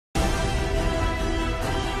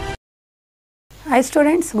Hi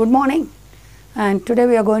students, good morning, and today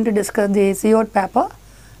we are going to discuss the Zeots paper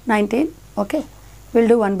 19. Okay, we'll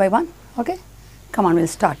do one by one. Okay, come on, we'll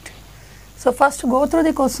start. So first go through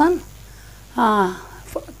the question,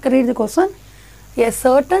 read the question. A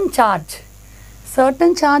certain charge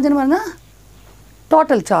in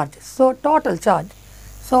total charge. So total charge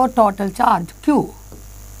Q.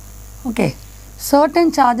 Okay,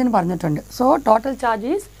 certain charge in parnittunde. So total charge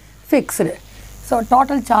is fixed. So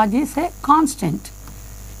total charge is a constant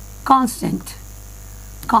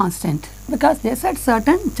because they said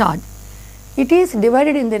certain charge. It is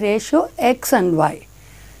divided in the ratio x and y.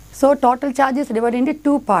 So total charge is divided into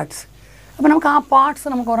two parts. Now we have parts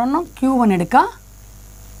Q1 edukka,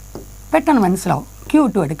 pettan manasilavu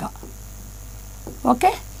Q2 edukka.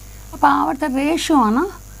 Okay. Now the ratio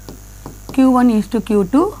Q1 is to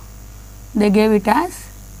Q2. They gave it as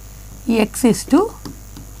x is to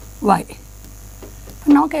y.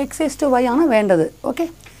 Now x is to y okay.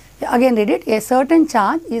 Again read it. A certain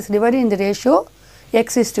charge is divided in the ratio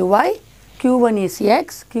x is to y. Q1 is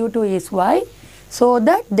x, Q2 is y, so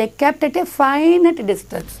that they kept at a finite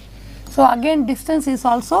distance. So again distance is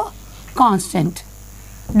also constant.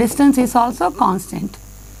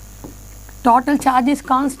 Total charge is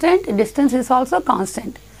constant, distance is also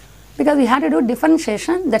constant. Because we had to do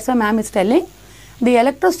differentiation, that's why ma'am is telling. The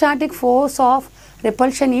electrostatic force of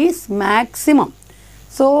repulsion is maximum.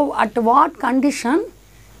 So at what condition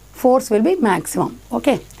force will be maximum?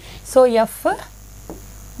 Okay. So F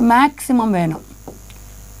maximum venum.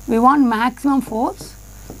 We want maximum force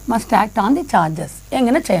must act on the charges.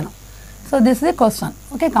 So this is the question.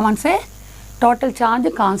 Okay, come on, say total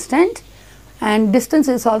charge constant and distance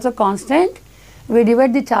is also constant. We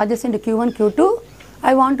divide the charges into Q1, Q2.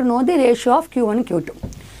 I want to know the ratio of Q1 and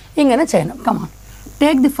Q2. Come on.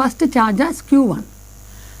 Take the first charge as Q1.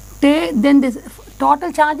 Then this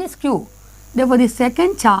total charge is Q. Therefore, the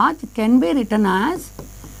second charge can be written as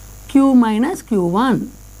Q minus Q1.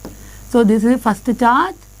 So, this is the first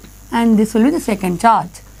charge and this will be the second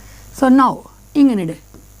charge. So, now,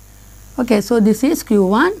 okay, so this is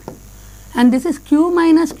Q1 and this is Q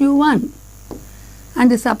minus Q1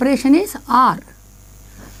 and the separation is R.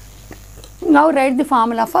 Now, write the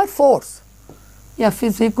formula for force. F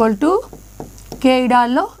is equal to K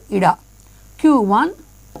idallo ida. Q1,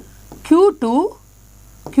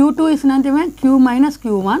 Q2 is nothing Q minus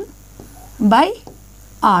Q1 by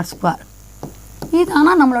R square. This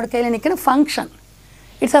is a function.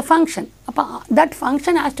 It's a function. That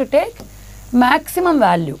function has to take maximum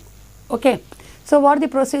value. Okay. So, what is the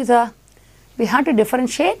procedure? We have to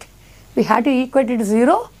differentiate. We have to equate it to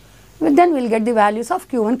 0. Then we will get the values of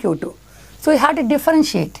Q1, Q2. So, we have to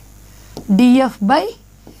differentiate df by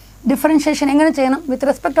differentiation with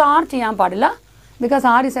respect to R because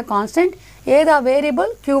R is a constant, either variable,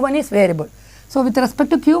 Q1 is variable. So, with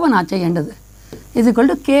respect to Q1 is equal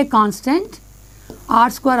to K constant,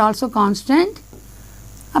 R square also constant.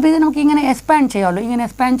 Now, we expand Q1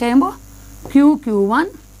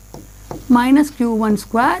 minus Q1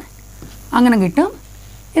 square. Then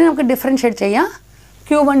we differentiate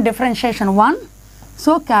Q1 differentiation 1.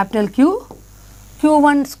 So, capital Q,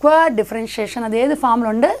 Q1 square differentiation, that is the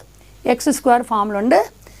formula, x square formula,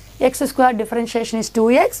 x square differentiation is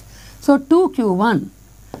 2x. So, 2q1.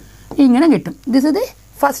 This is the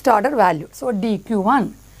first order value. So,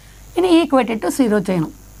 dq1 equated to 0.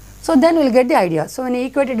 So, then we will get the idea. So, when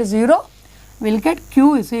equated to 0, we will get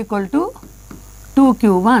q is equal to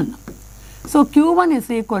 2q1. So, q1 is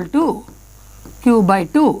equal to q by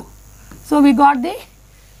 2. So, we got the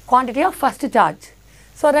quantity of first charge.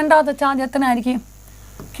 So, the charge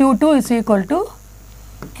q2 is equal to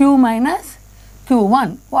q minus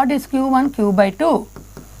q1. What is q1? Q by 2.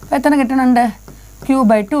 Q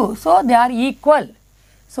by 2. So, they are equal.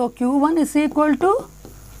 So, q1 is equal to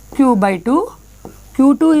q by 2.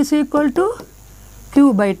 q2 is equal to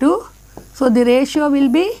q by 2. So, the ratio will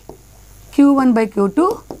be q1 by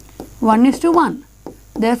q2 1 is to 1.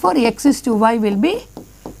 Therefore, x is to y will be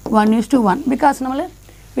 1 is to 1 because normally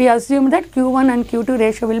we assume that q1 and q2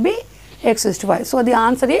 ratio will be x is to y. So, the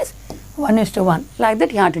answer is 1 is to 1, like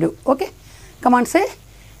that you have to do. Okay. Come on, say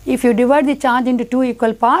if you divide the charge into two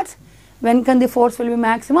equal parts, when can the force will be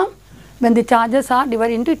maximum? When the charges are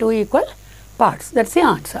divided into two equal parts. That is the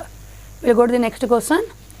answer. We will go to the next question.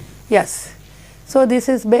 Yes. So, this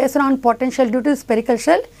is based on potential due to spherical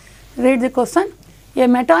shell. Read the question. A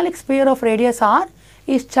metallic sphere of radius r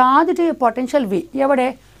is charged to a potential V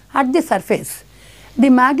at the surface. The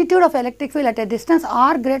magnitude of electric field at a distance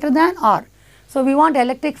r greater than r. So, we want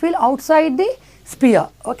electric field outside the sphere.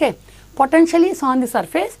 Okay. Potential is on the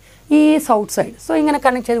surface, E is outside. So,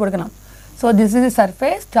 connect. So, this is the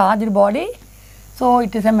surface, charged body, So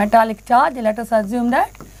it is a metallic charge. Let us assume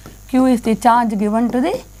that Q is the charge given to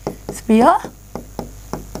the sphere.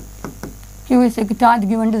 Q is the charge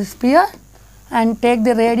given to the sphere, and take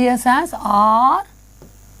the radius as R.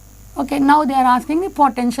 Okay, now they are asking the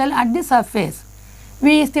potential at the surface.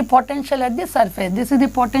 V is the potential at the surface. This is the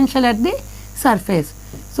potential at the surface.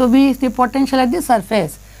 So V is the potential at the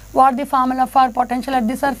surface. What the formula for potential at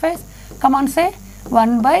the surface? Come on, say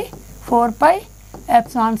 1 by 4 pi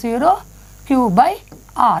epsilon 0 Q by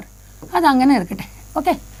R. That is okay.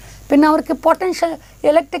 Okay. Now, potential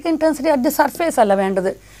electric intensity at the surface.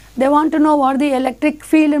 They want to know what the electric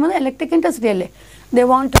field is, electric intensity. They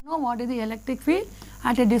want to know what is the electric field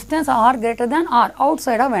at a distance R greater than R,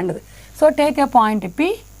 outside of end. So, take a point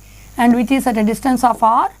P, and which is at a distance of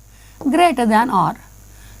R greater than R.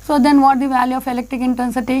 So, then what the value of electric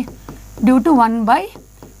intensity? Due to 1 by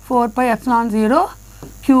 4 pi epsilon 0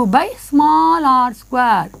 Q by small r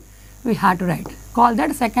square. We have to write. Call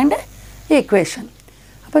that second equation.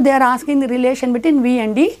 But they are asking the relation between V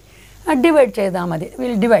and D. Divide cheyadamadi. We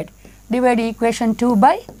will divide. Divide equation 2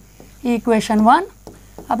 by equation 1.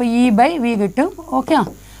 E by V gittum. Okay.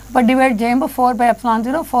 But divide jayumbo 4 by epsilon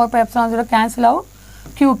 0. 4 by epsilon 0 cancel out.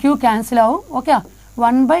 Q cancel out. Okay.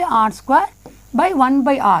 1 by r square by 1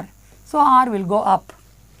 by r. So r will go up.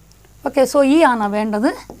 Okay. So E ana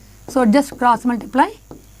vendadu. So just cross multiply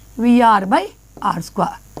VR by r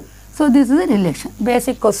square. So this is the relation.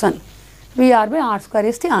 Basic question. VR by r square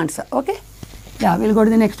is the answer. Okay. Yeah, we will go to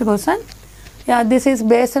the next question. Yeah, this is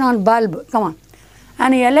based on bulb. Come on.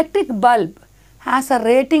 An electric bulb has a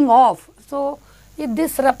rating of. So if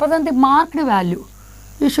this represents the marked value,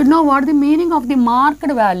 you should know what is the meaning of the marked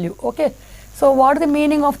value. Okay. So what is the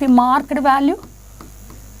meaning of the marked value?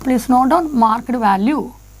 Please note down marked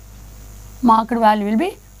value. Marked value will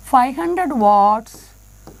be 500 watts,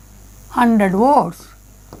 100 volts.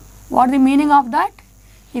 What is the meaning of that?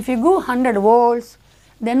 If you go 100 volts,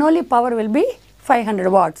 then only power will be 500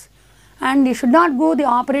 watts. And you should not go the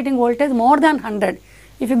operating voltage more than 100.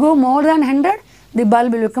 If you go more than 100, the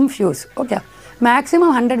bulb will become fuse. Okay. Maximum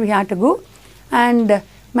 100 we have to go, and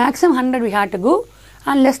maximum 100 we have to go,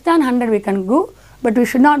 and less than 100 we can go, but we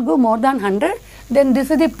should not go more than 100. Then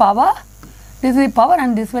this is the power,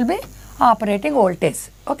 and this will be operating voltage.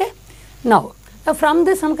 Okay. Now, from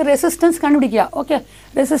this we resistance kandudikiya. Okay.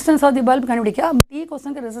 Resistance of the bulb kandudikiya. But this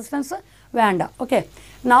question resistance vanda. Okay.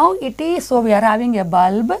 Now it is, so we are having a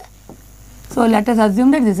bulb. So let us assume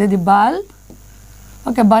that this is the bulb.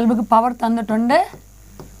 Okay. Bulb power tandatunde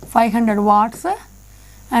 500 watts,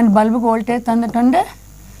 and bulb voltage tandatunde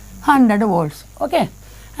 100 volts. Okay.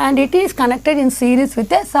 And it is connected in series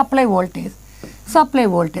with a supply voltage. Supply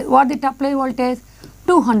voltage. What is the supply voltage?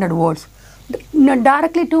 200 volts.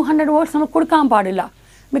 Directly 200 volts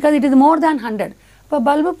because it is more than 100. But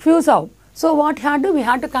bulb fuse out. So what we have to do? We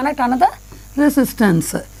have to connect another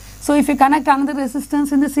resistance. So if you connect another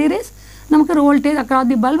resistance in the series, namukku voltage across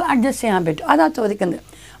the bulb adjust cheyabettu. Ada chodikande.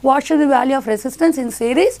 What should the value of resistance in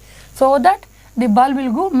series so that the bulb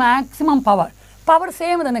will go maximum power. Power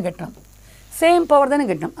same dana gettam. Same power dana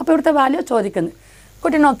gettam. Appo ividutha value chodikande.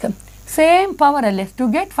 Kotti nokku. Same power alle to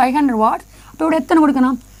get 500 watts. Appo ividu ethana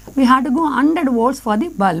kodukanam. We have to go 100 volts for the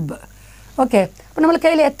bulb. Okay. But we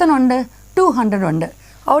have 200.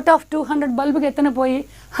 Out of 200 bulb, 100 poi.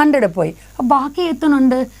 Baki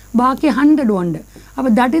 100.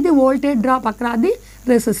 That is the voltage drop across the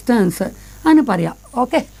resistance.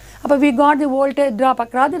 Okay. We got the voltage drop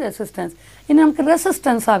across the resistance. In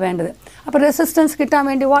resistance, resistance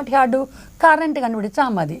what you have to do? Current kandudicha.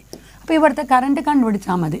 Current.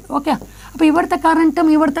 Okay. Current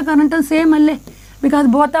same. Because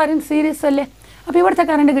both are in series. Current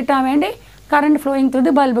flowing through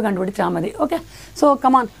the bulb. Okay. So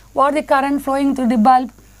come on. What is the current flowing through the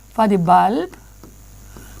bulb? For the bulb,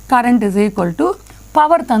 current is equal to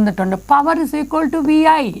power. Power is equal to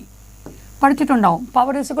VI. Power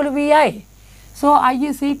is equal to VI. So I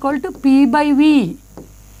is equal to P by V.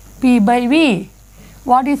 P by V.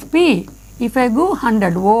 What is P? If I go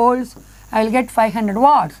 100 volts, I will get 500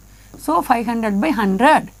 watts. So 500 by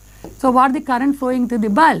 100. So what is the current flowing through the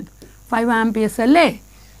bulb? 5 amperes LA.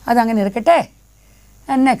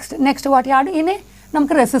 And next what you are doing?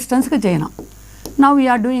 Resistance. Now we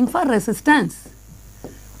are doing for resistance.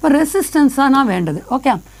 For resistance,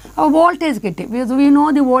 okay. Our voltage because we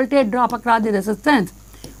know the voltage drop across the resistance.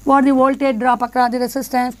 What the voltage drop across the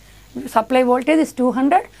resistance? Supply voltage is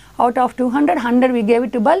 200. Out of 200, 100 we gave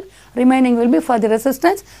it to bulb. Remaining will be for the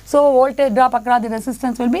resistance. So voltage drop across the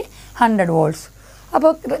resistance will be 100 volts.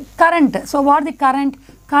 About current. So what the current?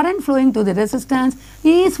 Current flowing through the resistance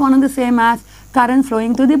is one and the same as current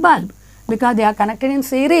flowing through the bulb, because they are connected in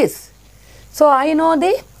series. So I know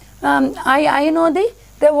the I know the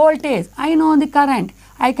voltage, I know the current,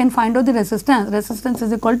 I can find out the resistance. Resistance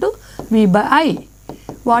is equal to V by I.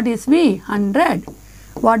 What is V? 100.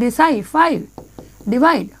 What is I? 5.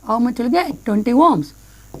 Divide. How much will get? 20 ohms.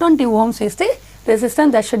 20 ohms is the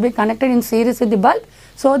resistance that should be connected in series with the bulb,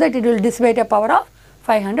 so that it will dissipate a power of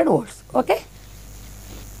 500 volts. Okay.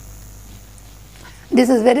 This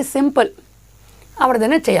is very simple.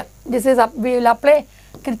 This is we will apply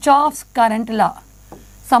Kirchhoff's current law.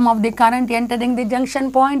 Sum of the current entering the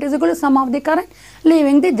junction point is equal to sum of the current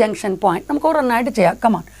leaving the junction point.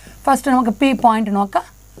 Come on. First P point.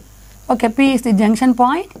 Okay, P is the junction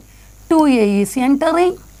point. 2A is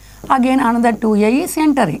entering. Again another 2A is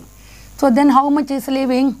entering. So then how much is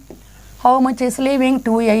leaving? How much is leaving?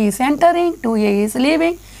 2A is entering, 2A is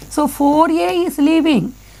leaving. So 4A is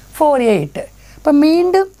leaving. 4A. But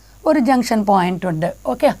meandum or junction point.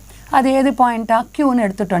 Okay. That's the point Q.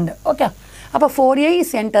 Okay. Now 4A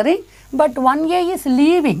is entering, but 1A is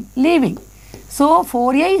leaving. So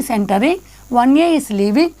 4A is entering, 1A is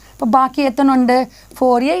leaving. But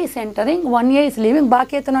 4A is entering, 1A is leaving.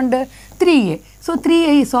 3A. So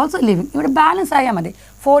 3A is also leaving. You have balance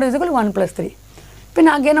 4 is equal to 1 plus 3. Then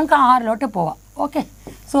again R. Okay.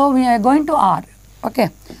 So we are going to R. Okay.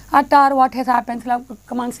 At R, what has happened?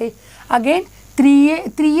 Come on, see. Again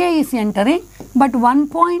 3A is entering, but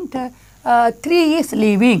 1.3 is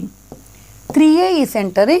leaving. 3A is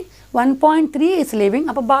entering, 1.3 is leaving.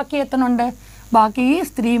 Now Baki is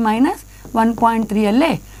 3 minus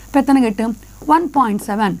 1.3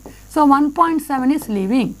 1.7. So 1.7 is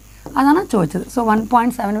leaving. So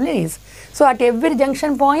 1.7 is. So at every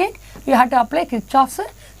junction point, you have to apply Kirchhoff's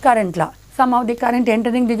current law. Sum of the current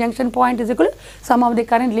entering the junction point is equal to sum of the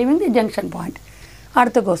current leaving the junction point.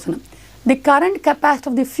 Artha question. The current capacity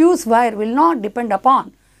of the fuse wire will not depend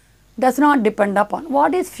upon, does not depend upon.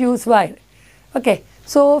 What is fuse wire? Okay.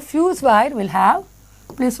 So fuse wire will have,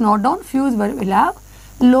 please note down, fuse wire will have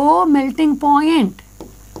low melting point.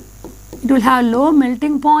 It will have low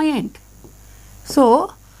melting point.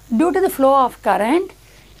 So due to the flow of current,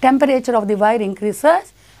 temperature of the wire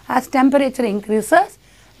increases. As temperature increases,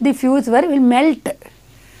 the fuse wire will melt.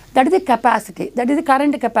 That is the capacity. That is the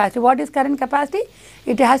current capacity. What is current capacity?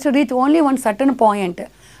 It has to reach only one certain point.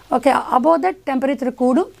 Okay. Above that, temperature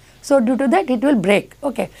cool. So due to that, it will break.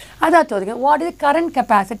 Okay. What is the current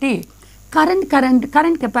capacity? Current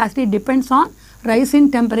capacity depends on rise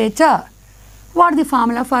in temperature. What is the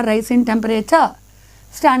formula for rise in temperature?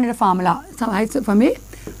 Standard formula. So for me,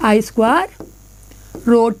 I square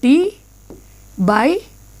rho T by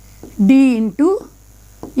D into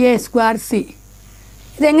A square C.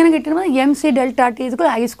 MC delta T is equal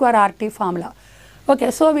to I square RT formula.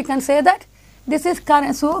 Okay, so we can say that this is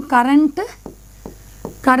current. So current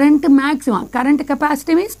maximum. Current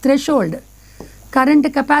capacity means threshold.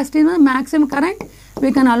 Current capacity means maximum current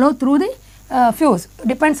we can allow through the fuse.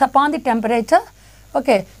 Depends upon the temperature.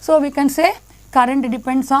 Okay, so we can say current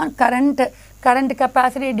depends on current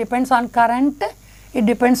capacity depends on current. It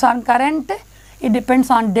depends on current. It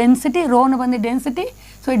depends on density. Rho is the density.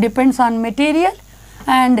 So it depends on material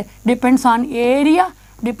and depends on area.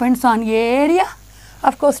 Depends on area.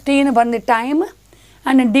 Of course, T is the time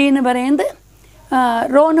and D is the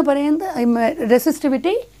rho is the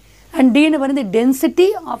resistivity and D is the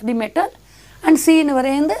density of the metal and C is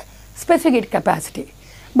the specific capacity.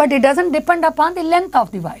 But it does not depend upon the length of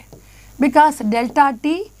the wire, because delta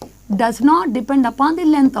T does not depend upon the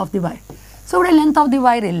length of the wire. So the length of the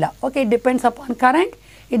wire illa. Okay, it depends upon current,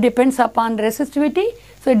 it depends upon resistivity,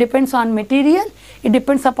 so it depends on material, it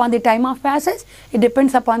depends upon the time of passage, it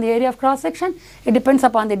depends upon the area of cross section, it depends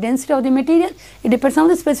upon the density of the material, it depends on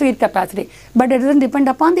the specific capacity, but it does not depend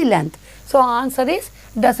upon the length. So answer is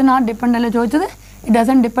does not depend, it does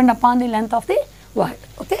not depend upon the length of the wire.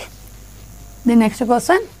 Okay. The next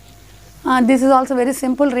question, this is also very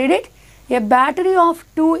simple, read it. A battery of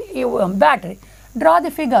 2 battery. Draw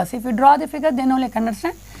the figures. If you draw the figure, then only can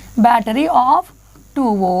understand. Battery of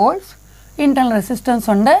 2 volts, internal resistance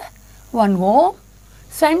under 1 ohm,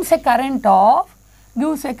 sends a current of,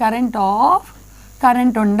 gives a current of,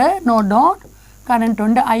 current under, no doubt, current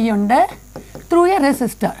under, I under, through a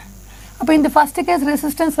resistor. Now, in the first case,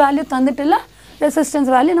 resistance value thanditilla, resistance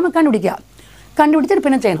value namak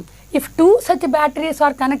kandupidichu. If 2 such batteries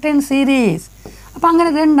are connected in series,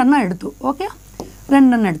 okay,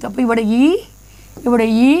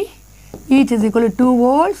 each is equal to 2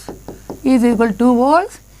 volts, is equal to 2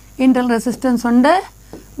 volts, internal resistance under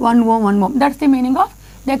 1 ohm, 1 ohm. That's the meaning of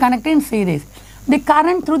they connect in series. The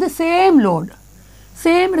current through the same load,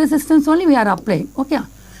 same resistance only we are applying. Okay.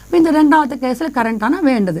 In the rendavadhu case current ana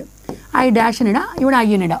vendadu. I dash nida, ivoda I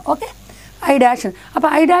nida. Okay. I dash. അപ്പോൾ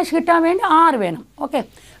I dash കിട്ടാൻ വേണ്ടി R വേണം. Okay,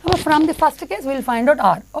 അപ്പോൾ from the first case will find out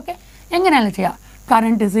R. Okay, എങ്ങനെയാണ് ചെയ്യുക?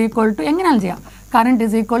 Current is equal to എങ്ങനെയാണ് ചെയ്യുക? Current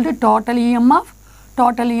is equal to total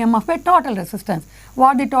EMF by total resistance.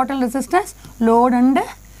 What the total resistance? Load ഉണ്ട്,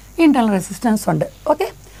 internal resistance ഉണ്ട്. Okay,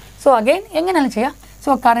 so again എങ്ങനെയാണ് ചെയ്യുക?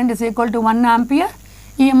 So current is equal to 1 ampere,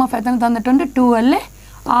 EMF എത്ര തന്നിട്ടുണ്ട്? 2 അല്ലേ?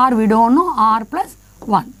 R we don't know, R plus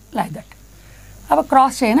 1 like that. അപ്പോൾ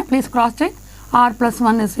cross ചെയ്യണം, please cross ചെയ്യ്. R plus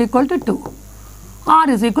 1 is equal to 2. R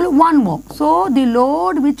is equal to 1 ohm. So the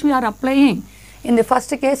load which we are applying in the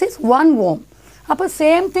first case is 1 ohm. Appo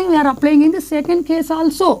same thing we are applying in the second case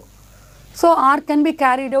also. So R can be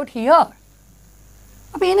carried out here.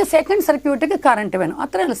 Appo in a second circuit ku current venum.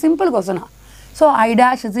 Athra simple question. So I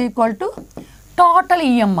dash is equal to total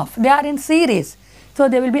EMF. They are in series. So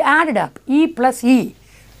they will be added up. E plus E,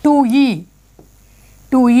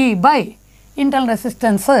 2E by internal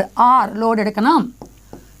resistance R load edukkanam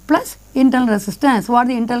plus internal resistance. What is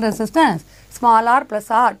the internal resistance? Small r plus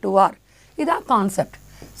R, 2R. This is concept.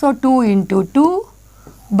 So 2 into 2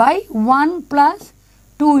 by 1 plus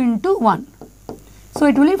 2 into 1. So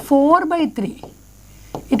it will be 4 by 3.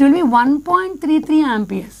 It will be 1.33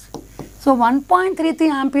 amperes. So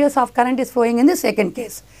 1.33 amperes of current is flowing in the second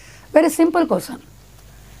case. Very simple question.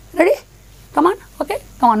 Ready? Come on. Okay.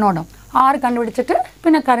 Come on, note down. R കണ്ടുപിടിച്ചിട്ട്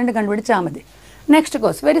പിന്നെ current കണ്ടുപിടിച്ചാൽ മതി. Next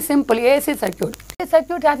course very simple. A C circuit.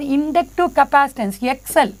 Circuit has inductive capacitance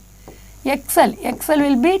XL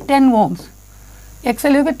will be 10 ohms.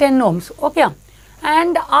 XL will be 10 ohms. Okay.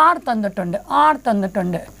 And R തന്നിട്ടുണ്ട്.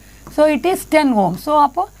 So it is 10 ohms. So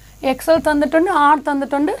അപ്പോൾ XL തന്നിട്ടുണ്ട്, R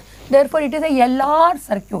തന്നിട്ടുണ്ട്. Therefore it is a LR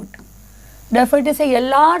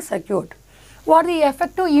circuit. What is the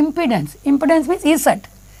effective impedance? Impedance means Z.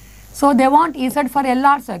 So they want Z for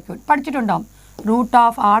LR circuit. പഠിച്ചിട്ടുണ്ടാവും. Root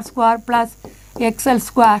of R square plus XL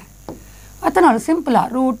square. അത്രയാണ് simple.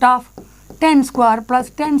 Root of 10 square plus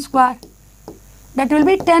 10 square. That will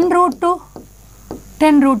be 10 root 2.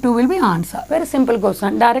 10 root 2 will be answer. Very simple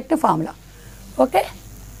question. Direct formula. Okay.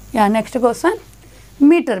 Yeah. Next question.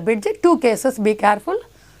 Meter bridge. 2 cases. Be careful.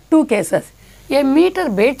 2 cases. A meter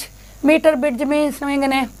bridge means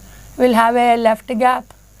we'll have a left gap.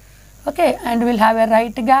 Okay. And we'll have a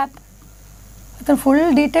right gap. Full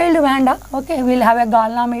detailed vanda. Okay, we'll have a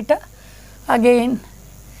galvanometer. Again,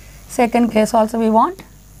 second case also we want.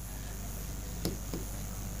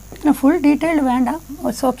 Full detailed vanda.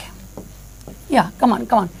 It's okay. Yeah, come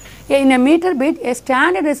on. In a meter bridge, a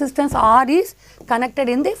standard resistance R is connected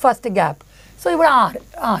in the first gap. So, you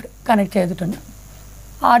R connect cheyiduttundu.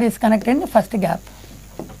 R is connected in the first gap.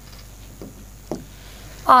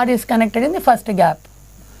 R is connected in the first gap.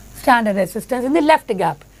 Standard resistance in the left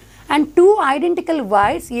gap. And 2 identical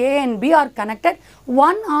wires A and B are connected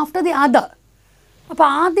one after the other. അപ്പോൾ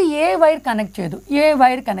ആദ്യം A wire connect ചെയ്തു, A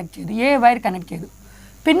wire connect ചെയ്തു,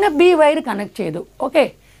 പിന്നെ B wire connect ചെയ്തു. Okay,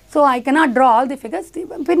 so I cannot draw all the figures.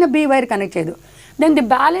 പിന്നെ B wire connect ചെയ്തു. Then the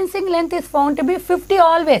balancing length is found to B 50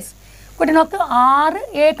 always. ഇവിടെ നോക്ക്, R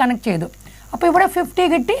A കണക്ട് ചെയ്തു, അപ്പോൾ ഇവിടെ 50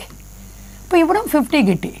 കിട്ടി, അപ്പോൾ ഇവിടെ 50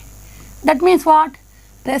 കിട്ടി. That means what?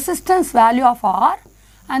 Resistance value of R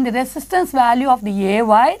and the resistance value of the A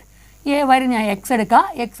wire. A wire ഞാൻ X എടുക്കുക.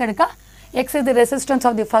 X is the resistance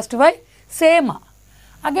of the first wire. Same.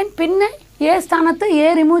 Again പിന്നെ A സ്ഥാനത്ത് A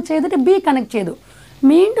റിമൂവ് ചെയ്തിട്ട് B connect ചെയ്തു.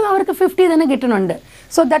 വീണ്ടും അവർക്ക് 50 തന്നെ കിട്ടുന്നുണ്ട്.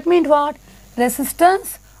 So that means what? Resistance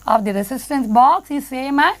of the resistance box is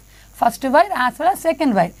same as first wire as well as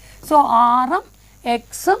second wire. So R ഉം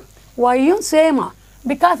X ഉം Y ഉം same.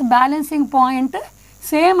 Because balancing point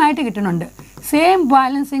same ആയിട്ട് കിട്ടുന്നുണ്ട്. Same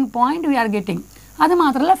balancing point we are getting. അത്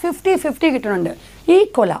മാത്രമല്ല 50-50 കിട്ടുന്നുണ്ട്.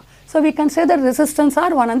 Equal. So we can say the resistance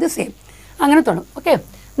are one and the same. അങ്ങനെ തോന്നും. Okay.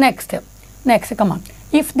 Next, come on.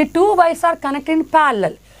 If the 2 wires are connected in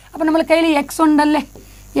parallel, അപ്പോൾ നമ്മൾ കയ്യിൽ X ഉണ്ടല്ലേ,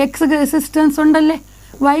 X resistance ഉണ്ടല്ലേ,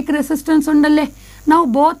 Y resistance ഉണ്ടല്ലേ. Now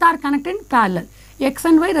both are connected in parallel. X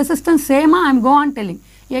and Y resistance same. I am go on telling.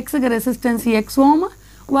 X resistance X ohm,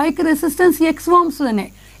 Y resistance X ohms തന്നെ.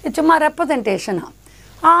 ഇത് ചുമ്മാ representation ആണ്.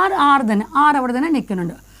 R തന്നെ, R അവിടെ തന്നെ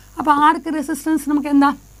നിൽക്കുന്നുണ്ട്. അപ്പോൾ ആർക്ക് റെസിസ്റ്റൻസ് നമുക്ക്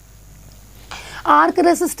എന്താ? ആർക്ക്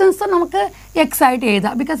റെസിസ്റ്റൻസ് നമുക്ക് എക്സ് ആയിട്ട്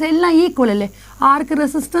എഴുതാം. ബിക്കോസ് എല്ലാം ഈക്വൽ അല്ലേ. ആർക്ക്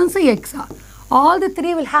റെസിസ്റ്റൻസ് എക്സ് ആ. All the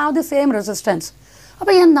 3 will have the same resistance.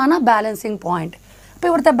 അപ്പോൾ എന്താണ് ബാലൻസിങ് പോയിൻറ്റ്? അപ്പോൾ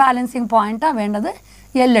ഇവിടുത്തെ ബാലൻസിങ് പോയിൻറ്റാണ് വേണ്ടത്.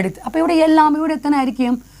 എൽ എടുത്ത്. അപ്പോൾ ഇവിടെ എല്ലാം ഇവിടെ എത്ര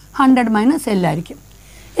ആയിരിക്കും? 100 - L ആയിരിക്കും.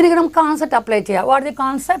 ഇതിന് നമുക്ക് കോൺസെപ്റ്റ് അപ്ലൈ ചെയ്യാം. What the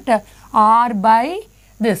concept? R by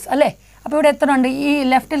this അല്ലേ. അപ്പോൾ ഇവിടെ എത്ര ഉണ്ട്? ഈ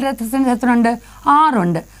ലെഫ്റ്റിൽ റെസിസ്റ്റൻസ് എത്ര ഉണ്ട്? 6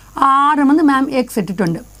 ഉണ്ട്. 6 വന്ന് മാം എക്സ്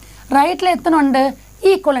ഇട്ടിട്ടുണ്ട്. റൈറ്റിൽ എത്ര ഉണ്ട്?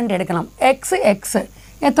 ഈക്വലൻ്റ് എടുക്കണം. എക്സ്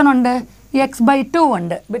എത്ര ഉണ്ട്? x/2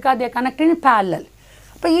 ഉണ്ട്. Because the are connected in parallel.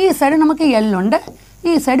 അപ്പോൾ ഈ സൈഡ് നമുക്ക് L ഉണ്ട്,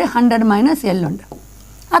 ഈ സൈഡ് 100 - L ഉണ്ട്.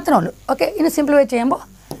 അത്രേ ഉള്ളൂ. ഓക്കെ, ഇനി സിംപ്ലിഫൈ ചെയ്യുമ്പോൾ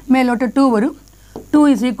മേലോട്ട് 2 വരും. 2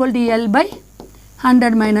 is equal to L by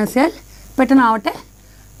 100 minus L. പെട്ടെന്നാവട്ടെ,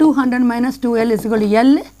 200 minus 2L is equal to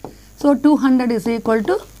L. So 200 is equal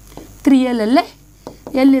to 3L അല്ലേ.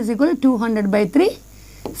 L is equal to 200 by 3,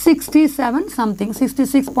 67 something,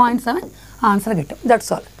 66.7 answer കിട്ടും. That's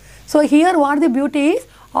all. So here what the beauty is,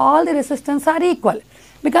 all the resistance are equal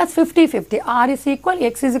because 50-50. R is equal,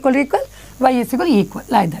 X is equal to equal, Y is equal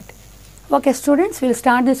like that. Okay students, we will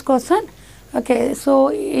start this question. Okay, so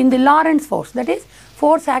in the Lorentz force, that is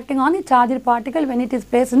force acting on the charged particle when it is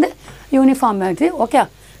placed in the uniform magnetic. Okay,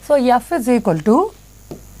 so F is equal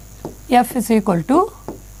to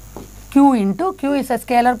Q into, Q is a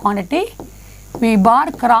scalar quantity, V bar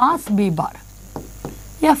cross B bar.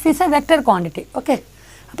 F is a vector quantity. Okay,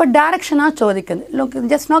 അപ്പോൾ direction ആ ചോദിക്കുന്നത്. Look,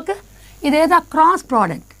 just നോക്ക്, ഇതേതാ cross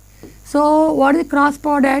product. So what is the cross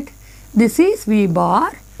product? This is V bar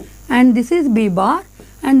and this is B bar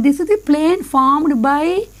and this is the plane formed by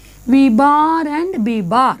V bar and B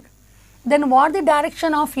bar. Then what is the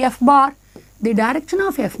direction of F bar? The direction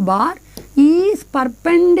of F bar is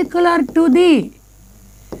perpendicular to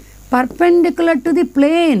the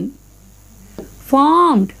plane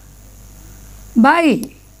formed by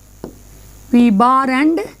V bar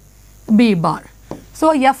and B bar. So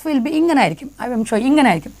F will be ഇങ്ങനെ ആയിരിക്കും. I am showing ഇങ്ങനെ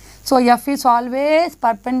ആയിരിക്കും. So F is always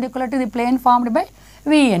perpendicular to the plane formed by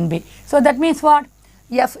V and B. So that means what?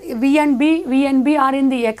 V and B are in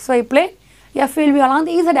the XY plane. F will be along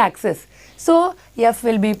the Z axis. So F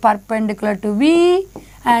will be perpendicular to V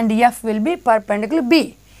and F will be perpendicular to B.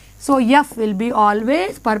 So F will be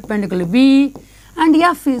always perpendicular to V and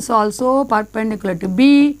F is also perpendicular to B,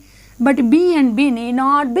 but B and B need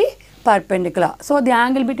not be perpendicular. So the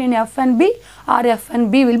angle between F and B or F and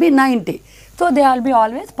B will be 90. So they will be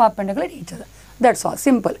always perpendicular to each other. That's all,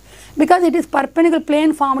 simple. Because it is perpendicular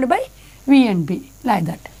plane formed by V and B, like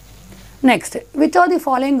that. Next, which of the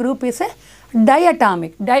following group is a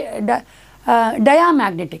diatomic,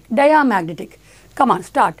 diamagnetic. Come on,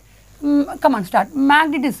 start.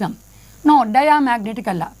 Magnetism. No, diamagnetic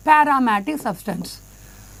alla, paramagnetic substance.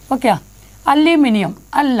 Okay. Aluminium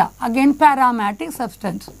alla, again paramagnetic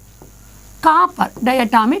substance. Copper,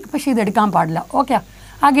 diatomic, പക്ഷേ ഇത് എടുക്കാൻ പാടില്ല. Okay,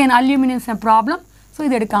 again അല്യൂമിനിയം is A problem. So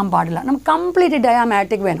ഇത് എടുക്കാൻ പാടില്ല. നമുക്ക് complete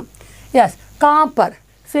ഡയാമാറ്റിക് വേണം. Yes, copper,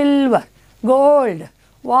 silver, gold,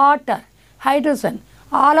 water, hydrogen,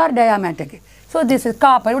 all are diamatic. So this is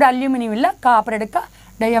copper. ഇവിടെ അല്യൂമിനിയം ഇല്ല, കാപ്പർ എടുക്കുക.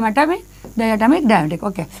 diatomic.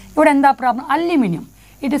 ഓക്കെ, ഇവിടെ എന്താ problem? അല്യൂമിനിയം.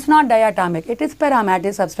 It is not diatomic, it is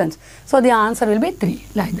paramagnetic substance. So the answer will be 3,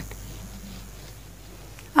 like that.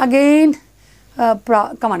 Again,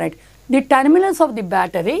 come on, right. The terminals of the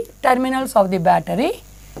battery.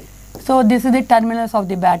 So this is the terminals of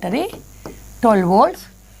the battery. 12 volts.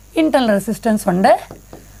 Internal resistance under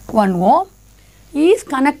 1 ohm. Is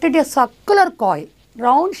connected to a circular coil.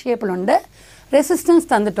 Round shape under resistance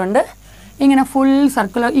തന്നിട്ടുണ്ട്. ഇങ്ങനെ full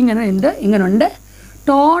circular ഇങ്ങനെ ഉണ്ട്.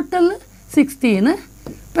 Total 16.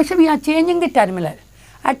 പക്ഷേ we are changing the terminal.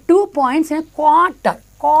 At 2 points in a quarter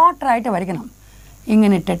ആയിട്ട് വരയ്ക്കണം.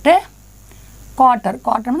 ഇങ്ങനെ ഇട്ടിട്ട് quarter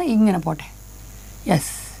ഇങ്ങനെ പോട്ടെ.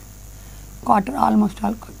 Yes, quarter almost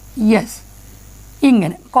all. Yes,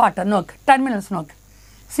 ഇങ്ങനെ quarter നോക്ക്, ടെർമിനൽസ് നോക്ക്.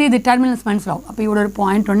 സി ദി ടെർമിനൽസ് മനസ്സിലാവും. അപ്പോൾ ഇവിടെ ഒരു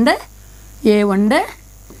പോയിൻ്റ് ഉണ്ട്, എ ഉണ്ട്,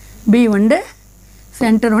 ബി ഉണ്ട്,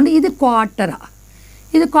 സെൻറ്റർ ഉണ്ട്. ഇത് ക്വാർട്ടറാണ്.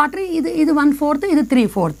 ഇത് 1/4, ഇത്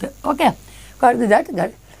 3/4. Okay, that.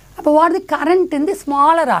 അപ്പോൾ what the current in the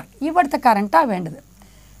smaller ആർക്ക്? ഇവിടുത്തെ കറണ്ടാണ് വേണ്ടത്.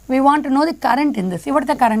 We want to know the current in this.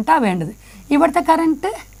 ഇവിടുത്തെ കറണ്ടാണ് വേണ്ടത്. ഇവിടുത്തെ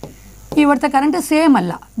കറണ്ട് സെയിം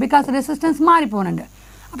അല്ല, ബിക്കോസ് റെസിസ്റ്റൻസ് മാറിപ്പോകുന്നുണ്ട്.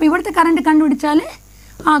 അപ്പോൾ ഇവിടുത്തെ കറണ്ട് കണ്ടുപിടിച്ചാൽ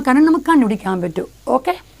ആ കറണ്ട് നമുക്ക് കണ്ടുപിടിക്കാൻ പറ്റും.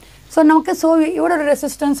 ഓക്കെ, സോ ഇവിടെ ഒരു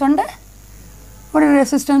റെസിസ്റ്റൻസ് ഉണ്ട്, ഇവിടെ ഒരു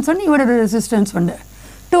റെസിസ്റ്റൻസ് ഉണ്ട്,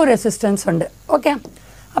 2 റെസിസ്റ്റൻസ് ഉണ്ട്. ഓക്കെ,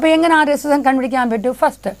 അപ്പോൾ എങ്ങനെ ആ റെസിസ്റ്റൻസ് കണ്ടുപിടിക്കാൻ പറ്റും?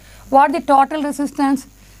 First, what the total resistance?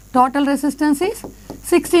 Total resistance is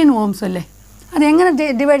 16 ohms അല്ലേ. അത് എങ്ങനെ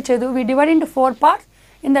ഡിവൈഡ് ചെയ്തു? V divide into 4 parts.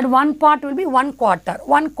 In that 1 part will be 1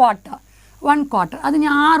 quarter. അത്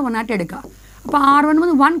ഞാൻ R1 ആയിട്ട് എടുക്കുക. അപ്പോൾ R1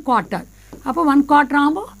 വന്ന് 1 quarter. അപ്പോൾ 1 quarter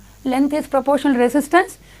ആകുമ്പോൾ length is proportional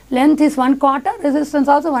resistance, length is 1 quarter, resistance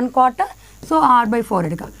also 1 quarter. So R/4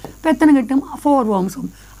 എടുക്കുക. അപ്പോൾ എത്ര കിട്ടും? 4 ohms.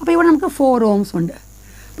 അപ്പോൾ ഇവിടെ നമുക്ക് 4 ohms ഉണ്ട്.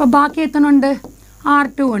 അപ്പോൾ ബാക്കി എത്ര ഉണ്ട്?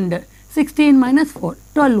 R2 ഉണ്ട്. 16 - 4,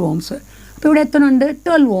 12 ohms. അപ്പോൾ ഇവിടെ എത്ര ഉണ്ട്?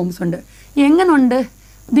 12 ohms ഉണ്ട്. എങ്ങനെ ഉണ്ട്?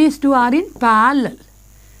 These two are in parallel.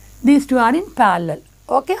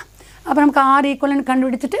 Okay, അപ്പോൾ നമുക്ക് R equivalent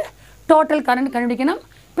കണ്ടുപിടിച്ചിട്ട് ടോട്ടൽ കറണ്ട് കണ്ടുപിടിക്കണം,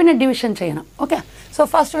 പിന്നെ ഡിവിഷൻ ചെയ്യണം. Okay, so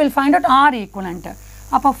first will find out R equivalent.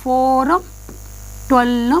 അപ്പോൾ 4ഉം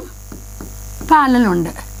 12ഉം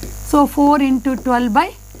പാരലലുണ്ട്. സോ 4 × 12/4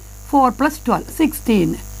 + 12,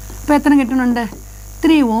 16. അപ്പോൾ എത്ര കിട്ടുന്നുണ്ട്?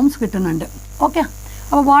 3 ohms കിട്ടുന്നുണ്ട്. ഓക്കെ,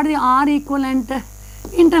 അപ്പോൾ what the R equivalent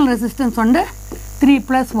internal resistance ഉണ്ട് 3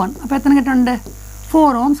 + 1, അപ്പോൾ എത്ര കിട്ടുന്നുണ്ട്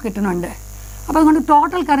 4 ohms കിട്ടുന്നുണ്ട്. അപ്പോൾ അതുകൊണ്ട്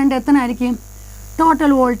ടോട്ടൽ കറണ്ട് എത്ര ആയിരിക്കും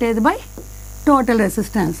total voltage by total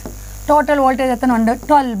resistance. Total voltage എത്ര ഉണ്ട്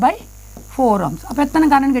 12/4 ohms. അപ്പോൾ എത്ര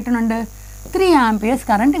കറണ്ട് കിട്ടുന്നുണ്ട് 3 amperes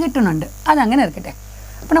കറണ്ട് കിട്ടുന്നുണ്ട്. അതങ്ങനെ ഇരിക്കട്ടെ.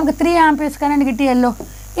 അപ്പോൾ നമുക്ക് 3 amperes കറണ്ട് കിട്ടിയല്ലോ.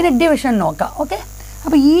 ഇനി ഡിവിഷൻ നോക്കാം. ഓക്കെ,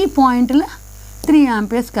 അപ്പോൾ ഈ പോയിന്റിൽ 3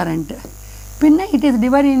 amperes കറണ്ട്, പിന്നെ it is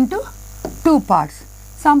divide in to 2 parts.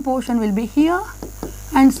 Some portion will be here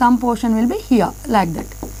and some portion will be here like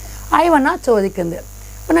that. I1 ആ ചോദിക്കുന്നത്.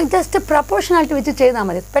 അപ്പോൾ നമുക്ക് ജസ്റ്റ് പ്രപ്പോർഷണാലിറ്റി വെച്ച് ചെയ്താൽ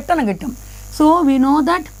മതി, പെട്ടെന്ന് കിട്ടും. So we know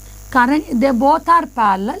that current, they both are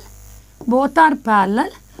parallel,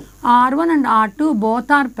 R1 and R2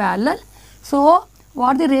 both are parallel. So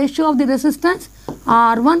what the ratio of the resistance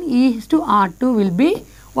R1 is to R2 will be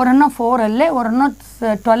ഒരെണ്ണം 4 അല്ലേ, ഒരെണ്ണം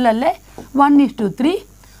 12 അല്ലേ, 1:3.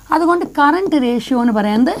 അതുകൊണ്ട് കറണ്ട് റേഷ്യോ എന്ന്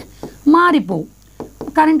പറയുന്നത് മാറിപ്പോവും.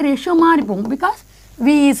 കറണ്ട് റേഷ്യോ മാറിപ്പോവും because V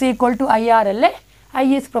is equal to IR അല്ലേ, I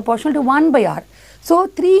is proportional to 1/R. So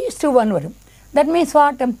 3:1 വരും. ദാറ്റ് മീൻസ്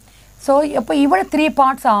വാട്ട്, സോ അപ്പോൾ ഇവിടെ 3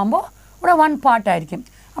 parts ആകുമ്പോൾ ഇവിടെ 1 part ആയിരിക്കും.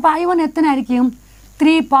 അപ്പോൾ I1 എത്ര ആയിരിക്കും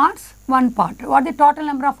 3 parts 1 part. What the total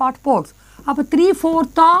number of ports, അപ്പോൾ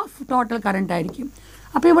 3/4 ഓഫ് ടോട്ടൽ കറണ്ട് ആയിരിക്കും.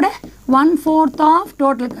 അപ്പോൾ ഇവിടെ 1/4 ഓഫ്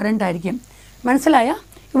ടോട്ടൽ കറണ്ട് ആയിരിക്കും. മനസ്സിലായോ?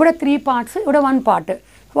 ഇവിടെ 3 parts, ഇവിടെ 1 part.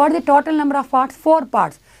 What the total number of parts 4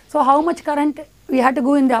 parts. So how much current we have to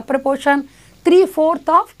go in the upper portion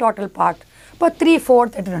 3/4 of total part. അപ്പോൾ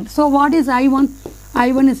 3/4 ഇട്ടിട്ടുണ്ട്. So what is I1?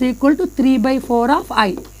 I1 is equal to 3/4 of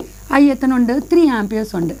I. I എത്ര ഉണ്ട് 3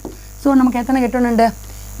 amperes ഉണ്ട്. So നമുക്ക് എത്ര കിട്ടുന്നുണ്ട്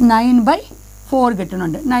 9/4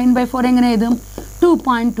 കിട്ടുന്നുണ്ട്. 9/4 എങ്ങനെ എഴുതും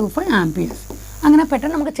 2.25 amperes. അങ്ങനെ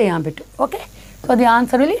പെട്ടെന്ന് നമുക്ക് ചെയ്യാൻ പറ്റും. Okay, so the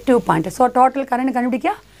answer will 2. So total current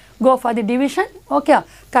കണ്ടുപിടിക്കുക, go for the division. Okay,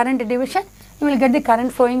 current division, you will get the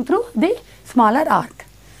current flowing through the smaller arc.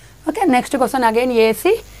 Okay, next question again AC.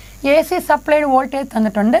 AC supplied voltage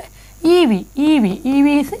തന്നിട്ടുണ്ട്. EV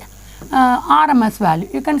is RMS value.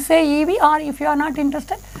 You can say EV, or if you are not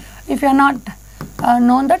interested, if you are not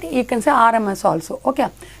known that, you can say RMS also. Okay,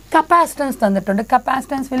 capacitance തന്നിട്ടുണ്ട്.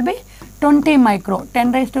 Capacitance will be 20 micro,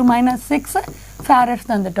 10⁻⁻6 farads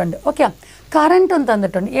തന്നിട്ടുണ്ട്. Okay, current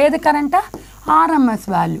തന്നിട്ടുണ്ട്. ഏത് current RMS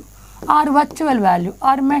value, or virtual value,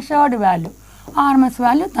 or measured value, RMS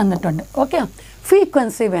value തന്നിട്ടുണ്ട്. Okay,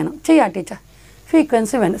 frequency വേണം. ചെയ്യാം teacher,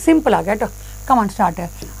 frequency വേണം. Simple ആക്കാം കേട്ടോ. Come on start.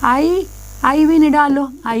 IV ഇടാലോ.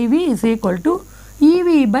 IV is equal to EV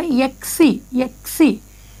by XC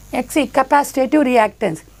കപ്പാസിറ്റേറ്റീവ്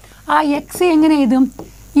reactance. ആ XC എങ്ങനെ എഴുതും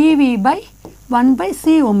EV by 1/C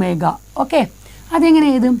omega. Okay, അതെങ്ങനെ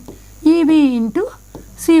എഴുതും EV into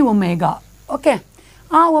C omega. Okay,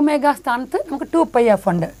 ആ ഒമേഗ സ്ഥാനത്ത് നമുക്ക് 2πf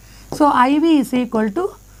ഉണ്ട്. So IV is equal to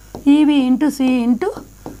EV into C into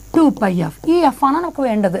 2πf. ഈ എഫ് ആണ് നമുക്ക്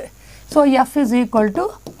വേണ്ടത്. So F is equal to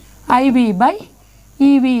IV by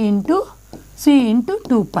EV into C into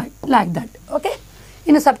 2π like that. Okay,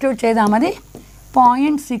 ഇനി substitute ചെയ്താൽ മതി.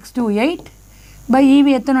 0.628 by EV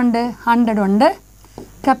എത്ര ഉണ്ട് 100 ഉണ്ട്.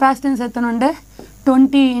 കപ്പാസിറ്റൻസ് എത്ര ഉണ്ട്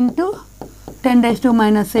 20 into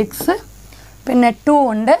 10⁻⁻6, പിന്നെ 2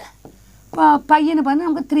 ഉണ്ട്. പയ്യന് പറഞ്ഞാൽ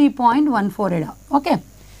നമുക്ക് 3.14 ഇടാം. ഓക്കെ,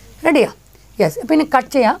 റെഡിയാ? യെസ്. പിന്നെ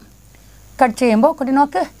കട്ട് ചെയ്യുമ്പോൾ കുട്ടി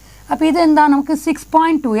നോക്ക്. അപ്പോൾ ഇത് എന്താ നമുക്ക്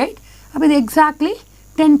 6.28. അപ്പോൾ ഇത് എക്സാക്ട്ലി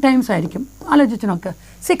 10 times ആയിരിക്കും. ആലോചിച്ച് നോക്ക്,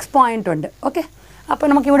 6 point ഉണ്ട്. ഓക്കെ, അപ്പോൾ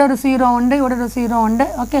നമുക്ക് ഇവിടെ ഒരു 0 ഉണ്ട്, ഇവിടെ ഒരു 0 ഉണ്ട്.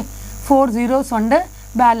 ഓക്കെ, 4 zeros ഉണ്ട്.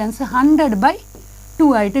 ബാലൻസ് 100/2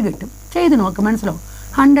 ആയിട്ട് കിട്ടും. ചെയ്ത് നോക്ക്, മനസ്സിലാവും.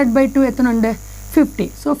 100/2 എത്ര ഉണ്ട് 50.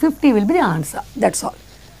 So 50 will be the answer. That's all.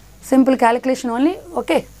 Simple calculation only.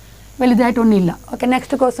 Okay, വലുതായിട്ടൊന്നുമില്ല. Okay,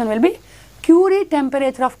 next question will be Curie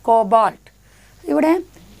temperature of cobalt. ഇവിടെ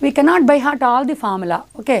we cannot by heart all the formula.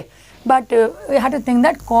 Okay, but we have to think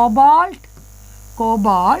that cobalt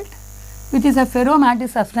which is a ferromagnetic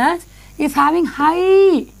substance is having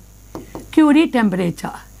high Curie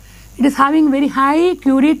temperature. It is having very high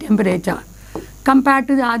Curie temperature compared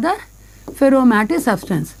to the other ferromagnetic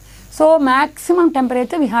substance. So maximum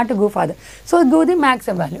temperature we have to go for that. So go the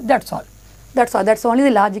maximum value. That's all. That's only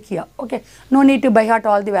the logic here. Okay, no need to by heart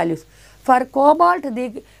all the values. For cobalt the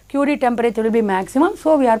Curie temperature will be maximum, so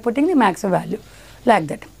we are putting the maximum value like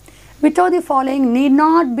that. Which of the following need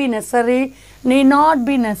not be necessary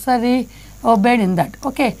obeyed in that?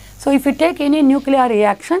 Okay, so if you take any nuclear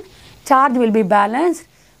reaction, charge will be balanced,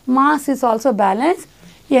 mass is also balanced,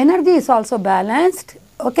 energy is also balanced.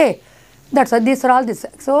 Okay, that's all. These are all this.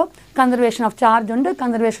 So conservation of charge undu,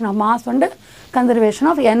 conservation of mass undu, conservation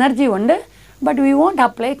of energy undu, but we won't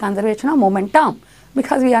apply conservation of momentum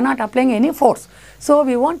because we are not applying any force. So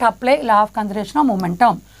we won't apply law of conservation of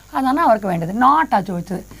momentum. അതാണ് അവർക്ക് വേണ്ടത്. നോട്ടാ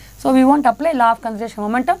ചോദിച്ചത്. So we won't apply law of conservation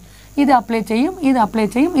momentum. Either apply cheyum, either apply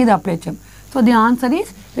cheyum, either apply cheyum. So the answer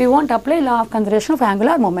is we won't apply law of conservation of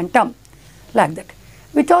angular momentum like that.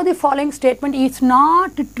 Which of the following statement is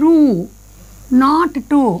not true? Not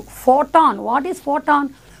true. Photon. What is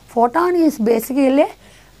photon? Photon is basically a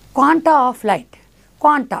quanta of light.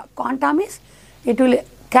 Quanta. Quanta means it will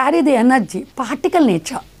carry the energy, particle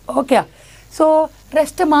nature. Okay. So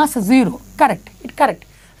rest mass 0. Correct. It correct.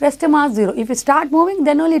 Rest mass 0. If you start moving,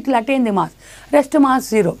 then only it will attain the mass. Rest mass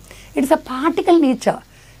 0. It is a particle nature.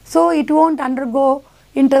 So it won't undergo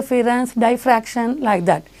interference, diffraction like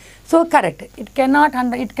that. So correct. It cannot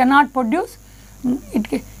produce.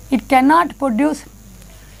 It cannot produce.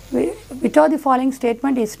 Which of the following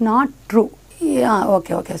statement is not true? Yeah.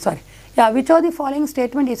 Okay. Sorry. Yeah. Which of the following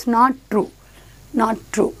statement is not true? Not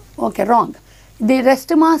true. Okay. Wrong. The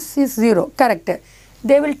rest mass is 0. Correct.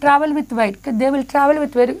 They will travel with light. They will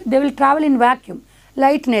travel in vacuum.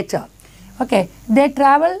 Light nature. Okay. They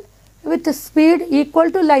travel with speed equal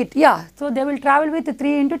to light. Yeah. So they will travel with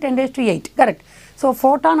 3 into 10 raised to 8. Correct. So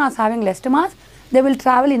photon is having less mass. They will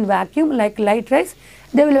travel in vacuum like light rays.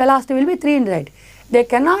 Their velocity will be 3 into light. They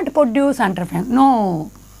cannot produce interference.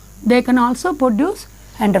 No. They can also produce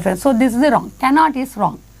interference. So this is the wrong. Cannot is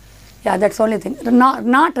wrong. Yeah. That's the only thing.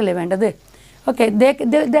 Not relevant. Okay.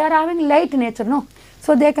 They are having light nature. No.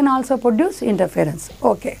 So they can also produce interference.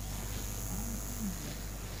 Okay.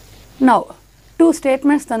 Now, two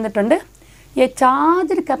statements thanditunde. A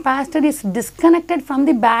charged capacitor is disconnected from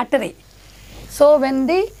the battery. So when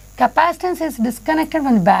the capacitance is disconnected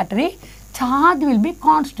from the battery, charge will be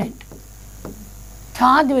constant.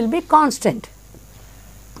 Charge will be constant.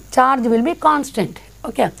 Charge will be constant.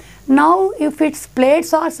 Okay. Now if its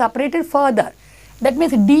plates are separated further, that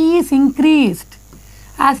means D is increased.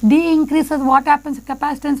 As D increases, what happens to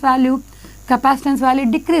capacitance value? Capacitance value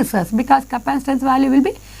decreases because capacitance value will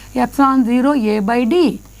be epsilon 0 A by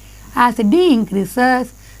D. As D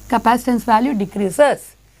increases, capacitance value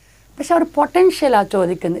decreases. But our potential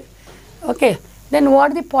okay. Then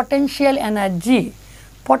what is the potential energy?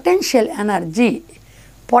 Potential energy.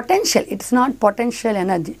 Potential. It is not potential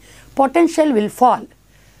energy. Potential will fall.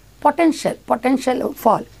 Potential will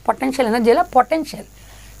fall. Potential energy is potential.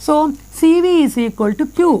 So CV is equal to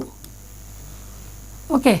Q.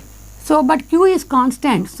 Okay. So but Q is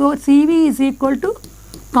constant. So CV is equal to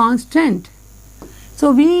constant.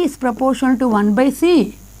 So V is proportional to 1 by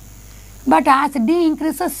C. But as D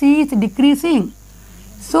increases, C is decreasing.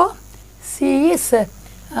 So C is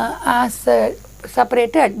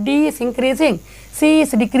separated, D is increasing, C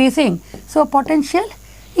is decreasing. So potential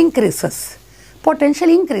increases. Potential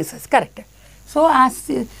increases. Correct. So as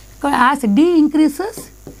D increases,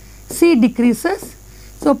 C decreases.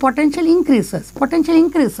 So potential increases. Potential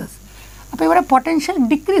increases. Now potential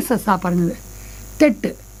decreases.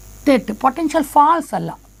 Potential falls.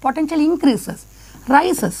 Potential increases.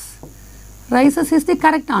 Rises. Rises is the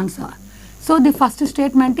correct answer. So the first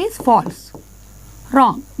statement is false.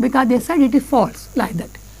 Wrong. Because they said it is false. Like that.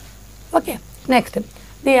 Okay. Next.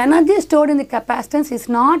 The energy stored in the capacitance is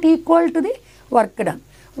not equal to the work done.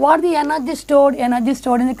 What the energy stored? Energy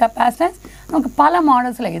stored in the capacitance. Pala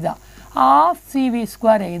models like that. Half CV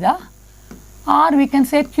square either. Or we can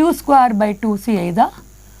say Q square by 2C either.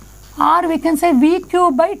 Or we can say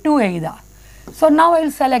VQ by 2 either. So now I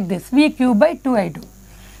will select this VQ by 2I2.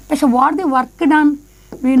 So what the work done?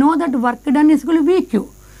 We know that work done is equal to VQ.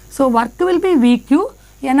 So work will be VQ,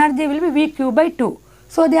 energy will be VQ by 2.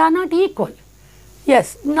 So they are not equal.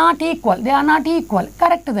 Yes, not equal. They are not equal.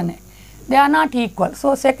 Correct then. They are not equal.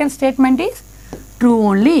 So second statement is true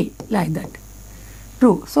only, like that.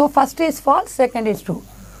 True. So first is false, second is true.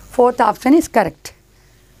 Fourth option is correct.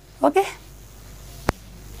 Okay.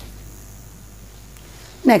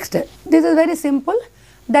 Next, this is very simple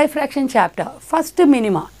diffraction chapter. First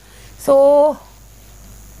minima. So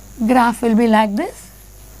graph will be like this.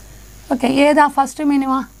 Okay, A the first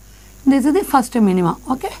minima. This is the first minima.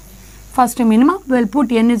 Okay. First minima, we will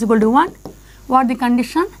put n is equal to 1. What the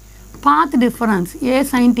condition? Path difference A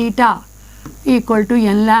sin theta equal to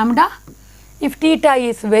n lambda. If theta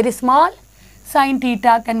is very small, sin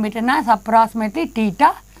theta can be written as approximately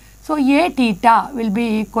theta. So A theta will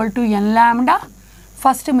be equal to n lambda.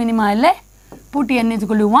 First minima LA, put n is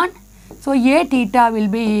equal to 1. So A theta will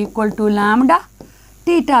be equal to lambda.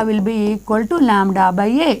 Theta will be equal to lambda by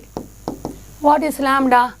A. What is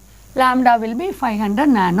lambda? Lambda will be 500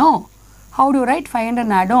 nano. How do you write 500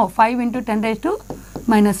 nano? 5 into 10 raised to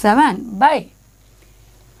minus 7 by.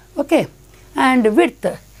 Okay. And width.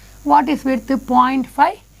 What is width?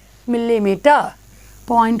 0.5 millimeter.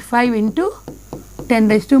 0.5 into 10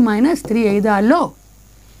 raised to minus 3 is the low.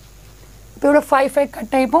 Now 5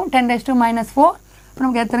 cut 10 raised to minus 4.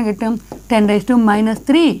 Now 10 raised to minus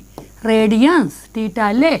 3 radians.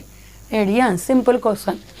 Theta le radians. Simple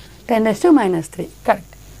question. 10 raised to minus 3.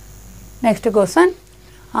 Correct. Next question.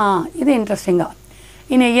 This is interesting.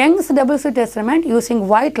 In a Young's double slit experiment using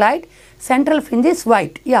white light, central fringe is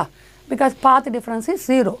white. Yeah, because path difference is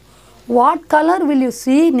 0. What color will you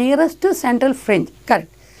see nearest to central fringe? Correct.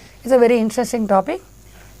 It's a very interesting topic.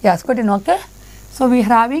 Yes, good. Okay. So we are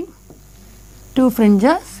having two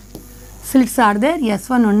fringes. Slits are there.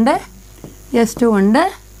 S1 unde, S2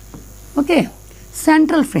 unde. Okay.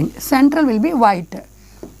 Central fringe. Central will be white.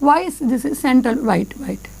 Why is this is central white?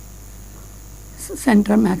 White.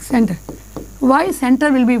 Center max center. Why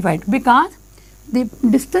center will be white? Because the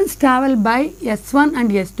distance travelled by S1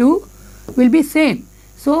 and S2 will be same.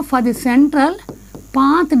 So for the central,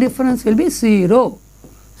 path difference will be 0.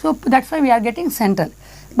 So that's why we are getting central.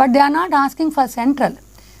 But they are not asking for central.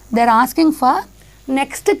 They are asking for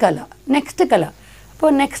next color. Next color. So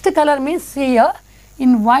next color means here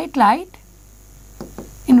in white light.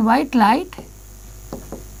 In white light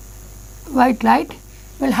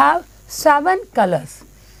will have 7 colors.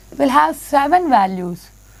 Will have 7 values.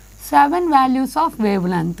 7 values of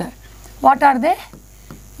wavelength. What are they?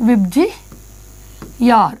 VIBG,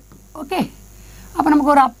 YAR. Okay.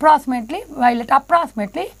 Now, approximately violet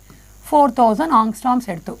approximately 4000 angstroms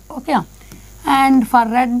eduthu. Okay. And for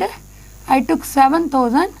red, I took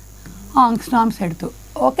 7000 angstroms eduthu.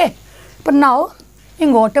 Okay. But now,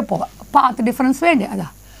 ingote path difference vendi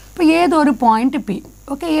ada. Appo edo oru point P.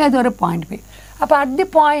 Okay, edo oru point P. Appo at the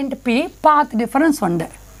point P, path difference undu.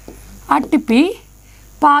 At P,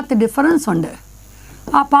 path difference undu.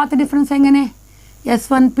 Aa path difference engane?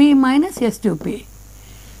 S1P minus S2P.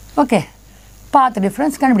 Okay. Path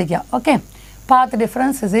difference kanupidikka. Okay. Path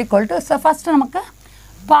difference is equal to, so first namakku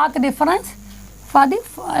path difference for the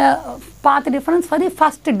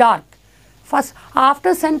first dark. First,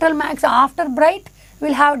 after central max, after bright,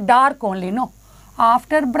 we'll have dark only, no.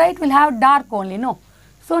 After bright, we'll have dark only, no.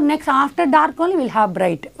 So next, after dark only, we'll have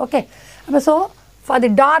bright. Okay. So for the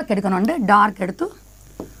dark, dark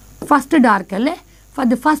first dark. For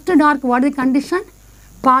the first dark, what is the condition?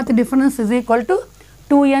 Path difference is equal to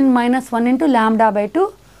 2n minus 1 into lambda by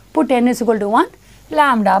 2. Put n is equal to 1,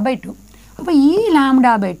 lambda by 2. Now, this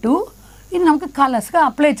lambda by 2, this we colors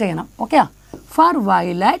apply. Okay. For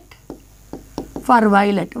violet,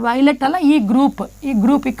 violet is group,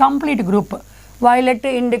 complete group. Violet,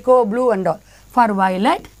 indigo, blue and all. For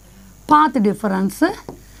violet, path difference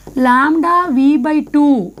lambda v by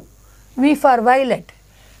 2. V for violet.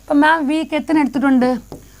 Now, ma'am, v is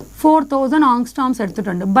 4000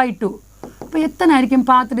 angstroms by 2. Now,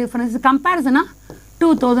 path difference comparison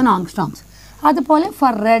 2000 angstroms. That's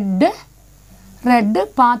for red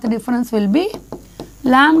path difference will be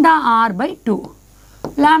lambda r by 2.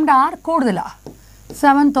 Lambda r kodala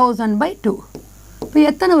 7000 by 2.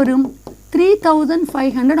 Now,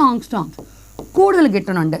 3500 angstroms.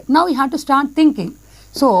 Now we have to start thinking.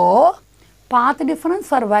 So path difference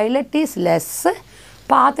for violet is less.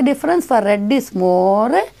 Path difference for red is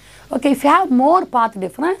more. Okay, if you have more path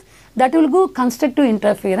difference, that will go constructive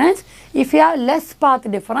interference. If you have less path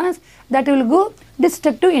difference, that will go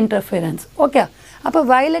destructive interference. Okay. Now,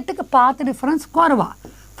 violet path difference korva.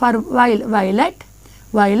 For violet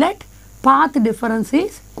path difference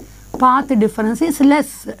is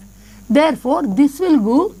less. Therefore, this will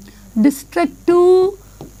go destructive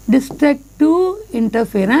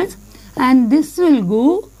interference, and this will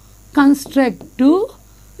go constructive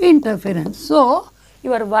interference. So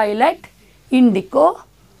your violet, indigo,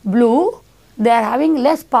 blue, they are having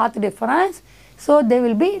less path difference, so they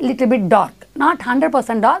will be little bit dark, not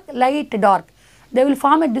 100% dark, light dark. They will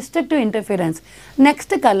form a destructive interference.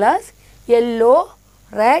 Next colors, yellow,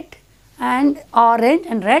 red and orange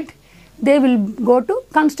and red, they will go to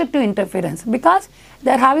constructive interference because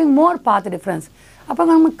they are having more path difference.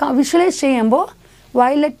 Appo visualize cheyumbo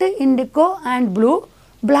violet, indigo and blue,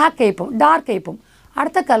 black dark aipum.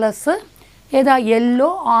 Adutha colors either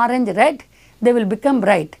yellow, orange, red, they will become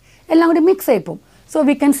bright. Ellam mix aipum. So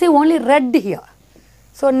we can see only red here.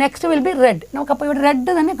 So next will be red. Now red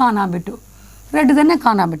thane kaanabittu. Red thane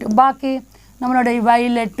kaanabittu. Baaki nammaloda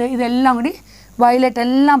violet idellam violet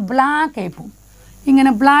ellam black aipum.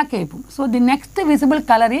 Ingane black aipum. So the next visible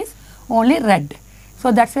color is only red.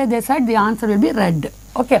 So that's why they said the answer will be red.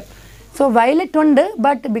 Okay. So violet undu,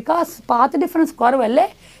 but because path difference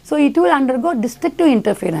korvalle, so it will undergo destructive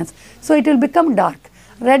interference. So it will become dark.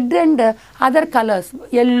 Red and other colors,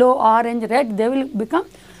 yellow, orange, red, they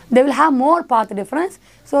will have more path difference.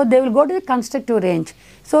 So they will go to the constructive range.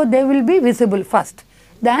 So they will be visible first.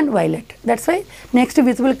 than violet. That's why next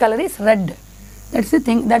visible color is red. That's the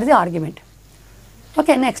thing, that is the argument.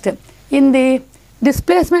 Okay, next, in the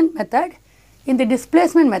displacement method, the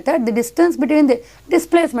distance between the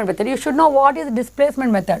displacement method, you should know what is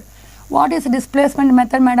displacement method. What is displacement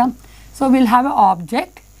method, madam? So, we will have an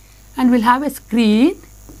object and we will have a screen.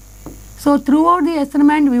 So, throughout the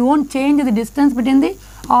experiment, we won't change the distance between the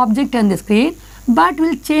object and the screen, but we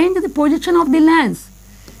will change the position of the lens.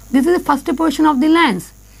 This is the first position of the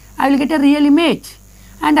lens. I will get a real image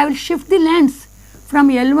and I will shift the lens from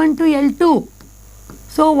L1 to L2.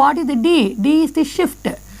 So, what is the D? D is the shift.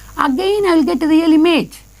 Again, I will get a real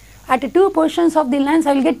image. At two positions of the lens,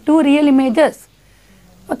 I will get two real images.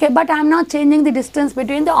 Okay, but I am not changing the distance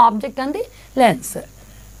between the object and the lens.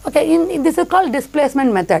 Okay, this is called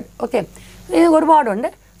displacement method. Okay,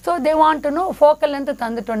 so they want to know focal length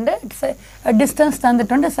thanditunde, it's a distance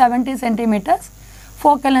thanditunde 70 centimeters.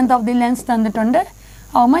 Focal length of the lens thanditunde,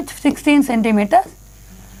 how much? 16 centimeters.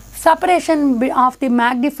 Separation of the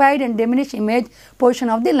magnified and diminished image portion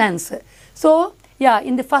of the lens. So, yeah,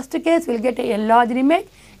 in the first case we will get a larger image,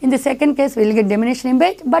 in the second case we will get diminished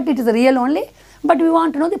image, but it is real only, but we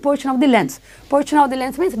want to know the position of the lens. Position of the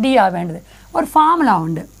lens means D or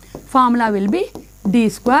formula Formula will be D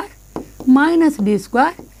square minus D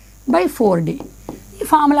square by 4D. The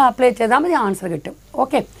formula apply chedam the answer gettum.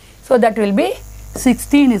 Okay. So, that will be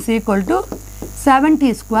 16 is equal to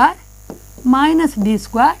 70 square minus D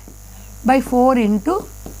square by 4 into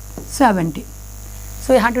 70.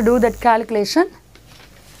 So, you have to do that calculation.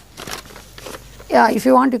 Yeah, if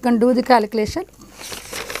you want you can do the calculation.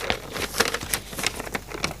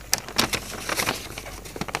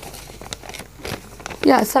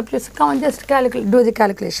 Yeah, come on, just do the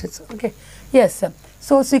calculations. Okay. Yes, sir.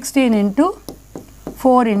 So, 16 into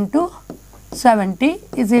 4 into 70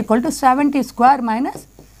 is equal to 70 square minus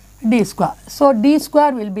D square. So, D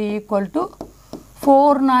square will be equal to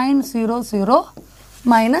 4900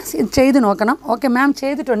 minus, okay, ma'am,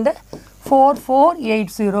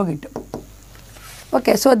 4480.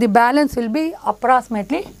 Okay, so the balance will be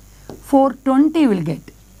approximately 420 will get.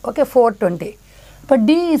 Okay, 420. But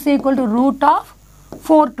D is equal to root of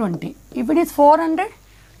 420. If it is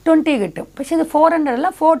 420 gettum. But the 400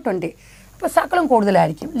 is 420. But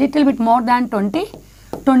little bit more than 20,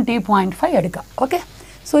 20.5. Okay.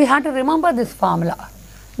 So, you have to remember this formula.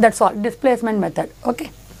 That's all. Displacement method. Okay.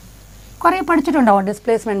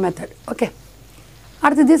 Displacement method. Okay.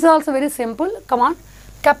 This is also very simple. Come on.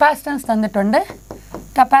 Capacitance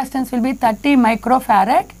capacitance will be 30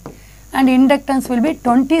 microfarad and inductance will be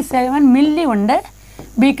 27 milli.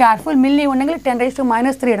 Be careful, milli 10 raised to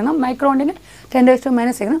minus 3, micro 10 raised to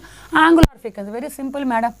minus 6. Angular frequency, very simple,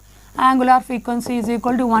 madam. Angular frequency is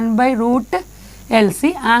equal to 1 by root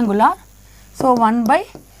LC, angular. So, 1 by,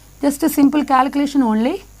 just a simple calculation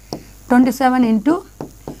only, 27 into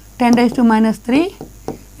 10 raised to minus 3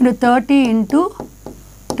 into 30 into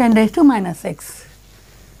 10 raised to minus 6.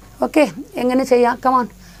 Okay, come on.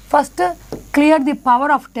 First, clear the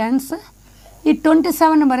power of tens. This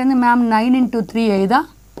 27 ma'am 9 into 3 aida.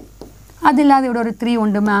 Adilla 3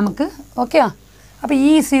 undu ma'am. Okay. Appo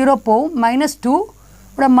E 0 po minus 2.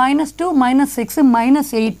 Minus 2 minus 6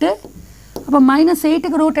 minus 8. Appo minus 8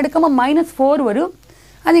 root edukama minus 4 varu.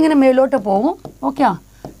 Adingana melote povum. Okay.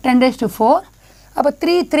 10 raised to 4. Appo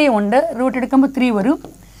 3 undu root edukama 3 varu.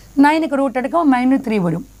 9 root edukama minus 3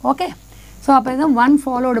 varu. Okay. So, 1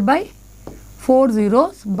 followed by 4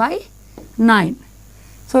 zeros by 9.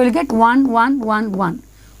 So, we will get 1, 1, 1, 1.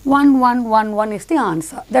 1, 1, 1, 1 is the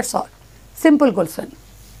answer. That is all. Simple question.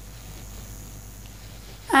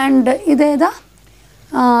 And this is the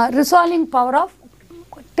resolving power of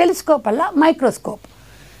telescope alla microscope.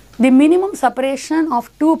 The minimum separation of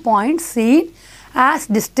 2 points seen as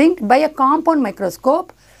distinct by a compound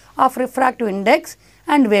microscope of refractive index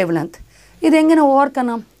and wavelength. This is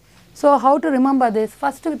overcome. So, how to remember this?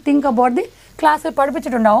 First, think about the class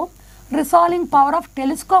resolving power of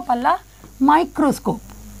telescope alla microscope.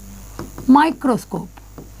 Microscope.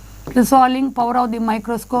 Resolving power of the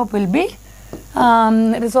microscope will be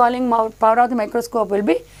resolving power of the microscope will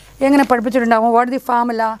be what is the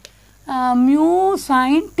formula? Mu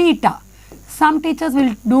sin theta. Some teachers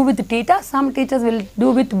will do with theta, some teachers will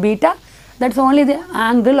do with beta. That is only the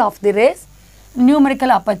angle of the rays.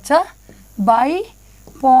 Numerical aperture by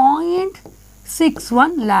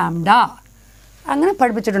 0.61 lambda.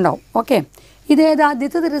 Okay.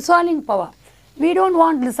 This is the resolving power. We don't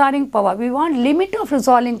want resolving power. We want limit of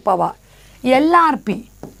resolving power. LRP.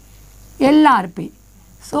 LRP.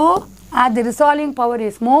 So, as the resolving power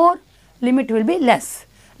is more, limit will be less.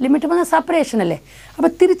 Limit is separation.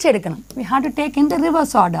 We have to take in the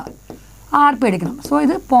reverse order. RP எடுக்கணும். So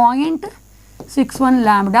இது 0.61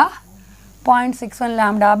 lambda, 0.61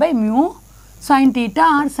 lambda by mu sin theta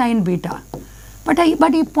or sin beta. But ಈ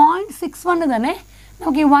 0.61 தானே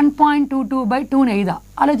நமக்கு 1.22 by 2 நெய்தா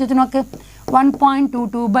ஆலோசிச்சு நோக்கு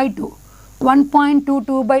 1.22 by 2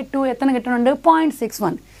 1.22 by 2 எத்தனை கிட்டணுண்டு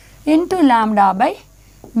 0.61 into lambda by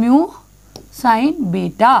mu sin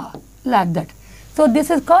beta like that. So this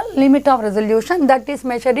is called limit of resolution that is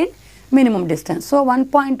measured in minimum distance. So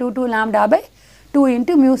 1.22 lambda by 2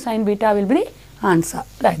 into mu sin beta will be the answer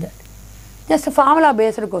like that. Just a formula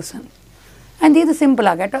based question. And this is simple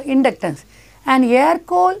inductance. An air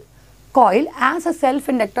coil has a self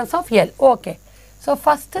inductance of L. Okay. So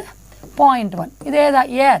first 0.1. This is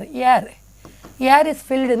air is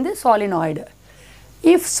filled in the solenoid.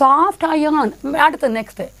 If soft ion, add the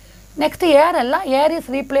next air is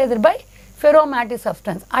replaced by ferromagnetic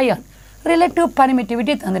substance ion. Relative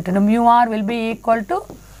permittivity mu r will be equal to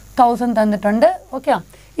 1000 okay,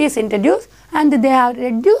 is introduced, and they have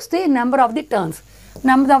reduced the number of the turns.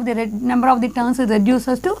 Number of the turns is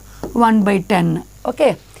reduces to 1 by 10.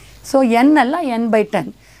 Okay. So n by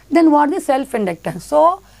 10. Then what is self inductance? So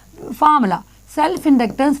formula self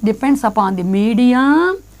inductance depends upon the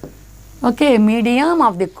medium. Okay, medium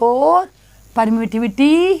of the core,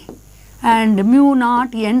 permittivity, and mu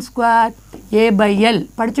naught n square a by L.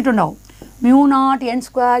 Padichittundo. Mu naught n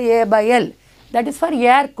square a by L. That is for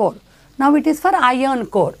air core. Now it is for iron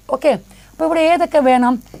core. Okay.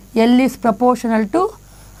 Now L is proportional to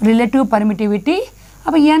relative permittivity.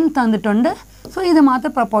 Now n thandutundu. So this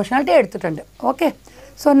is proportional to eduthutundu. Okay.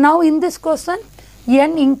 So now in this question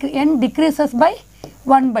n decreases by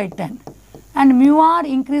 1 by 10 and mu r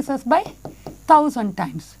increases by 1000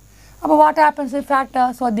 times. Now what happens if factor?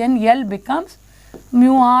 So then L becomes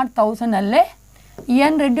mu r 1000 LA,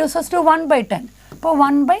 n reduces to 1 by 10. So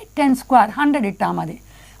 1 by 10 square 100 ittamadi.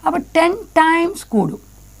 Now 10 times kudu.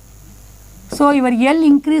 So your L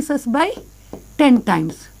increases by 10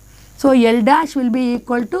 times. So L dash will be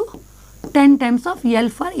equal to 10 times of L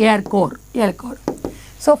for air core.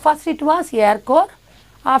 So first it was air core.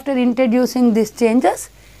 After introducing these changes,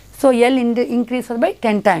 so L increases by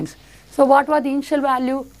 10 times. So what was the initial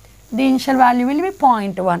value? The initial value will be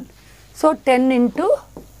 0.1. So 10 into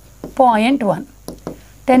 0.1.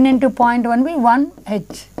 10 into 0.1 will be 1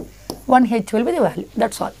 H. 1 H will be the value.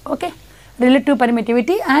 That's all. Okay. Relative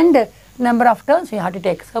permittivity and number of turns you have to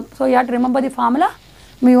take. So you have to remember the formula.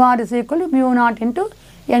 Mu r is equal to mu naught into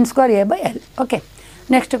n square a by L. Okay.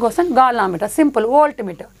 Next question, galvanometer. Simple,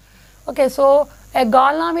 voltmeter. Okay. So a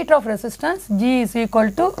galvanometer of resistance G is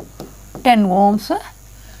equal to 10 ohms.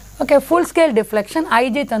 Okay. Full scale deflection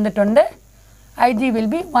Ig thandutunde. Ig will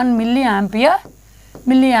be 1 milliampere.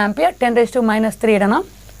 10 raised to minus 3 idanam.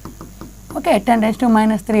 Okay. 10 raised to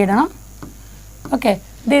minus 3 idanam. Okay.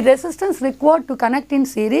 The resistance required to connect in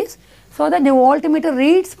series so that the voltmeter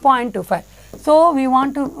reads 0.25. So we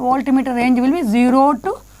want to voltmeter range will be 0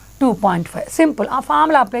 to 2.5. Simple. A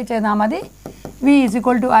formula apply cheyadamadi. V is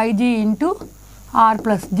equal to Ig into R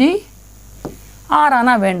plus G. R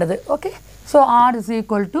ana vendadu. Okay. So R is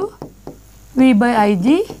equal to V by Ig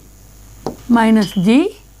minus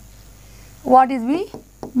G. What is V?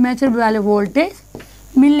 Measured value voltage.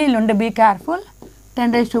 Millilunde, be careful.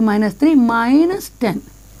 10 raised to minus 3 minus 10.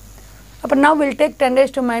 But now we will take 10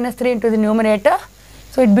 raised to minus 3 into the numerator.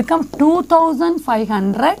 So it becomes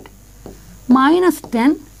 2500 minus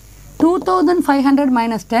 10. 2500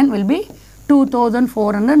 minus 10 will be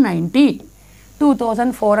 2490.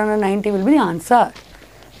 2490 will be the answer.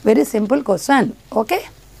 Very simple question. Okay.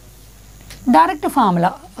 Direct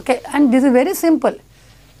formula. Okay. And this is very simple.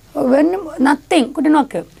 When nothing,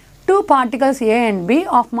 two particles A and B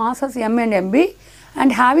of masses M and MB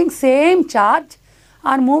and having same charge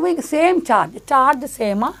are moving same charge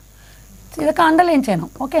same. Underline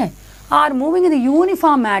okay. Are moving in the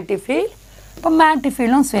uniform magnetic field. But magnetic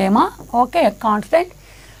field is same. Okay. Constant.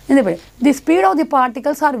 The speed of the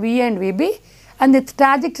particles are V and VB and the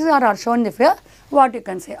trajectories are shown in the figure. What you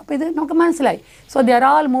can say? So they are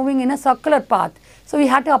all moving in a circular path. So we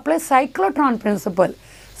have to apply cyclotron principle.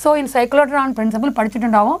 So in cyclotron principle,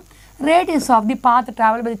 radius of the path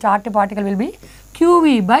traveled by the charged particle will be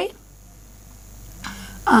QV by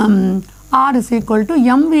R is equal to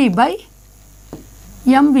MV by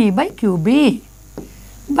QB.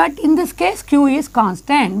 But in this case, Q is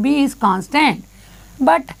constant, B is constant.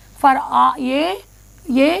 But for A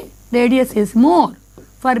radius is more.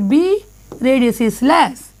 For B, radius is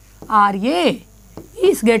less. RA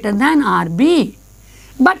is greater than RB.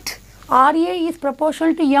 But RA is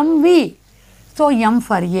proportional to MV. So M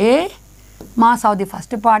for A Mass of the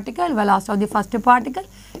first particle, velocity of the first particle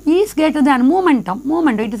is greater than momentum.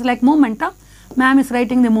 Momentum, it is like momentum. Ma'am is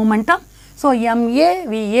writing the momentum. So, MA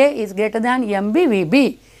VA is greater than MB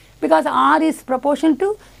VB because R is proportional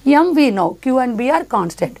to M we know, Q and B are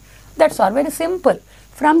constant. That's all, very simple.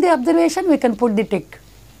 From the observation we can put the tick.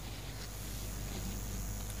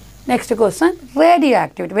 Next question,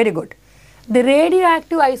 radioactivity, very good. The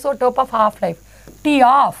radioactive isotope of half-life T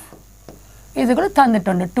off is equal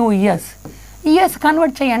to 2 years. Years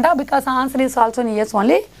convert cheyanda because answer is also in years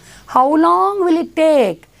only. How long will it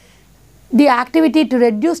take the activity to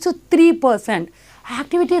reduce to 3%?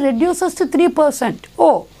 Activity reduces to 3%.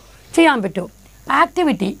 Oh, cheyambitu.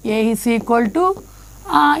 Activity A is equal to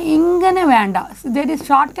ingane venda. There is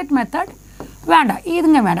shortcut method. Venda.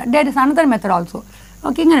 Idunga venda. There is another method also.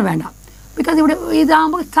 Okay, ingane venda. Because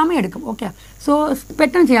idu samay edukum. Okay. So,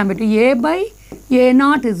 pattern cheyambitu. A by A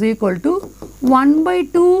naught is equal to 1 by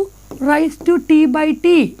 2 raised to T by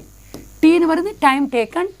T. T is the time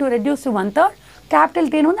taken to reduce to 1/3. Capital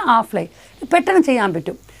T is half-life. Pattern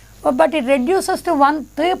cheyambitu. But it reduces to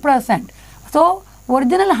 3%. So,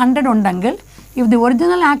 original 100 undangal. If the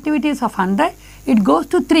original activity is of 100, it goes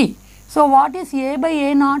to 3. So, what is A by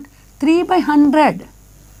A naught? 3 by 100.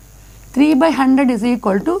 3 by 100 is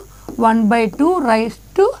equal to 1 by 2 raised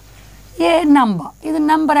to A number. This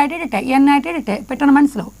number I did it. N I did it. Pattern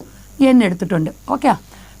manaslo. N edutittundu. Okay.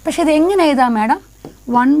 But this is madam.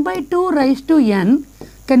 1 by 2 raised to N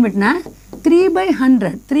can be 3 by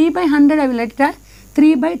 100. 3 by 100 I will let it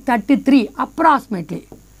 3 by 33 approximately.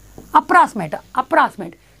 Approximate.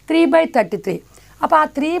 3 by 33. Now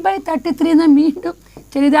 3 by 33 is mean to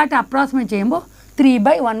approximate 3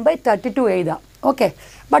 by 1 by 32. Okay.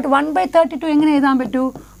 But 1 by 32 is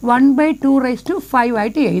 1 by 2 raised to 5.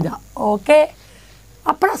 Okay.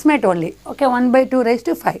 Approximate only. Okay. 1 by 2 raised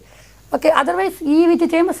to 5. Okay. Otherwise, this is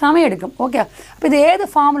the okay. This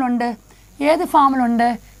is the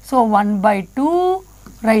formula. So, 1 by 2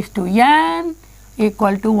 raised to N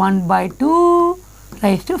equal to 1 by 2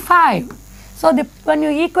 raised to 5. So, when you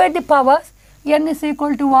equate the powers, N is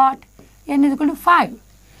equal to what? N is equal to 5.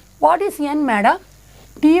 What is N, madam?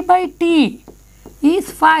 T by T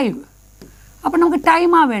is 5. Now,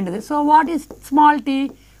 time. So, what is small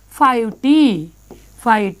t? 5t.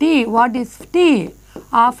 5t. What is t?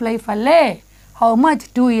 Half-life LA. How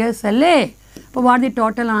much? 2 years LA. But what is the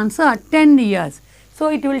total answer? 10 years. So,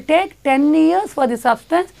 it will take 10 years for the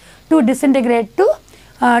substance to disintegrate to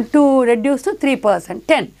reduce to 3%.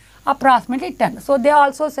 10. Approximately 10. So, they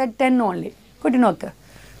also said 10 only. Could you note?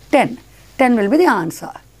 10. 10 will be the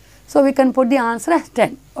answer. So, we can put the answer as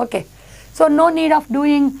 10. Okay. So, no need of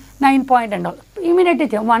doing 9 point and all.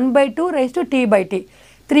 Immediately 1 by 2 raised to T by T.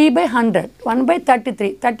 3 by 100. 1 by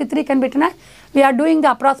 33. 33 can be written as, we are doing the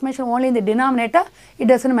approximation only in the denominator. It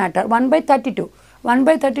does not matter. 1 by 32. 1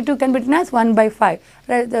 by 32 can be written as 1 by 5.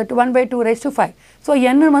 1 by 2 raised to 5. So,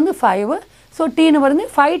 N is 5. So, T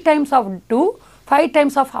is 5 times of 2. 5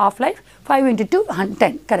 times of half-life. 5 into 2,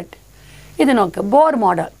 10. Correct. This is okay. Bohr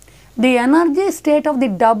model. The energy state of the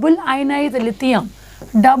double ionized lithium.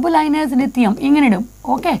 Double ionized lithium.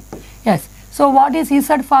 Okay. Yes. So, what is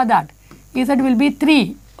Z for that? Z will be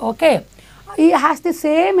 3. Okay. It has the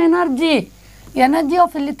same energy. Energy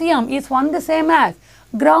of lithium is one the same as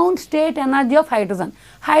ground state energy of hydrogen.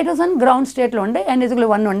 Hydrogen ground state lo unde, N is equal to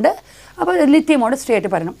 1 unde. Appo lithium oda state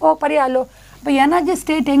paranam. Oh pariyallo. Appo energy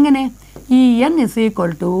state engane? En is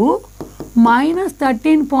equal to minus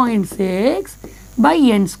 13.6 by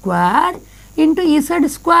N square into Z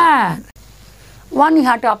square. One you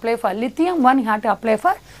have to apply for lithium, one you have to apply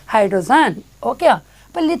for hydrogen. Okay.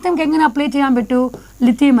 But lithium can apply to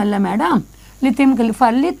lithium alla madam. Lithium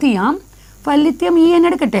for lithium En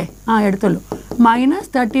minus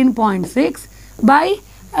 13.6 by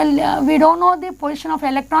we don't know the position of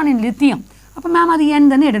electron in lithium. Appo ma'am adu N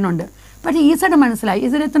than edunundu. But Z manasalayi.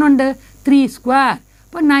 Z ethanundu 3 square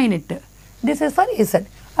but 9 it. This is for Z.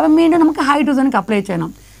 Appo meendum namakku hydrogen apply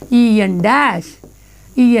cheyanam. En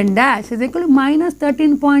dash is equal to minus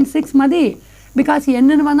 13.6 madi because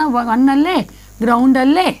N is 1 alle, ground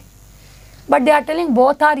alle. But they are telling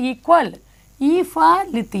both are equal. E for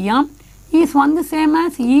lithium is one the same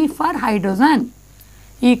as E for hydrogen.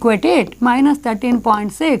 Equate it minus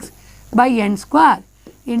 13.6 by N square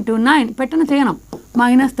into 9. Pattern cheyanam.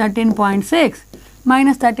 Minus 13.6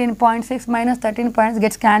 minus 13.6 minus 13.6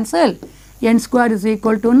 gets cancelled. N square is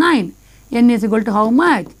equal to 9. N is equal to how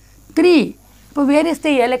much? 3. So, where is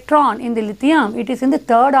the electron in the lithium? It is in the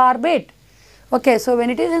third orbit. Okay, so when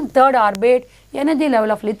it is in third orbit, energy level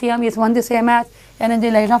of lithium is one the same as energy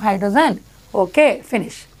level of hydrogen. Okay,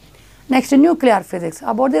 finish. Next, nuclear physics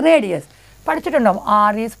about the radius. പഠിച്ചിട്ടുണ്ടാവും.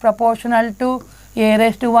 R is proportional to A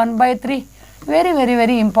raised to 1 by 3.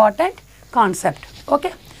 Very important concept.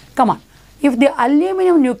 Okay, come on. If the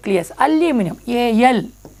aluminum nucleus, aluminum, Al,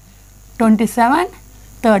 27,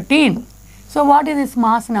 13. So what is its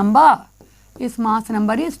mass number? Its mass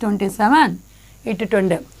number is 27 into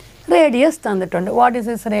 20. Radius tanditundu. What is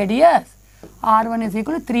its radius? R1 is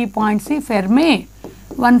equal to 3.3 Fermi.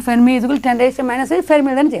 1 Fermi is equal to 10 raised to minus 3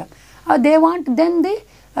 Fermi. They want then the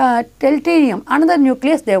deuterium, another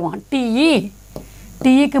nucleus they want, Te.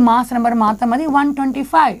 Te க்கு mass number மாற்ற மாதிரி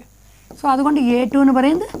 125. So അതുകൊണ്ട് A2 ன்னு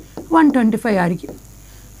പറയുന്നത് 125 ആയിരിക്കും.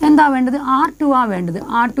 എന്താ വേണ്ടത്? R2 ആ വേണ്ടത്.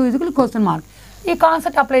 R2 is equal to question mark. ഈ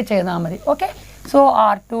concept apply ചെയ്താൽ മതി. Okay. So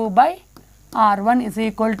R2 by R1 is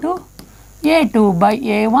equal to A2 by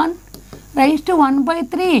A1 raised to 1 by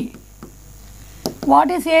 3. What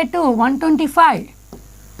is A2? 125.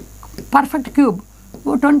 Perfect cube.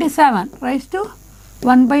 27 raised to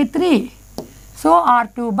 1 by 3. So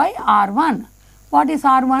R2 by R1. What is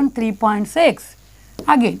R1? 3.6.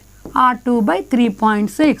 Again R2 by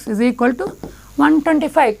 3.6 is equal to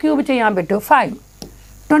 125. Cube cheyan bittu 5.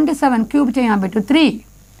 27 cube cheyan bittu 3.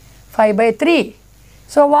 5 by 3.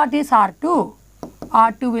 So what is R2?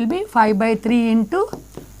 R2 will be 5 by 3 into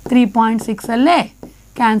 3.6 LA.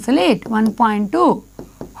 Cancel it. 1.2.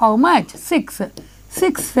 How much? 6.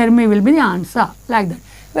 6 Fermi will be the answer. Like that.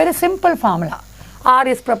 Very simple formula. R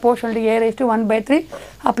is proportional to A raised to 1 by 3.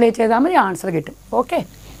 Apply cheyadam the answer gettu. Okay.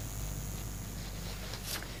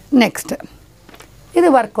 Next. This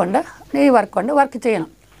work work cheyanam.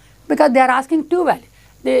 Because they are asking two values.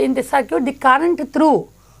 In the circuit, the current through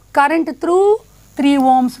 3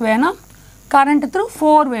 ohms venam, current through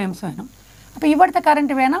 4 ohms venam. Appo ivadthe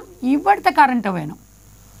current venam, ivadthe current venam.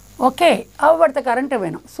 Okay, avadthe current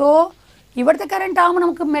venam. So ivadthe current avum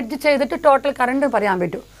namukku merge cheyidittu total current parayan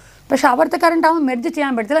pettu. പക്ഷേ അവിടുത്തെ current ആവുമ്പോൾ merge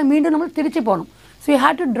ചെയ്യാൻ പറ്റത്തില്ല, വീണ്ടും നമ്മൾ തിരിച്ച് പോകണം. So you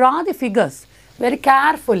have to ഡ്രാ the figures very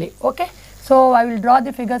carefully. Okay, so I will ഡ്രാ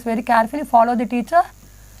the figures very carefully. Follow the teacher.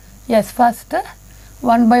 Yes, first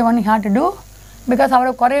 1 by 1 you have to do, because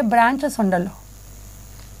അവിടെ കുറേ ബ്രാഞ്ചസ് ഉണ്ടല്ലോ.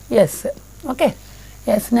 Yes, okay.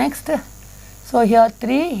 Yes, next. So here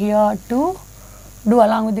 3, here 2. Do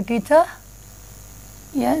along with the teacher.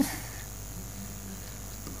 Yes.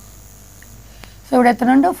 So ഇവിടെ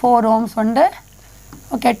എത്ര ഉണ്ട്? 4 ohms ഉണ്ട്.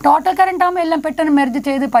 Okay, total current ആകുമ്പോൾ എല്ലാം പെട്ടെന്ന് മെർജ്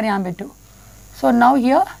ചെയ്ത് പറയാൻ പറ്റൂ. സോ നൗ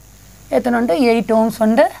ഹിയർ എത്ര ഉണ്ട്? 8 ohms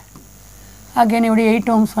ഉണ്ട്. അഗൈൻ ഇവിടെ 8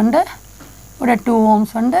 ohms ഉണ്ട്. ഇവിടെ 2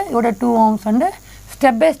 ohms ഉണ്ട്. ഇവിടെ 2 ohms ഉണ്ട്.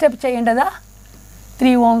 Step by step ചെയ്യേണ്ടതാ.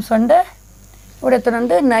 3 ohms ഉണ്ട്. ഇവിടെ എത്ര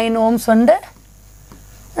ഉണ്ട്? 9 ohms ഉണ്ട്.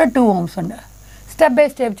 ഇവിടെ 2 ohms ഉണ്ട്. സ്റ്റെപ്പ് ബൈ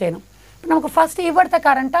സ്റ്റെപ്പ് ചെയ്യണം. നമുക്ക് ഫസ്റ്റ് ഇവിടുത്തെ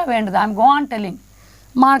കറണ്ടാണ് വേണ്ടത്. I M go on telling.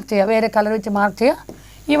 Mark ചെയ്യുക, വേറെ കളർ വെച്ച് മാർക്ക് ചെയ്യുക.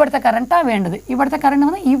 ഇവിടുത്തെ കറണ്ടാണ് വേണ്ടത്. ഇവിടുത്തെ കറണ്ട്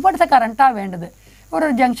വന്നാൽ ഇവിടുത്തെ കറണ്ടാണ് വേണ്ടത്. ഒരു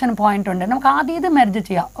ജംഗ്ഷൻ പോയിന്റ് ഉണ്ട്. നമുക്ക് ആദ്യം ഇത് മെർജ്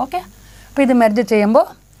ചെയ്യാം. ഓക്കെ, അപ്പോൾ ഇത് മെർജ് ചെയ്യുമ്പോൾ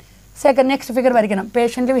നെക്സ്റ്റ് ഫിഗർ വരയ്ക്കണം.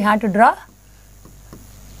 Patient we have to ഡ്രാ.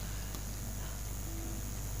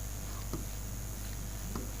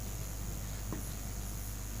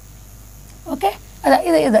 Okay, അതാ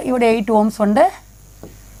ഇത് ഇവിടെ 8 ohms ഉണ്ട്.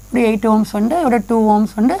 ഇവിടെ 8 ohms ഉണ്ട്. ഇവിടെ 2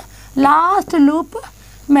 ohms ഉണ്ട്. ലാസ്റ്റ് ലൂപ്പ്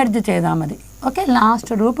മെർജ് ചെയ്താൽ മതി. ഓക്കെ,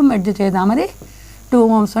 ലാസ്റ്റ് ലൂപ്പ് മെർജ് ചെയ്താൽ മതി. 2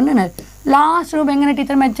 ohms ഉണ്ട്. ലാസ്റ്റ് ലൂപ്പ് എങ്ങനെ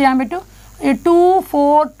ടീച്ചർ മെർജ് ചെയ്യാൻ പറ്റും? 2,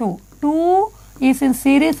 4, 2. 2 is in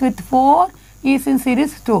series with 4 is in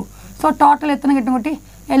series 2. So total എത്ര കിട്ടും കുട്ടി?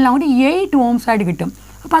 എല്ലാം കൂടി 8 ohms ആയിട്ട് കിട്ടും.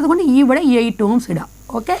 അപ്പോൾ അതുകൊണ്ട് ഇവിടെ 8 ohms ഇടാം.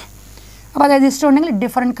 ഓക്കെ, അപ്പോൾ അതായത് ഇഷ്ടമുണ്ടെങ്കിൽ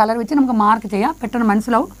ഡിഫറെൻറ്റ് കളർ വെച്ച് നമുക്ക് മാർക്ക് ചെയ്യാം. പെട്ടെന്ന്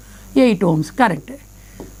മനസ്സിലാവും. 8 ohms കറക്റ്റ്.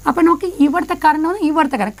 അപ്പോൾ നമുക്ക് ഇവിടുത്തെ കറണ്ട് വന്ന്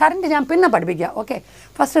ഇവിടുത്തെ കറണ്ട് ഞാൻ പിന്നെ പഠിപ്പിക്കാം. Okay,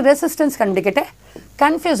 first resistance കണ്ടിരിക്കട്ടെ.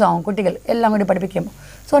 കൺഫ്യൂസ് ആവും കുട്ടികൾ എല്ലാം കൂടി പഠിപ്പിക്കുമ്പോൾ.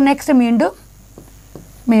 സോ നെക്സ്റ്റ് വീണ്ടും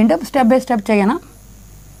സ്റ്റെപ്പ് ബൈ സ്റ്റെപ്പ് ചെയ്യണം.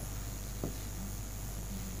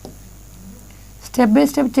 സ്റ്റെപ്പ് ബൈ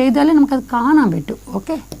സ്റ്റെപ്പ് ചെയ്താലേ നമുക്കത് കാണാൻ പറ്റും.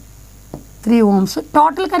 Okay, 3 ohms.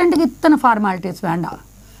 ടോട്ടൽ കറണ്ടിക്ക് ഇത്തരം ഫോർമാലിറ്റീസ് വേണ്ട,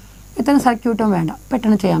 ഇത്തരം സർക്യൂട്ടും വേണ്ട,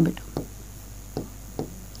 പെട്ടെന്ന് ചെയ്യാൻ പറ്റും.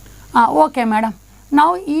 Okay madam. നൗ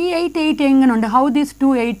ഈ 8 എങ്ങനെയുണ്ട്? How this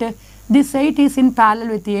 2 8? This 8 is in parallel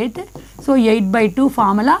with 8. So 8 by 2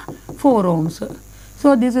 formula 4 ohms. So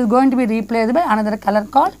this is going to be replaced by another colour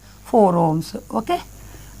call 4 ohms. Okay,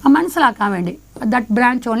 മനസ്സിലാക്കാൻ വേണ്ടി that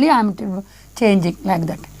branch only I M changing like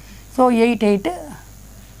that. So 8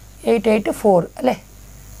 8 4 അല്ലേ?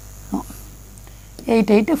 8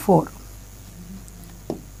 8 4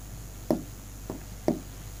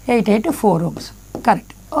 8 8 4 ohms.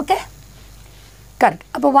 Correct. Okay, correct.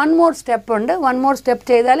 അപ്പോൾ 1 more step ഉണ്ട്. 1 more step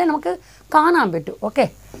ചെയ്താലേ നമുക്ക് കാണാൻ പറ്റൂ. Okay,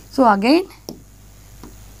 so again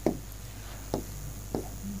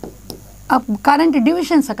current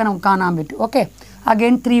divisions ഒക്കെ നമുക്ക് കാണാൻ പറ്റും. ഓക്കെ,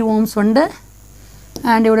 അഗെയിൻ 3 ohms ഉണ്ട്.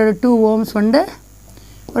 ആൻഡ് ഇവിടെ ഒരു 2 ohms ഉണ്ട്.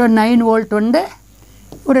 ഇവിടെ 9 volt ഉണ്ട്.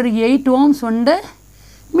 ഇവിടെ ഒരു 8 ഓംസ് ഉണ്ട്.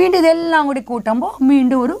 വീണ്ടും ഇതെല്ലാം കൂടി കൂട്ടുമ്പോൾ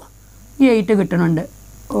വീണ്ടും ഒരു 8 കിട്ടുന്നുണ്ട്.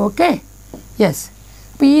 Okay, yes.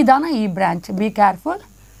 അപ്പോൾ ഇതാണ് ഈ ബ്രാഞ്ച്. Be careful.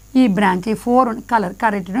 ഈ ബ്രാഞ്ച് ഈ 4 colour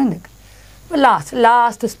കറക്റ്റിനുണ്ട്.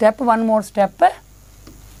 Last step, one more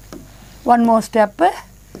step.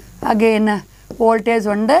 Again voltage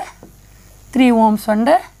ഉണ്ട്, 3 ഓംസ്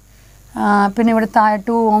ഉണ്ട്. പിന്നെ ഇവിടെ താഴെ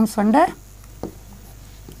 2 ഓംസ് ഉണ്ട്.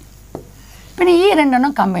 പിന്നെ ഈ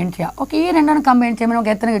രണ്ടെണ്ണം കമ്പൈൻ ചെയ്യാം. ഓക്കെ, ഈ രണ്ടെണ്ണം കമ്പൈൻ ചെയ്യുമ്പോൾ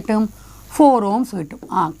നമുക്ക് എത്ര കിട്ടും? 4 ഓംസ് കിട്ടും.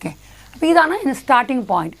 ഓക്കെ, അപ്പോൾ ഇതാണ് ഇതിന് സ്റ്റാർട്ടിങ്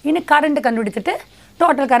പോയിന്റ്. ഇനി കറണ്ട് കണ്ടുപിടിച്ചിട്ട്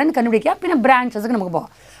ടോട്ടൽ കറണ്ട് കണ്ടുപിടിക്കുക. പിന്നെ ബ്രാഞ്ചസ് നമുക്ക്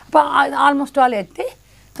പോകാം. അപ്പോൾ ആൾമോസ്റ്റ് ആൾ എത്തി.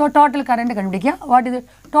 സോ ടോട്ടൽ കറണ്ട് കണ്ടുപിടിക്കുക. വാട്ട് ഇത്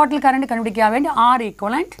ടോട്ടൽ കറണ്ട് കണ്ടുപിടിക്കാൻ വേണ്ടി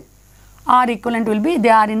R equivalent will be,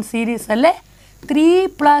 they are in series അല്ലേ? 3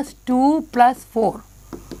 + 2 + 4.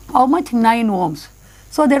 How much? 9 ohms.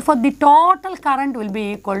 So therefore the total current will be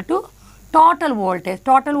equal to total voltage.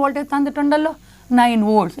 Total voltage തന്നിട്ടുണ്ടല്ലോ 9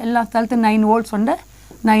 volts. എല്ലാ സ്ഥലത്തും 9 volts ഉണ്ട്.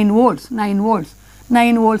 9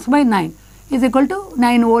 volts by 9 is equal to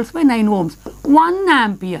 9 volts by 9 ohms. 1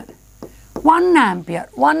 ampere.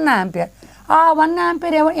 ആ 1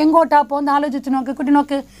 ampere എങ്ങോട്ടാണ് പോകുന്നത് ആലോചിച്ച് നോക്ക് കുട്ടി.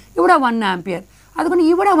 നോക്ക്, ഇവിടെ 1 ആംപിയർ, അതുകൊണ്ട്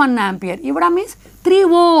ഇവിടെ 1 ആംപിയർ. ഇവിടെ മീൻസ് 3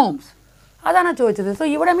 ഓംസ്. അതാണ് ചോദിച്ചത്. സോ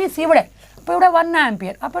ഇവിടെ മീൻസ് ഇവിടെ. അപ്പോൾ ഇവിടെ 1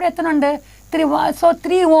 ആംപിയർ. അപ്പോൾ എത്ര ഉണ്ട്?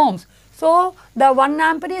 3 Ohm's. So the 1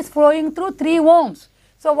 ampere is flowing through 3 Ohm's.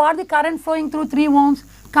 So what the current flowing through 3 Ohm's?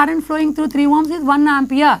 Current flowing through 3 ohms is 1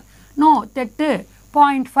 ampere. No, തെറ്റ്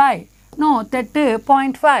 0.5. No, തെറ്റ്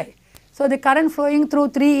 0.5. So the current flowing through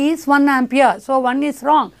 3 is 1 ampere. So 1 is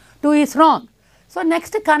wrong, 2 is wrong. So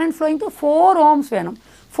next current flowing through 4 ohms വേണം.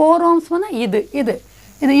 4 ohms വന്നാൽ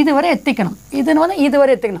ഇതുവരെ എത്തിക്കണം. ഇതിന് വന്നാൽ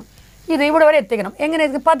ഇതുവരെ എത്തിക്കണം. ഇവിടെ വരെ എത്തിക്കണം. എങ്ങനെ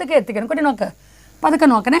പതുക്കെ എത്തിക്കണം. കുട്ടി നോക്ക്, പതുക്കെ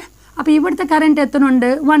നോക്കണേ. അപ്പോൾ ഇവിടുത്തെ കറണ്ട് എത്തുന്നുണ്ട്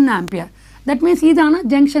 1 ampere. That means ഇതാണ്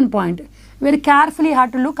junction point. Very carefully you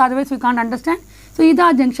have to look, otherwise we can't understand. So ഇതാ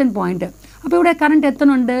ജംഗ്ഷൻ പോയിന്റ്. അപ്പോൾ ഇവിടെ കറണ്ട്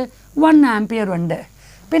എത്തുന്നുണ്ട് 1 ആംപിയർ ഉണ്ട്.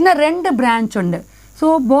 പിന്നെ 2 ബ്രാഞ്ച് ഉണ്ട്. So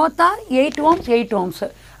both are 8 Ohm's.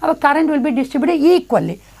 അപ്പോൾ കറണ്ട് വിൽ ബി ഡിസ്ട്രിബ്യൂട്ടഡ്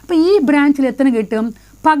ഈക്വല്ലി. അപ്പോൾ ഈ ബ്രാഞ്ചിൽ എത്ര കിട്ടും?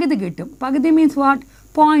 പകുതി കിട്ടും. പകുതി മീൻസ് വാട്ട്?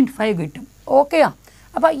 0.5 കിട്ടും. ഓക്കെയാ?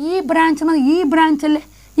 അപ്പോൾ ഈ ബ്രാഞ്ച് അല്ലേ? ഈ ബ്രാഞ്ച്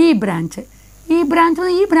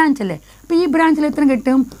അല്ലേ? അപ്പോൾ ഈ ബ്രാഞ്ചിൽ എത്ര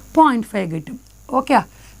കിട്ടും? 0.5 കിട്ടും. ഓക്കെയാ?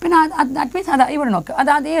 പിന്നെ ദാറ്റ് മീൻസ് അതാ ഇവിടെ നോക്ക്,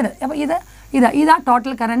 അതാത് ഏത്? അപ്പോൾ ഇതാ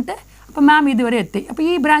ടോട്ടൽ കറണ്ട്. അപ്പോൾ മാം ഇതുവരെ എത്തി. അപ്പോൾ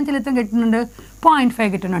ഈ ബ്രാഞ്ചിൽ എത്ര കിട്ടുന്നുണ്ട്? 0.5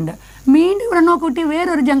 കിട്ടുന്നുണ്ട്. വീണ്ടും ഇവിടെ നോക്കൂട്ടി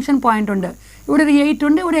വേറൊരു ജംഗ്ഷൻ പോയിന്റ് ഉണ്ട്. ഇവിടെ ഒരു 8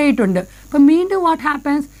 ഉണ്ട്, ഇവിടെ 8 ഉണ്ട്. അപ്പോൾ വീണ്ടും what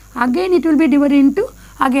happens? Again it will be divide in to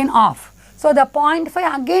again of. So the 0.5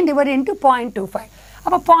 again divide in to 0.25.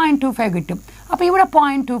 അപ്പോൾ 0.25 കിട്ടും. അപ്പോൾ ഇവിടെ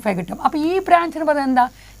 0.25 കിട്ടും. അപ്പോൾ ഈ ബ്രാഞ്ചിന് പറയുന്നത് എന്താ?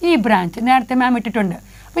 ഈ ബ്രാഞ്ച് നേരത്തെ മാം ഇട്ടിട്ടുണ്ട്.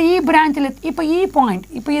 അപ്പോൾ ഈ ബ്രാഞ്ചിൽ ഇപ്പോൾ ഈ പോയിന്റ്,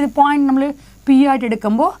 ഇപ്പോൾ ഇത് പോയിന്റ് നമ്മൾ പി ആയിട്ട്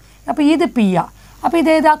എടുക്കുമ്പോൾ, അപ്പോൾ ഇത് പി ആ. അപ്പോൾ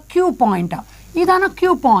ഇതേതാ? ക്യൂ പോയിന്റാണ്. ഇതാണ്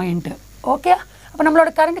ക്യൂ പോയിന്റ്. ഓക്കെ, അപ്പോൾ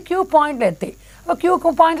നമ്മളവിടെ കറണ്ട് ക്യൂ പോയിന്റിലെത്തി. അപ്പോൾ ക്യൂ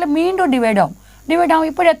പോയിന്റിൽ വീണ്ടും ഡിവൈഡ് ആവും.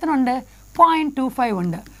 ഇപ്പോൾ എത്ര ഉണ്ട്? 0.25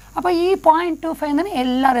 ഉണ്ട്. അപ്പോൾ ഈ 0.25 തന്നെ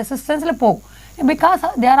എല്ലാ റെസിസ്റ്റൻസിൽ പോകും.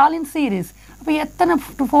 Because they are all in series. അപ്പോൾ എത്ര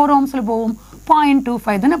 4 ഓംസിൽ പോകും?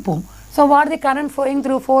 0.25 തന്നെ പോകും. So what the current flowing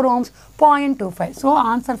through 4 Ohm's? 0.25. So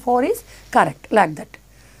answer 4 is correct. Like that.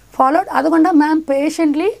 Followed. അതുകൊണ്ട് മാം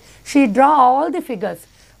patiently she ഡ്രാ all the figures.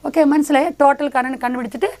 Okay, മനസ്സിലായി? ടോട്ടൽ കറണ്ട്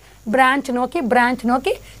കണ്ടുപിടിച്ചിട്ട് ബ്രാഞ്ച്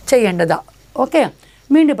നോക്കി ചെയ്യേണ്ടതാണ്. ഓക്കെ,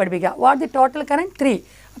 വീണ്ടും പഠിപ്പിക്കുക. What the total current? 3.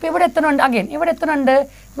 അപ്പോൾ ഇവിടെ എത്ര ഉണ്ട്? അഗെയിൻ ഇവിടെ എത്ര ഉണ്ട്?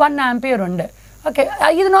 1 ആംപിയർ ഉണ്ട്. ഓക്കെ,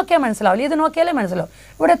 ഇത് നോക്കിയാൽ മനസ്സിലാവില്ല. ഇത് നോക്കിയാലേ മനസ്സിലാവും.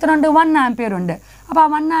 ഇവിടെ എത്ര ഉണ്ട്? 1 ആംപിയർ ഉണ്ട്. അപ്പോൾ ആ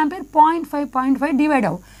 1 ആംപിയർ 0.5 ഡിവൈഡ്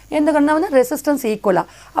ആവും. എന്തുകൊണ്ടാണ്? റെസിസ്റ്റൻസ് ഈക്വലാണ്.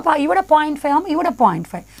 അപ്പോൾ ഇവിടെ 0.5 ആകും, ഇവിടെ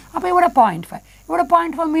 0.5. അപ്പോൾ ഇവിടെ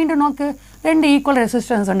 0.5 വീണ്ടും നോക്ക്, 2 ഈക്വൽ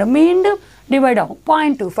റെസിസ്റ്റൻസ് ഉണ്ട്. വീണ്ടും ഡിവൈഡ് ആവും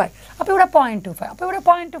 0.25. അപ്പോൾ ഇവിടെ 0.25. അപ്പോൾ ഇവിടെ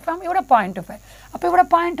 0.25, ഇവിടെ 0.25. അപ്പോൾ ഇവിടെ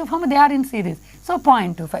 0.25 they are in series. So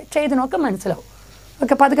 0.25 ചെയ്ത് നോക്ക്, മനസ്സിലാവും.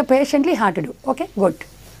 ഓക്കെ, അപ്പോൾ അതൊക്കെ patiently hard to do. Okay, good.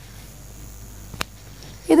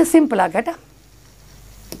 ഇത് സിമ്പിളാണ് കേട്ടോ.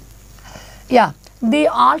 യാ, the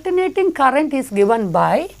alternating current is given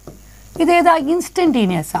by, ഇതേതാ?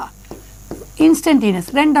 ഇൻസ്റ്റൻറ്റീനിയസ്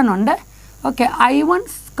രണ്ടെണ്ണം ഉണ്ട്. Okay, I1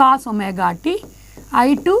 cos omega t,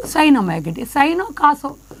 I2 sin omega t. സൈനോ കാസോ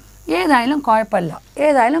ഏതായാലും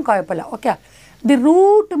കുഴപ്പമില്ല. Okay, the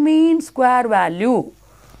root mean square value,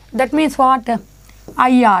 that means what?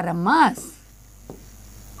 IRMS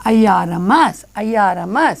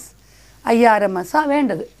ആ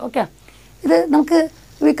വേണ്ടത്. ഓക്കെ, ഇത് നമുക്ക്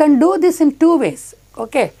വി കൺ do this in 2 ways.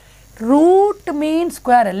 Okay, root mean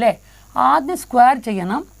square അല്ലേ? ആദ്യം സ്ക്വയർ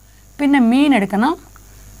ചെയ്യണം, പിന്നെ മീൻ എടുക്കണം,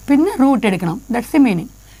 പിന്നെ റൂട്ട് എടുക്കണം. That's the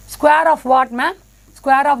meaning. Square of what ma'am?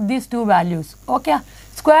 Square of these 2 values. Okay,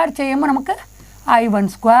 square ചെയ്യുമ്പോൾ നമുക്ക് I1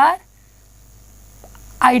 സ്ക്വയർ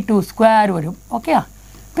I2 സ്ക്വയർ വരും. ഓക്കെ,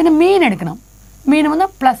 പിന്നെ മീൻ എടുക്കണം. മീൻ വന്ന്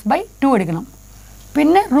 +/2 എടുക്കണം,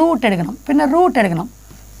 പിന്നെ റൂട്ട് എടുക്കണം.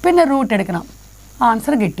 പിന്നെ റൂട്ട് എടുക്കണം.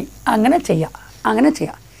 ആൻസർ കിട്ടി. അങ്ങനെ ചെയ്യാം.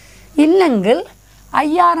 ഇല്ലെങ്കിൽ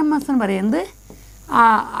IRMS എന്ന് പറയുന്നത്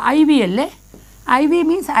IV അല്ലേ, IV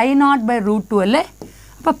മീൻസ് I0/√2 അല്ലേ.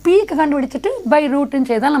 അപ്പോൾ പീക്ക് കണ്ടുപിടിച്ചിട്ട് √2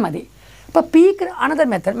 ചെയ്താലും മതി. അപ്പോൾ peak another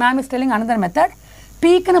method, ma'am is telling another method.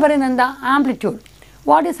 Peak എന്ന് പറയുന്നത് എന്താ? Amplitude.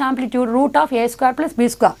 What is amplitude? √(a² +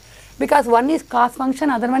 b². Because one is cos function,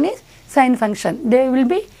 other one is sin function. They will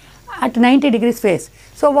be at 90 degrees phase.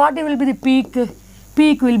 So what will be the peak?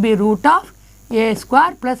 Peak will be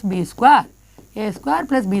 √(a² + b². a²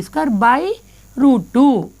 + b² by √2.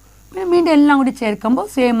 വീണ്ടും എല്ലാം കൂടി ചേർക്കുമ്പോൾ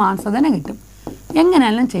same answer തന്നെ കിട്ടും.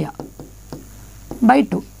 എങ്ങനെയെല്ലാം ചെയ്യാം, by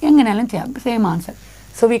 2 എങ്ങനെയെല്ലാം ചെയ്യാം, same answer.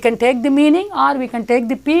 So we can take the meaning or we can take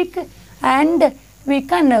the peak and we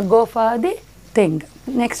can go for the thing.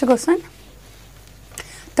 Next question,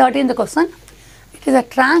 13th question. It is a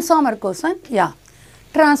transformer question. Yeah,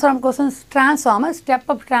 transformer questions. Transformer, step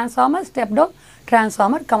up transformer, step down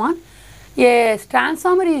transformer. Come on. A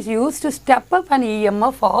transformer is used to step up an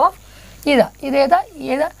EMF of either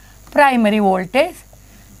primary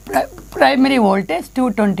voltage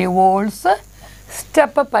 220 volts,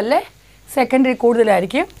 step up alle secondary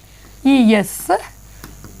കൂടുതലായിരിക്കും. ES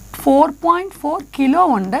 4.4 kilo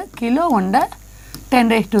ഉണ്ട്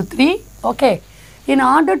 10⁻³ okay. In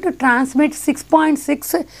order to transmit 6.6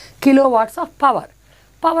 kilowatts of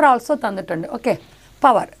power also തന്നിട്ടുണ്ട്. Okay,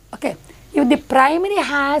 power. Okay, if the primary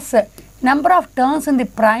has number of turns in the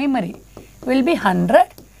primary will be 100,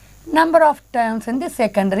 number of turns in the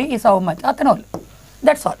secondary is how much?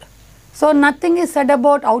 That's all. So nothing is said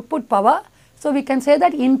about output power. So we can say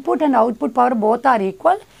that input and output power both are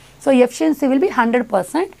equal. So efficiency will be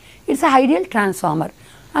 100%. It's a ideal transformer.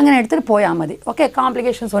 അങ്ങനെ എടുത്തിട്ട് പോയാൽ മതി. Okay,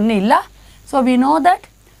 complications ഒന്നും ഇല്ല. So we know that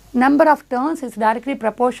number of turns is directly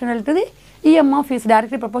proportional to the EMF is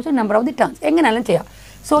directly proportional to number of the turns. എങ്ങനെയാലും ചെയ്യാം.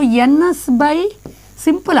 So NS by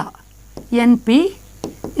simple NP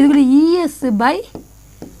is equal to ES by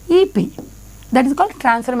EP. That is called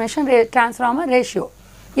transformer ratio.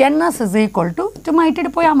 NS is equal to ചുമ്മാ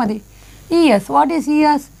ഇട്ടിട്ട് പോയാൽ മതി. ES, what is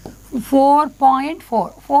ES?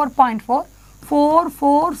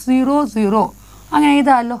 4400 അങ്ങനെ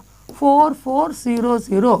എഴുതാമല്ലോ.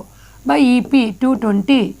 4400 by EP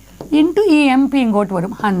 220 into EMP ഇങ്ങോട്ട്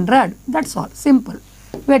വരും 100. That's all. Simple.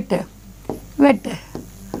 Wet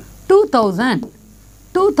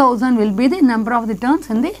 2000 will be the number of the turns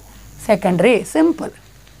in the secondary. Simple.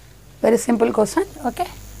 Very simple question. Okay.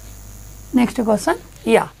 Next question.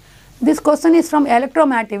 Yeah. This question is from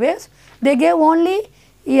electromagnetic waves. They gave only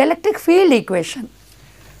electric field equation.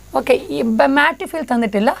 Okay. Magnetic field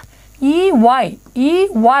തന്നിട്ടില്ല. EY.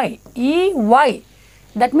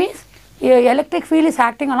 That means electric field is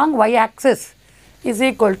acting along y-axis is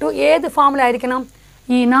equal to ഏത് formula ആയിരിക്കണം?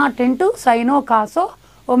 E0 into sino coso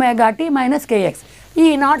omega t minus kx.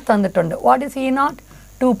 E0 തന്നിട്ടുണ്ട്. What is E0?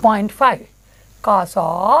 2.5 cos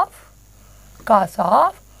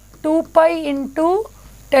of 2 pi into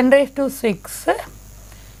 10⁻⁶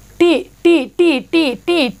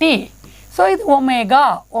 t. So it's omega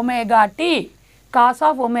t, cos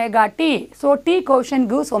of omega t. So t quotient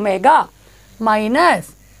gives omega minus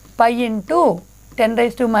pi into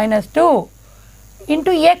 10⁻²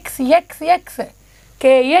 into x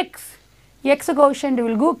kx. X quotient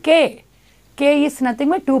will go k. K is nothing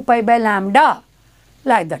but 2 pi by lambda.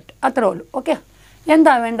 Like that. അത്ര ഉള്ളൂ. Okay,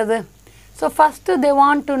 എന്താ വേണ്ടത്? So first they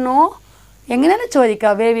want to know എങ്ങനെയാണ് ചോദിക്കുക,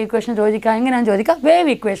 wave equation ചോദിക്കുക, എങ്ങനെയാണ് ചോദിക്കുക? Wave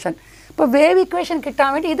equation. ഇപ്പോൾ വേവ് ഇക്വേഷൻ കിട്ടാൻ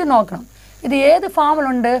വേണ്ടി ഇത് നോക്കണം. ഇത് ഏത്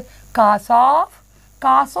ഫോമിലുണ്ട്?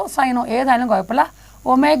 കാസോ സൈനോ ഏതായാലും കുഴപ്പമില്ല.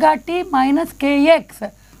 Omega T minus K X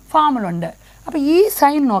ഫോമിലുണ്ട്. അപ്പോൾ ഈ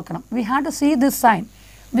സൈൻ നോക്കണം. We have to see this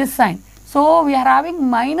sign. So we are having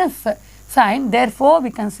minus sign. Therefore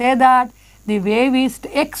V can say that the wave is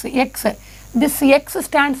x. This x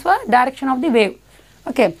stands for direction of the wave.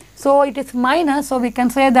 Okay, so it is minus, so we can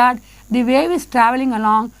say that the wave is traveling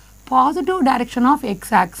along positive direction of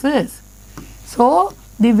x-axis. So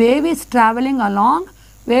the wave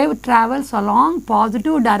travels along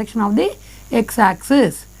positive direction of the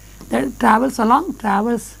x-axis. That travels along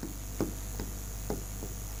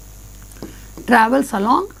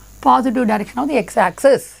positive direction of the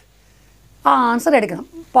x-axis. Answer എടുക്കണം.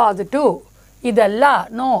 Positive. ഇതല്ല.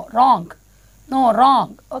 No, wrong.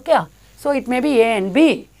 Okay. So it may be A and B.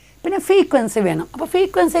 പിന്നെ frequency വേണം. അപ്പോൾ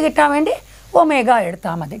frequency കിട്ടാൻ വേണ്ടി omega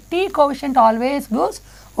എടുത്താൽ മതി. T coefficient always goes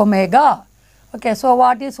omega. Okay, so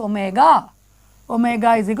what is omega? Omega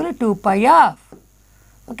is equal to 2 pi f.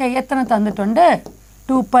 Okay, എത്ര തന്നിട്ടുണ്ട്?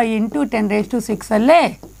 2 pi into 10⁻⁶ അല്ലേ?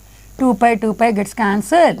 2 pi gets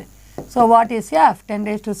cancelled. So what is f?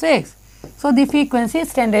 10⁻⁶. So the frequency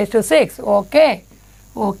is 10⁻⁶.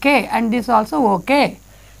 Okay, and this also okay.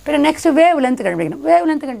 പിന്നെ next wave length കണ്ടുപിടിക്കണം. Wave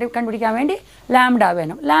length കണ്ടുപിടിക്കാൻ വേണ്ടി lambda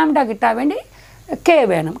വേണം. Lambda കിട്ടാൻ വേണ്ടി കെ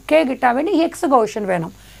വേണം. കെ കിട്ടാൻ വേണ്ടി എക്സ് കോഷ്യൻ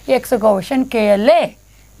വേണം. എക്സ് കോഷ്യൻ കെ അല്ലേ?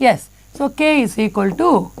 Yes. So K is equal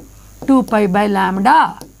to 2 pi by lambda.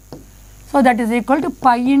 So that is equal to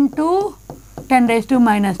pi into 10 raised to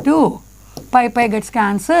minus 2. Pi gets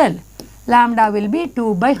cancelled. Lambda will be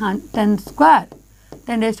 2 by 10 square.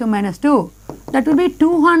 10 raised to minus 2. That will be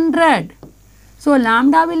 200. So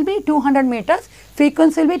lambda will be 200 meters.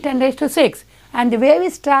 Frequency will be 10 raised to 6. And the wave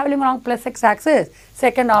is travelling along plus x axis.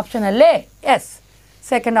 Second option alle? Yes.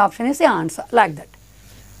 Second option is the answer. Like that.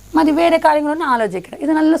 Madi vere കാര്യങ്ങളൊന്നും ആലോചിക്കണം.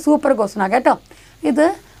 ഇത് നല്ല super question ആണ് കേട്ടോ. ഇത്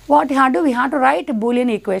what we have to do, we have to write a Boolean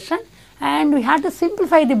equation and we have to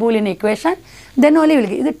simplify the Boolean equation, then only we will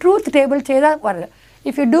get the truth table ചെയ്താ വരില്ല.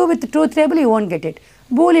 If you do with the truth table you won't get it.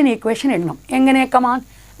 Boolean equation എഴുതണം. എങ്ങനെ? Come on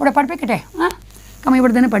ഇവിടെ പഠിപ്പിക്കട്ടെ. Come on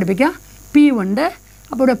ഇവിടെ തന്നെ പഠിപ്പിക്കാം. P ഉണ്ട്,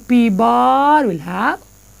 അപ്പോൾ ഇവിടെ P bar will have,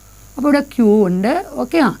 അപ്പോൾ ഇവിടെ Q ഉണ്ട്.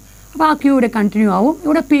 ഓക്കെ, അപ്പോൾ ആ Q ഇവിടെ കണ്ടിന്യൂ ആവും,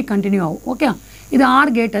 ഇവിടെ P കണ്ടിന്യൂ ആവും. ഓക്കെ, ഇത് R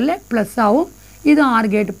ഗേറ്റ് അല്ലേ, പ്ലസ് ആവും, ഇത് R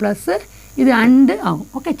ഗേറ്റ് പ്ലസ്, ഇത് AND ആവും.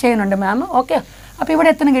 ഓക്കെ, ചെയ്യുന്നുണ്ട് മാം. ഓക്കെ, അപ്പോൾ ഇവിടെ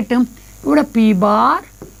എത്ര കിട്ടും? ഇവിടെ P bar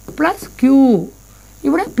പ്ലസ് Q,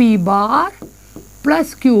 ഇവിടെ P bar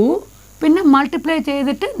പ്ലസ് Q, പിന്നെ മൾട്ടിപ്ലൈ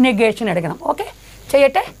ചെയ്തിട്ട് നെഗേഷൻ എടുക്കണം. ഓക്കെ,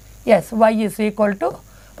 ചെയ്യട്ടെ? Yes. Y is equal to,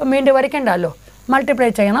 അപ്പോൾ വീണ്ടും വരയ്ക്കണ്ടല്ലോ, മൾട്ടിപ്ലൈ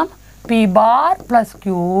ചെയ്യണം. P bar plus Q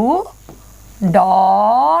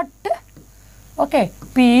dot, okay,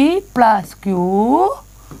 P plus Q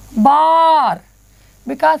bar.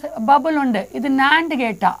 Because bubble ഉണ്ട്, ഇത് നാൻഡ്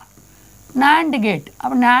ഗേറ്റാ, നാൻഡ് ഗേറ്റ്.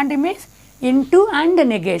 അപ്പോൾ NAND means into and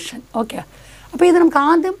negation. Okay, അപ്പോൾ ഇത് നമുക്ക്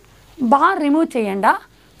ആദ്യം ബാർ റിമൂവ് ചെയ്യേണ്ട.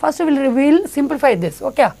 First will simplify this.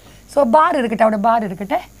 Okay, so bar ഇരിക്കട്ടെ, അവിടെ ബാർ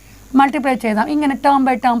ഇരിക്കട്ടെ, മൾട്ടിപ്ലൈ ചെയ്താൽ ഇങ്ങനെ ടേം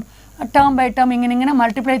ബൈ ടേം ഇങ്ങനെ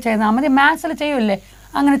മൾട്ടിപ്ലൈ ചെയ്താൽ മതി. മാത്സിൽ ചെയ്യൂല്ലേ,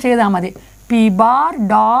 അങ്ങനെ ചെയ്താൽ മതി. P bar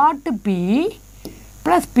dot P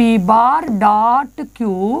plus P bar dot Q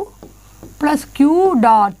plus Q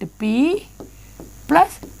dot P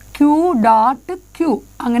plus Q dot Q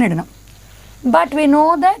അങ്ങനെ ഇടണം. But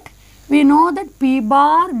we know that P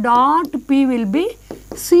bar dot P will be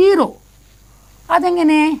 0.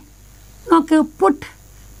 അതെങ്ങനെ നമുക്ക് പുട്ട്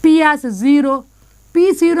P as 0, P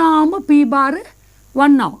 0 ആകുമ്പോൾ P bar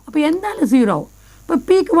 1 ആവും. അപ്പോൾ എന്തായാലും 0 ആവും. അപ്പോൾ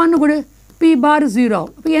Pക്ക് 1 കൂടി P bar 0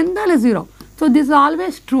 ആവും. അപ്പോൾ എന്തായാലും 0. So this is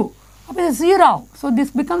always true. അപ്പോൾ ഇത് 0 ആവും. So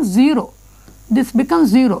this becomes 0. This becomes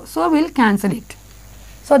 0. So we'll cancel it.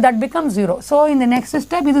 So that becomes 0. So in the next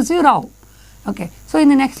step ഇത് 0 ആവും. Okay. So in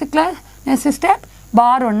the next step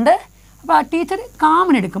bar ഉണ്ട്. അപ്പോൾ ആ ടീച്ചർ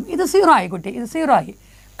കാമൻ എടുക്കും. ഇത് 0 ആയി കുട്ടി, ഇത് 0 ആയി,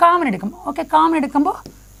 കാമൻ എടുക്കും. ഓക്കെ, കാമൻ എടുക്കുമ്പോൾ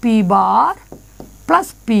P bar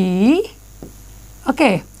plus P, okay,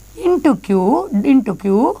 into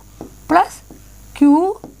Q plus Q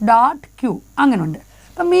dot Q അങ്ങനെ ഉണ്ട്.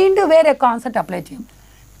 അപ്പം വീണ്ടും വേറെ കോൺസെപ്റ്റ് അപ്ലൈ ചെയ്യും.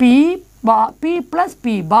 P plus P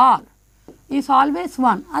bar is always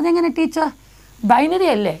 1. അതെങ്ങനെ ടീച്ചർ? ബൈനറി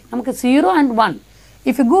അല്ലേ, നമുക്ക് 0 and 1.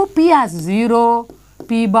 If you go P as 0,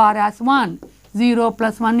 P bar as 1. 0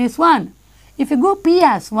 plus 1 is 1. If you go P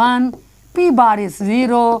as 1, P bar is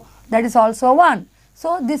 0, that is also 1. So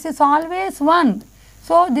this is always 1.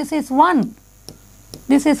 So this is 1.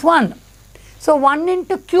 This is 1. So 1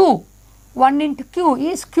 into Q. 1 into Q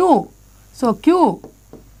is Q. So Q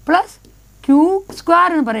plus Q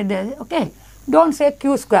square. Okay. Don't say Q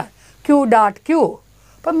square. Q dot Q.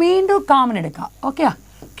 അപ്പോൾ വീണ്ടും common എടുക്കാം. Okay,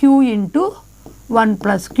 Q into 1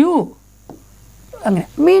 plus Q. അങ്ങനെ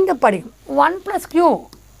വീണ്ടും പഠിക്കും. 1 plus Q.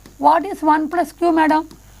 What is 1 plus Q, madam?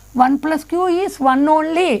 1 plus Q is 1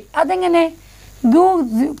 only. അതെങ്ങനെ? Do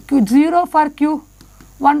 0 for Q.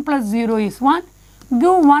 1 plus 0 is 1.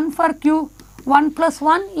 Do 1 for Q. 1 plus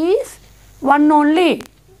 1 is 1 only.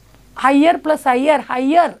 Higher plus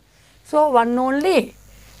higher. So 1 only.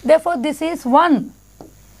 Therefore this is 1.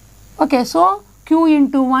 Okay, so Q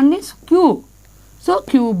into 1 is Q. So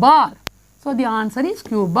Q bar. So the answer is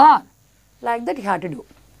Q bar. Like that you have to do.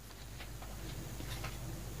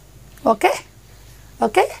 Okay?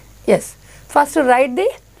 Okay? Yes. First write the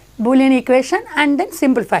Boolean equation and then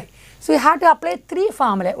simplify. So you have to apply 3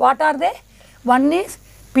 formulae. What are they? One is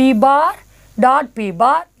P bar dot P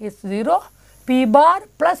bar is 0. P bar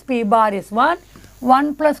plus P bar is 1.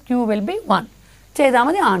 1 plus Q will be 1.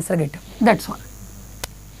 ചെയ്താൽ the answer കിട്ടും. That's all.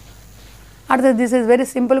 அடுத்தது, this is very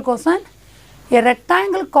simple question. A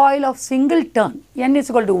rectangle coil of single turn, n is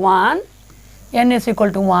equal to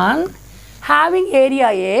 1, having area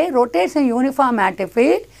A, rotates in uniform magnetic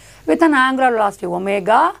field with an angular velocity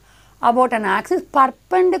omega about an axis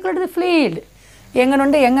perpendicular to the field.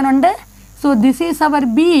 എങ്ങനുണ്ട്? So this is our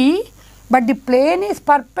B, but the plane is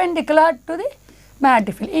perpendicular to the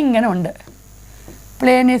magnetic field. ഇങ്ങനുണ്ട്.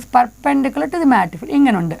 Plane is perpendicular to the magnetic field.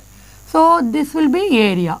 ഇങ്ങനുണ്ട്. So this will be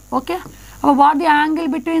area. Okay. What the angle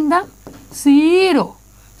between them? 0.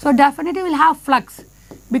 So definitely will have flux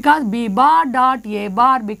because B bar dot A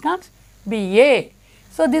bar becomes BA.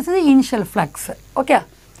 So this is the initial flux. Okay.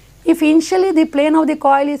 If initially the plane of the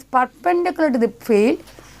coil is perpendicular to the field,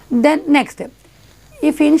 then next step.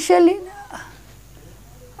 If initially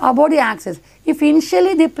about the axis, if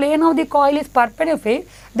initially the plane of the coil is perpendicular to the field,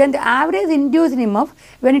 then the average induced EMF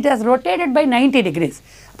when it has rotated by 90 degrees.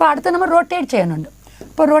 അപ്പോൾ അടുത്ത നമ്മൾ rotate ചെയ്യുന്നുണ്ട്.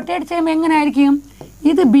 അപ്പോൾ rotate ചെയ്യുമ്പോൾ എങ്ങനെ ആയിരിക്കും?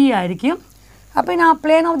 ഇത് B ആയിരിക്കും. അപ്പോൾ ഇനി ആ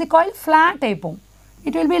plain of the coil flat ആയി പോകും.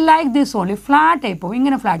 It will be like this only, flat ആയി പോകും,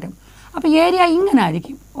 ഇങ്ങനെ ഫ്ലാറ്റ് ആവും. അപ്പോൾ ഏരിയ ഇങ്ങനെ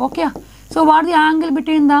ആയിരിക്കും. Okay. So what the angle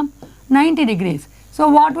between them? 90 degrees. So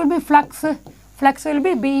what will be flux? Flux will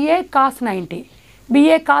be BA cos 90.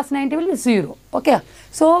 BA cos 90 will be 0. Okay.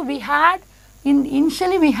 So we had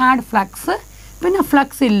initially we had flux, when a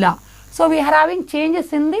flux illa. So we are having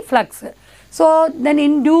changes in the flux. So then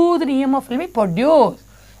induced EMF will be produced.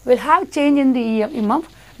 We will have change in the EMF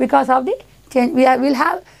because of the change. We will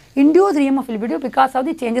have induced EMF will be produced because of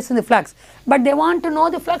the changes in the flux. But they want to know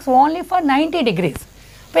the flux only for 90 degrees.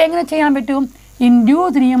 അപ്പോൾ എങ്ങനെ ചെയ്യാൻ പറ്റും?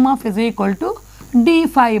 Induced EMF is equal to d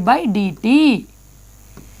phi by dt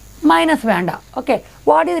minus വേണ്ട. Okay.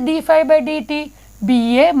 What is d phi by dt?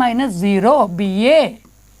 BA minus 0 BA.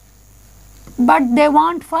 But they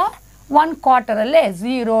want for 1/4 അല്ലേ?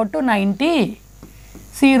 0 to 90.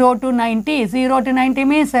 0 to 90. 0 to 90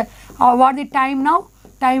 means what the time now?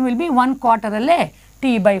 Time will be 1/4 അല്ലേ?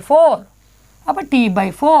 T by 4. അപ്പോൾ T by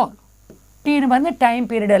 4. T வந்து time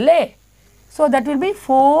period അല്ലേ? So that will be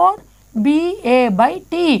 4 BA by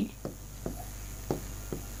T.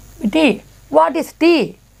 T. What is T?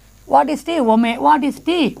 What is T? What is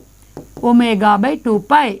T? Omega by 2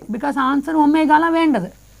 pi. Because answer omega la vendadu.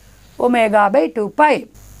 Omega by 2 pi.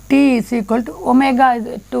 T is equal to omega is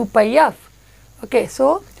 2 pi f. Okay. So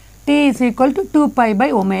T is equal to 2 pi by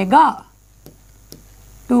omega.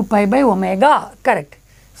 2 pi by omega. Correct.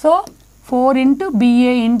 So 4 into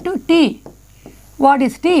BA into T. What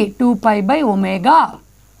is T? 2 pi by omega.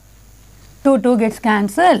 2 gets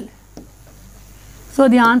cancelled. So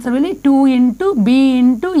the answer will be 2 into B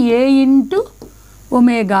into A into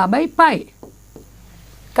omega by pi.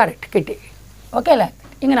 Correct, kitty. Okay, like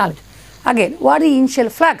that. Again, what is the initial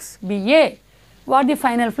flux? BA. What is the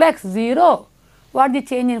final flux? 0. What is the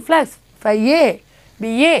change in flux? Phi A,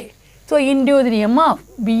 BA. So induced EMF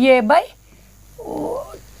BA by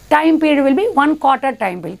time period will be 1/4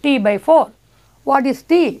 time period, T by 4. What is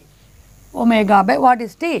T? Omega by what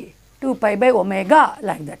is T? 2 pi by omega,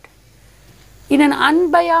 like that. In an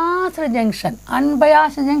unbiased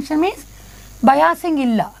junction means biasing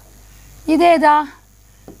illa. Ideda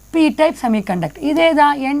P-type semiconductor. Ideda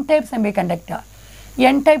N-type semiconductor.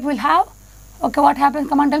 N-type will have, okay, what happens?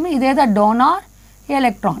 Come on, tell me. Ideda donor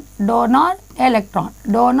electron, donor electron,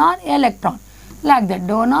 donor electron, like that.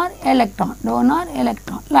 Donor electron, donor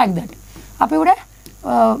electron, like that. Up here,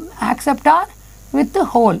 acceptor with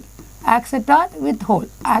hole, acceptor with hole,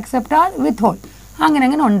 acceptor with hole.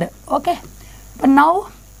 Okay. But now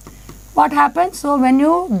what happens? So when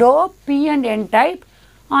you dope P and N type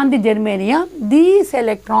on the germanium, these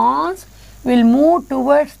electrons will move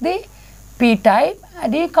towards the P type. A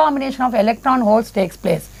recombination of electron holes takes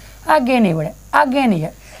place. Again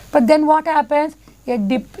here. But then what happens? A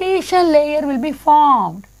depletion layer will be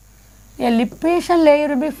formed. A depletion layer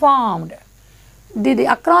will be formed.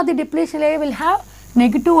 Across the depletion layer will have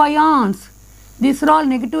negative ions. These are all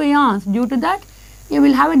negative ions. Due to that, you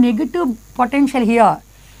will have a negative potential here.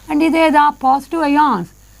 And the positive ions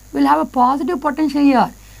will have a positive potential here.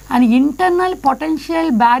 An internal potential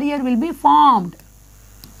barrier will be formed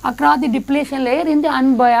across the depletion layer in the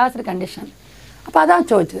unbiased condition.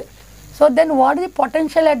 So then what is the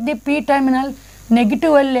potential at the P terminal?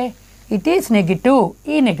 Negative LA. It is negative.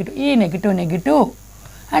 E negative, E negative, negative.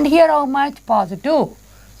 And here how much? Positive.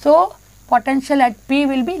 So potential at P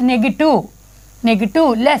will be negative. Negative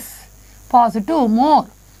less. Positive more.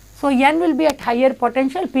 So N will be at higher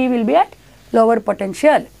potential, P will be at lower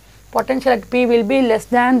potential. Potential at P will be less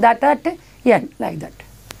than that at N, like that.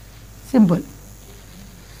 Simple.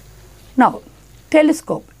 Now,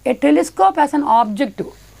 telescope. A telescope has an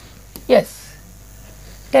objective. Yes.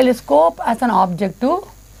 Telescope has an objective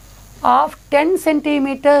of 10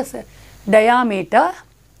 centimeters diameter.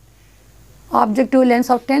 Objective lens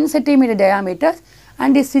of 10 centimeter diameter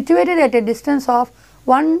and is situated at a distance of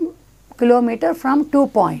 1 kilometer from 2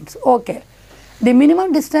 points. Okay. The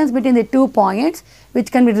minimum distance between the 2 points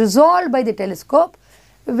which can be resolved by the telescope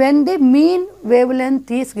when the mean wavelength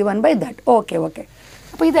is given by that. Okay, okay.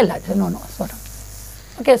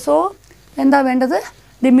 Okay, so when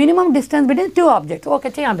the minimum distance between two objects. Okay,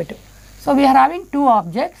 So we are having two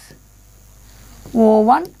objects,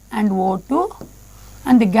 O1 and O2,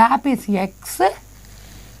 and the gap is x.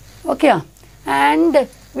 Okay, and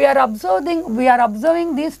we are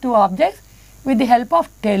observing these two objects with the help of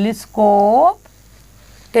telescope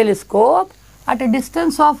at a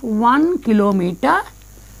distance of 1 kilometer.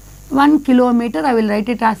 1 kilometer I will write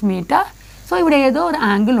it as meter. So ഇവിടെ ഏതോ ഒരു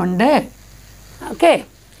angle ഉണ്ട്. Okay,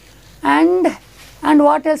 and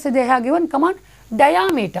what else they have given? Come on,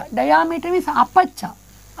 diameter. Diameter means aperture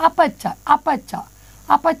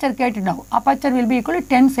കേട്ടിട്ടുണ്ടാവും. Aperture will be equal to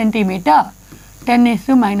 10 centimeter. 10 is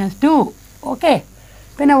to minus 2. Okay,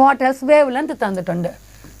 പിന്നെ what else? Wavelength തന്നിട്ടുണ്ട്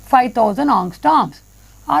 5000 angstroms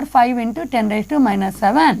or 5 into 10 raised to minus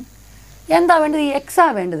 7. എന്താ വേണ്ടത്? ഈ x ആ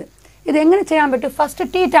വേണ്ടത്. ഇത് എങ്ങനെ ചെയ്യാൻ പറ്റും? First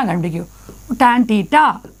theta കണ്ടുപിടിക്കൂ.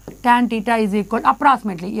 tan theta is equal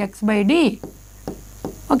approximately x by d.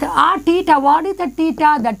 Okay, our theta, what is the theta?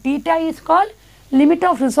 The theta is called limit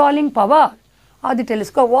of resolving power of the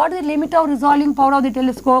telescope. What is the limit of resolving power of the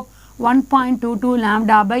telescope? 1.22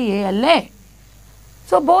 lambda by ALA.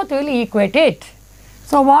 So both will equate it.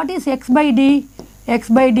 So what is x by d? X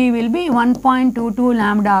by d will be 1.22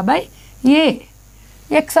 lambda by A.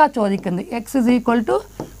 X are chodikandi. X is equal to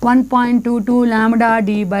 1.22 lambda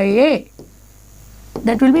d by A.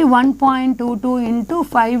 That will be 1.22 into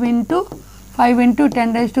 5 into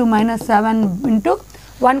 10 raised to minus 7 into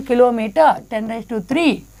 1 kilometer 10 raised to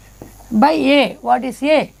 3 by A. What is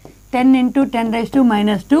A? 10 into 10 raised to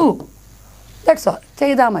minus 2. That's all.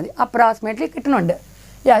 Cheydamadi. Approximately kittanundu.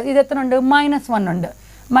 Yeah, idu ethanundu? Minus 1 undu.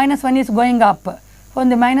 Minus 1 is going up. When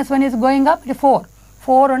the minus 1 is going up, it is 4.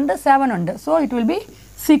 4 undu, 7 undu. So it will be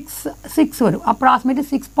 6 varum. Approximately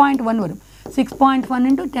 6.1 varum. 6.1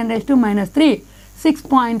 into 10 raised to minus 3.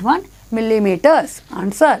 6.1 millimeters.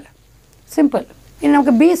 Answer. Simple. In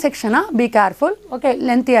B section, be careful. Okay,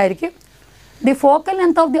 length here. The focal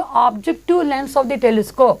length of the objective lens of the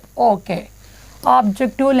telescope. Okay,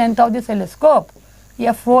 objective length of the telescope.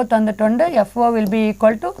 F4 thanditundu. F4 will be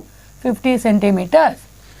equal to 50 centimeters.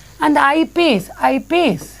 And the eyepiece.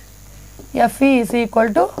 Fe is equal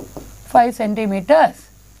to 5 centimeters.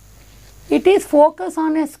 It is focused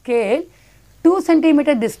on a scale 2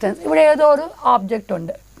 centimeter distance. ഇവിടെ ഏതോ ഒരു object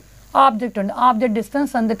ഉണ്ട്. Object distance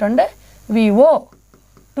തന്നിട്ടുണ്ട് VO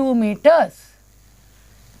 2 meters.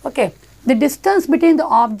 Okay, the distance between the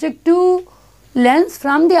objective lens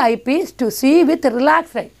from the eyepiece to see with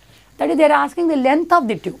relaxed eye. That is, they are asking the length of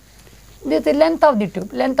the tube. This is the length of the tube.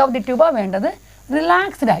 Length of the tube vendadu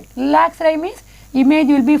relaxed eye. Relaxed eye means image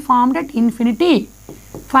will be formed at infinity.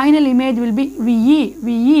 Final image will be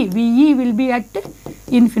VE will be at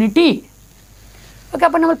infinity. Okay,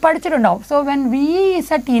 appo nammal padichitundavum. So when VE is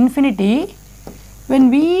at infinity,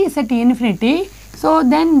 so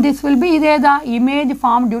then this will be the image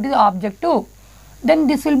formed due to the objective. Then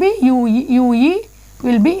this will be UE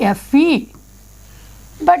will be FE.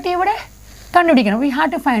 But ഇവിടെ കണ്ടുപിടിക്കണം. We have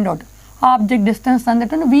to find out object distance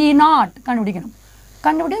തന്നിട്ടുണ്ട് V0 കണ്ടുപിടിക്കണം.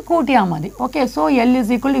 കണ്ടുപിടിച്ച് കൂട്ടിയാൽ മതി. Okay, so L is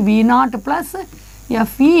equal to V0 plus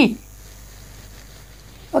FE.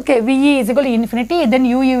 Okay, VE is equal to infinity, then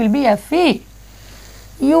UE will be FE.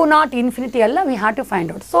 U0 infinity alla we have to find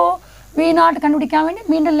out. So V0 കണ്ടുപിടിക്കാൻ വേണ്ടി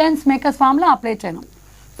വീണ്ടും lens makers formula apply ചെയ്യണം.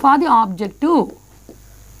 For the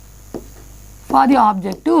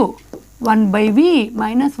objective 1 by V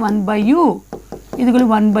minus 1 by U is equal to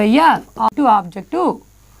 1 by F. To objective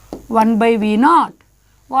 1 by V0.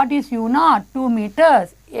 What is U0? 2 meters.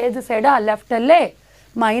 Is side left LA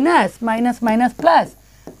minus plus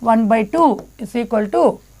 1 by 2 is equal to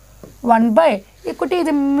 1 by equity is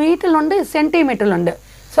meter undu centimeter undu.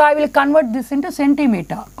 So I will convert this into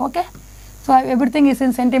centimeter. Okay, so everything is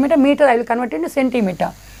in centimeter. Meter I will convert into centimeter.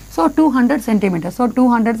 So 200 centimeters. So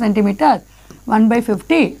 200 centimeters 1 by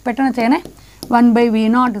 50 petana cheyane. 1 by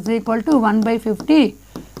V0 is equal to 1 by 50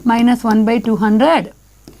 minus 1 by 200.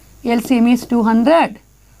 LCM is 200.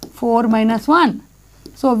 4 minus 1.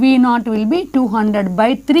 So V0 will be 200 by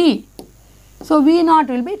 3. So V0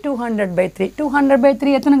 will be 200 by 3. 200 by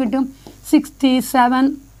 3 etana kittum?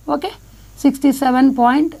 67. Okay,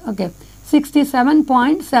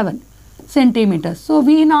 67.7 centimeters. So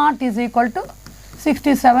V0 is equal to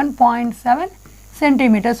 67.7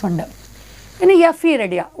 centimeters undu. Ini FE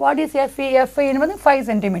ready. What is FE? FE is 5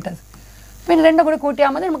 centimeters. Then rendu kuda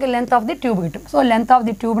kootiyamade namakku length of the tube kittum. So length of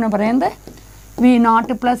the tube nu parayande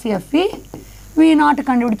V0 plus FE. V0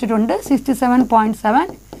 kandupidichittundu 67.7.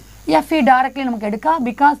 FE directly namakku edukka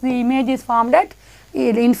because the image is formed at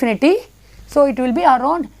infinity. So it will be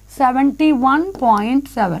around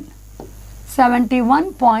 71.7.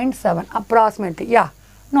 71.7 approximately. Yeah,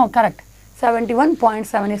 no, correct.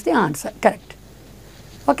 71.7 is the answer. Correct.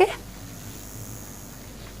 Okay.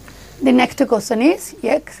 The next question is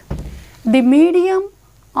X. The medium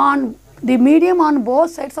on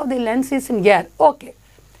both sides of the lens is in air. Okay.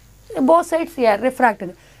 Both sides air,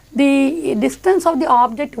 refracted. The distance of the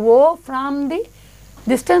object O from the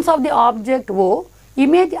distance of the object O,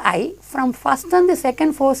 image I from first and the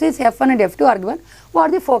second force is F1 and F2 are given. What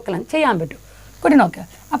are the focal length? Good enough.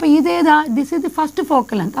 This is the first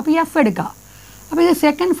focal length. F edka. This is the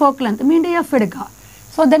second focal length. Mean F edka.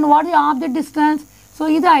 So then what is the object distance? So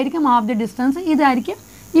this is object distance. This is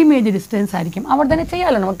image distance.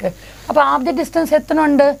 Object distance is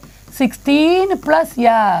 16 plus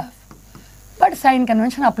F. But sign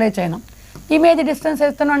convention apply cheyana. Image distance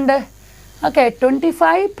is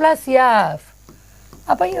 25 plus F.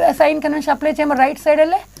 Sign convention apply cheyama right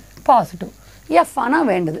side positive. F ana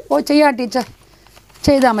vendadu. Oh cheya teacher.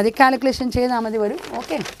 Cheyidamadi calculation cheyidamadi varu.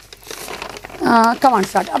 Okay. Come on,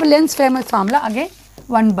 start. Lens famous formula again.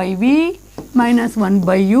 1 by V minus 1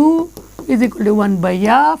 by U is equal to 1 by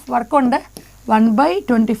F. Work on the 1 by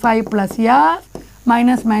 25 plus F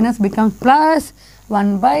minus becomes plus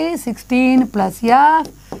 1 by 16 plus F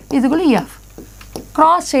is equal to F.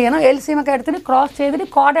 Cross cheyana LCM cross cheyadidi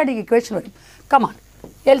quadratic equation. Come on,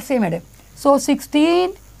 LCM. So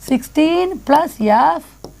 16 plus F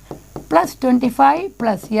plus 25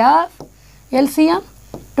 plus F, LCM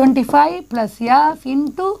 25 plus F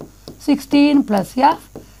into 16 plus F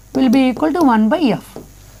will be equal to 1 by F.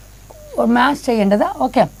 Or mass cheyandada.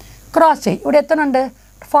 Okay. Cross chay. 41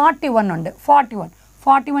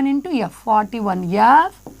 41 into F. 41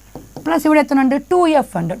 F plus 2F under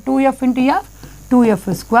 2F into F.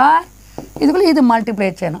 2F square is equal to multiply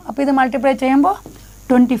cheyana. Appo idu multiply cheyambo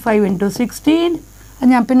 25 into 16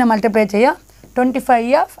 and pinna multiply cheya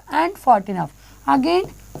 25F and 14F. Again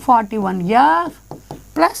 41F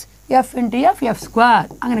plus F into F, F square.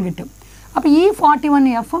 Angana kittum. Appo ee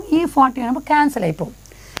 41F ee 41 cancel ayipo.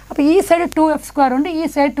 Appo ee side 2F square undu, ee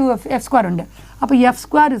side 2F square undu. Appo F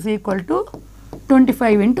square is equal to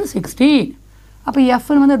 25 into 16. Appo F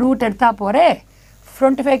nu root edtha pore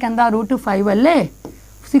 25 kanda root 5 alle,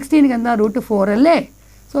 16 kanda root 4 alle.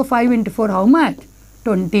 So 5 into 4 how much?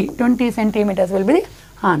 20 centimeters will be the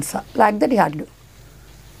answer. Like that you have to do.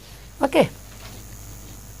 Okay.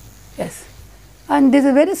 Yes. And this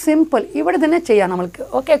is very simple. Okay,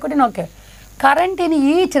 okay. Current in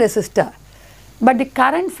each resistor. But the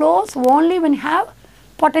current flows only when you have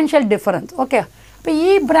potential difference. Okay. Now,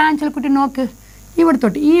 this branch, this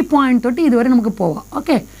point,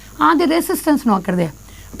 okay. The resistance. Now, battery.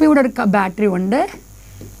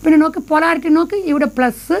 Polarity,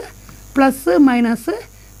 plus, minus,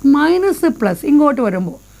 plus.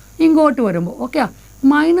 Okay.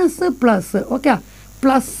 Minus, plus. Okay.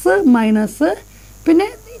 Plus, minus,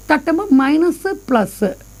 minus, plus.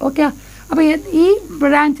 Okay. Now, this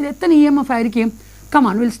branch, EMF. Come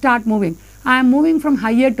on, we'll start moving. I am moving from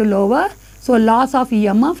higher to lower. So, loss of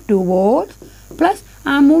EMF 2 volts plus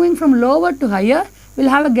I am moving from lower to higher, will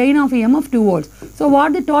have a gain of EMF 2 volts. So,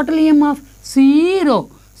 what the total EMF? 0.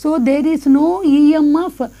 So, there is no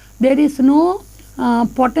EMF, there is no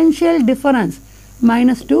potential difference,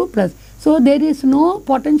 minus 2 plus. So, there is no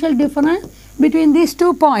potential difference between these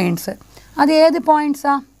 2 points. Are they the points?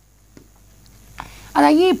 That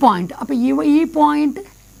is E point.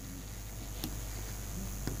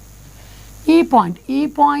 E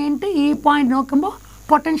point no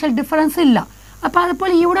potential difference illa.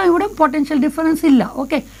 Potential difference illa.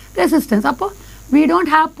 Okay. Resistance. We don't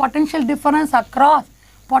have potential difference across.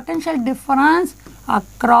 Potential difference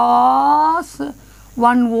across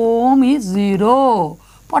 1 ohm is 0.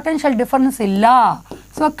 Potential difference illa.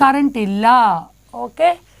 So current illa.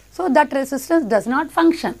 Okay. So that resistance does not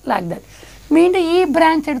function like that. Mean E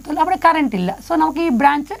branch current illa. So now E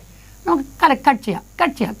branch cut cheya.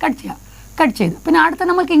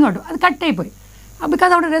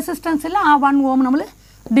 Because of the resistance, 1 ohm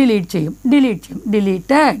delete. Deleted.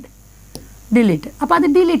 That delete.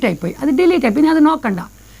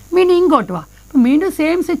 Meaning the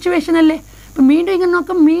same situation.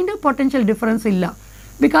 Potential difference.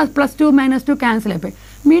 Because plus 2 minus 2 cancel.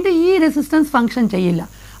 E resistance function.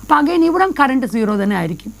 Again, you current 0.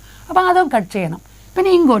 Cut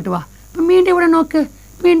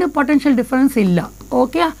potential difference.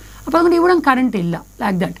 Okay. Current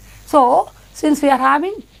like that. So, since we are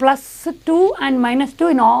having plus 2 and minus 2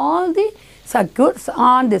 in all the circuits,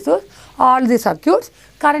 all the circuits,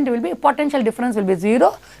 current will be, potential difference will be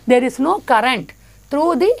 0. There is no current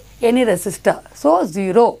through any resistor. So,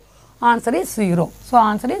 0. Answer is 0. So,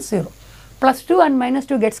 answer is 0. Plus 2 and minus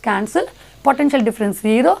 2 gets cancelled. Potential difference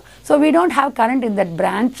 0. So, we don't have current in that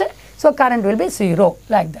branch. So, current will be 0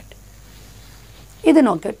 like that. This is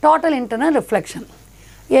total internal reflection.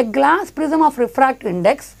 A glass prism of refractive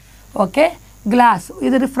index, okay, glass,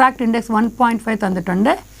 this refractive index 1.5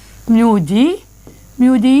 തന്നിട്ടുണ്ട്, mu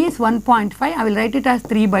g is 1.5, I will write it as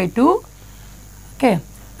 3/2, okay,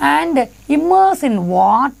 and immersed in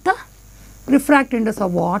water, refractive index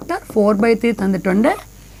of water 4/3 തന്നിട്ടുണ്ട്.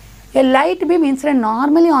 A light beam incident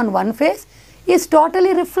normally on one face is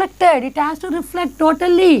totally reflected, it has to reflect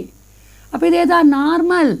totally. അപ്പോൾ ഇത് ഏതാ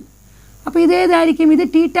normal, അപ്പോൾ ഇത് ഏതായിരിക്കും, ഇത്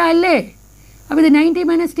തീറ്റ അല്ലേ, അപ്പോൾ ഇത് 90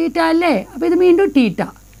 minus theta അല്ലേ, അപ്പോൾ ഇത് വീണ്ടും തീറ്റ.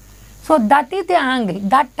 So that is the angle,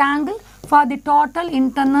 that angle for the total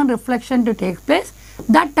internal reflection to take place,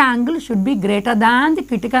 that angle should be greater than the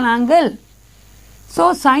critical angle. So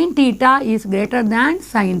sin theta is greater than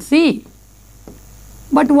sin C.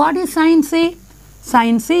 But what is sin C?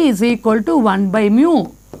 Sin C is equal to 1/mu.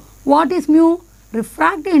 What is mu?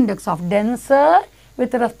 Refractive index of denser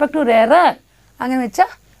with respect to rarer. അങ്ങനെ വെച്ചാൽ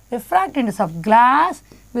refractive index of glass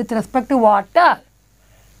with respect to water.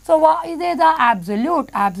 So ഇതേതാ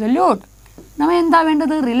absolute. നമ്മൾ എന്താ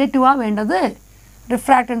വേണ്ടത്, relative ആ വേണ്ടത്.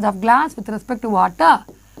 Refractive index of glass with respect to water.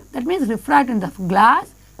 That means refractive index of glass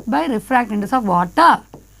by refractive index of water.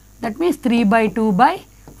 That means 3/2 by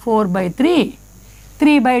 4/3.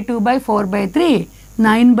 3/2 by 4/3,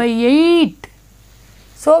 9/8.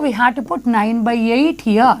 So we have to put 9/8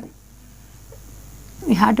 here.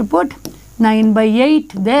 We have to put 9/8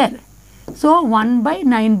 there. So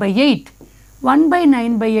 1/9/8.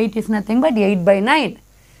 1/9/8 is nothing but 8/9.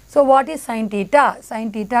 So what is sin theta? Sin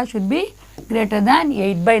theta should be greater than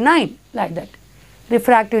 8/9, like that.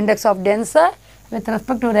 Refractive index of denser with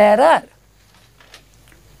respect to rarer.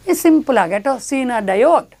 It's simple. Zener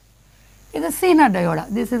diode. It is Zener diode.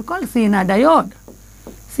 This is called Zener diode.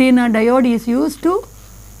 Zener diode is used to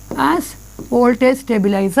as voltage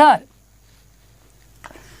stabilizer.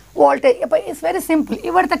 Voltage is very simple.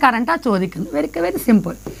 ഇവിടുത്തെ കറണ്ടാ ചോദിക്കുന്നത്, very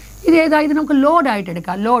simple. ഇത് ഏതാ, ഇത് നമുക്ക് load ആയിട്ട്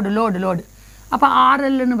എടുക്കാം, load. അപ്പോൾ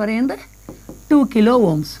RL എന്ന് പറയുന്നത് 2 kilo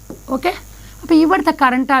ohms. ഓക്കെ, അപ്പോൾ ഇവിടുത്തെ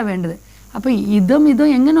കറണ്ടാണ് വേണ്ടത്. അപ്പോൾ ഇതും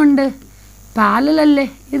എങ്ങനെയുണ്ട്, പാരലൽ അല്ലേ,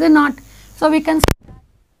 ഇത് not. So we can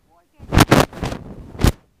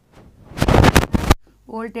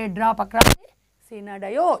voltage drop across the Zener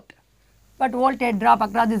diode. But voltage drop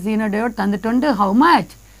across the Zener diode തന്നിട്ടുണ്ട് how much?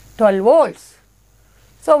 12 volts.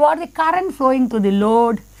 So what is the current flowing to the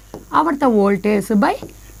load? അവിടുത്തെ വോൾട്ടേജ് ബൈ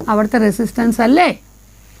അവിടുത്തെ resistance അല്ലേ.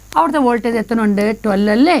 അവിടുത്തെ voltage എത്രയുണ്ട്, 12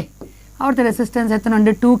 അല്ലേ. അവിടുത്തെ resistance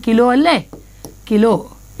എത്രയുണ്ട്, 2 kilo അല്ലേ, കിലോ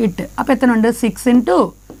ഇട്ട്. അപ്പോൾ എത്രയുണ്ട്, 6 into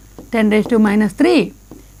 10⁻³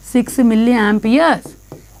 6 milliamperes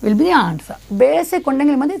will be the answer. Basic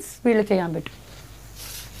ഉണ്ടെങ്കിൽ മതി സ്പീഡിൽ ചെയ്യാൻ പറ്റും.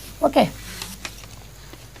 Okay.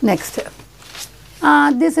 Next,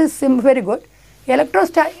 this is very good.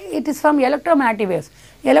 It is from electromagnetic waves.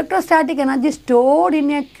 Electrostatic energy stored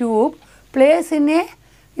in a cube placed in a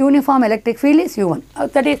uniform electric field is U1.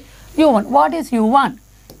 That is U1. What is U1?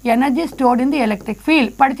 Energy stored in the electric field.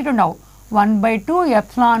 പഠിച്ചിട്ടുണ്ടാവും, 1/2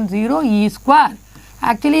 epsilon 0 E square.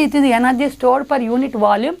 Actually, it is the energy stored per unit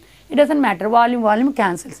volume. It doesn't matter. Volume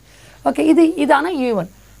cancels. Okay, ഇതാണ് U1.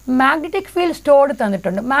 Magnetic field stored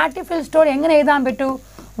തന്നിട്ടുണ്ട്. Magnetic field stored എങ്ങനെ എഴുതാൻ പറ്റൂ,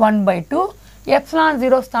 1/2 epsilon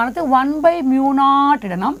 0 സ്ഥാനത്ത് 1/mu0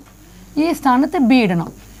 ഇടണം, ഈ സ്ഥാനത്ത് B ഇടണം.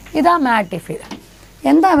 ഇതാ മാഗ്നറ്റിക് ഫീൽഡ്.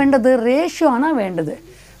 എന്താ വേണ്ടത്, റേഷ്യോ ആണ് വേണ്ടത്.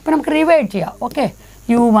 അപ്പോൾ നമുക്ക് റിവൈഡ് ചെയ്യാം. Okay,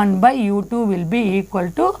 U1/U2 will be equal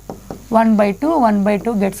to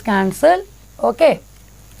 1/2 gets cancelled. Okay,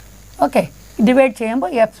 divide ചെയ്യുമ്പോൾ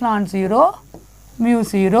epsilon 0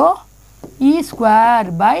 mu0 E square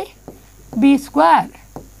by B square.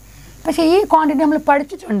 പക്ഷേ ഈ ക്വാണ്ടിറ്റി നമ്മൾ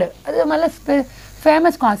പഠിച്ചിട്ടുണ്ട്, അത് നല്ല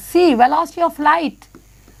famous C, velocity of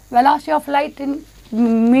light in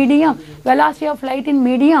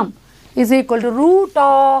medium is equal to root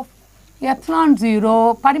of epsilon 0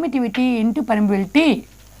 permittivity into permeability.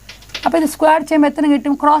 അപ്പോൾ ഇത് square ചെയ്യുമ്പോൾ എത്ര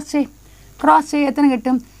കിട്ടും, ക്രോസ് ചെയ്യും എത്ര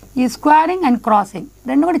കിട്ടും, ഈ സ്ക്വയറിങ് ആൻഡ് ക്രോസിങ്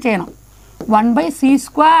രണ്ടും കൂടി ചെയ്യണം.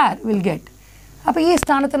 1/c² will get. അപ്പോൾ ഈ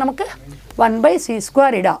സ്ഥാനത്ത് നമുക്ക്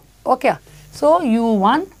 1/c² ഇടാം. Okay, so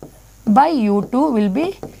U1/U2 will be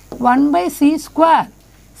 1/c².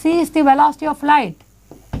 C is the velocity of light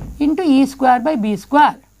into E² by B².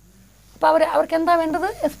 അപ്പോൾ അവർക്ക് എന്താ വേണ്ടത്,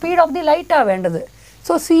 സ്പീഡ് ഓഫ് ദി ലൈറ്റാണ് വേണ്ടത്.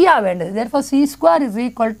 സോ C ആ വേണ്ടത്. therefore C² is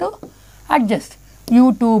equal to adjust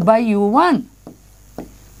U2/U1.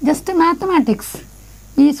 just mathematics.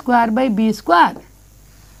 E² by B².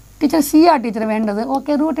 Teacher C ആ teacher വേണ്ടത്.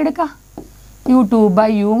 ഓക്കെ, റൂട്ട് എടുക്കാം,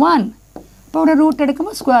 U2/U1. അപ്പോൾ ഇവിടെ റൂട്ട്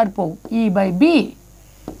എടുക്കുമ്പോൾ സ്ക്വയർ പോവും, E/B.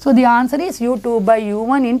 So the answer is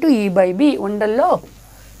U2/U1 into E/B. ഉണ്ടല്ലോ.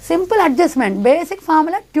 Simple adjustment. Basic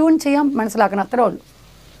formula tune ചെയ്യാൻ മനസ്സിലാക്കണം, അത്രേ ഉള്ളൂ.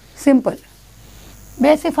 സിമ്പിൾ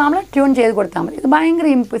ബേസിക് ഫോർമുല ട്യൂൺ ചെയ്ത് കൊടുത്താൽ മതി. ഇത് ഭയങ്കര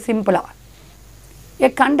സിമ്പിളാണ്. A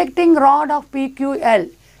conducting road of PQL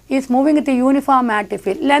is moving with a uniform magnetic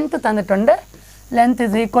field. Length തന്നിട്ടുണ്ട്. Length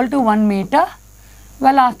is equal to 1 meter.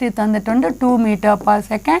 Velocity തന്നിട്ടുണ്ട് 2 meter per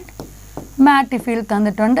second. Magnetic field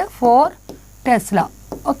തന്നിട്ടുണ്ട് 4 Tesla.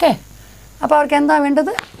 Okay. അപ്പോൾ അവർക്ക് എന്താ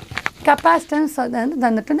വേണ്ടത്? Capacitance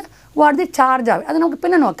തന്നിട്ടുണ്ട്. What the charge ആവും? അത് നമുക്ക്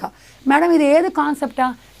പിന്നെ നോക്കാം. മാഡം ഇത് ഏത്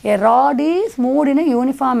കോൺസെപ്റ്റാണ്? A rod is moved in a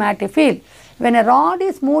uniform magnetic field. When a rod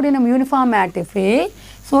is moved in a uniform magnetic field,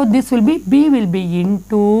 so this will be B will be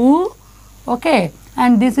into, okay,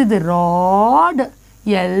 and this is the rod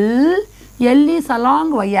L. L is along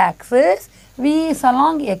y axis, V is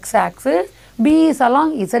along x axis, B is along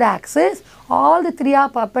z axis. All the three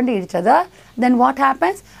are perpendicular to each other. Then what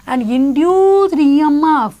happens? An induced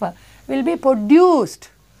EMF will be produced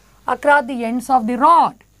across the ends of the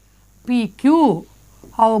rod. PQ.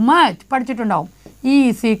 How much? പഠിച്ചിട്ടുണ്ടാവും. E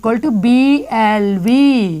is equal to BLV.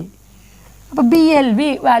 അപ്പോൾ BLV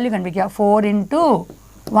value കണ്ടുപിടിക്കുക. 4 into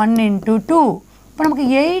 1 into 2. അപ്പോൾ നമുക്ക്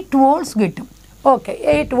 8 volts കിട്ടും. Okay,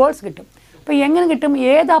 8 volts കിട്ടും. അപ്പോൾ എങ്ങനെ കിട്ടും?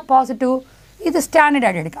 ഏതാ പോസിറ്റീവ്? ഇത് സ്റ്റാൻഡേർഡ്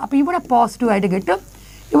ആയിട്ട് എടുക്കാം. അപ്പോൾ ഇവിടെ പോസിറ്റീവ് ആയിട്ട് കിട്ടും,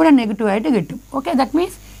 ഇവിടെ നെഗറ്റീവ് ആയിട്ട് കിട്ടും. ഓക്കെ, ദാറ്റ്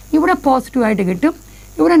മീൻസ് ഇവിടെ പോസിറ്റീവ് ആയിട്ട് കിട്ടും,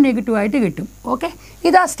 ഇവിടെ നെഗറ്റീവ് ആയിട്ട് കിട്ടും. ഓക്കെ,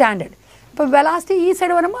 ഇതാ സ്റ്റാൻഡേർഡ്. അപ്പോൾ വെലോസിറ്റി ഈ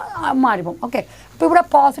സൈഡ് വരുമ്പോൾ മാറിപ്പോകും. ഓക്കെ, അപ്പോൾ ഇവിടെ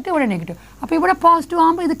പോസിറ്റീവ്, ഇവിടെ നെഗറ്റീവ്. അപ്പോൾ ഇവിടെ പോസിറ്റീവ്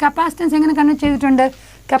ആകുമ്പോൾ ഇത് കപ്പാസിറ്റൻസ് എങ്ങനെ കണക്ട് ചെയ്തിട്ടുണ്ട്?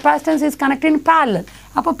 Capacitance is connect in parallel.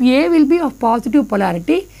 അപ്പോൾ A will be of positive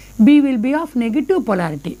polarity, B will be of negative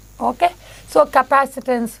polarity. Okay, so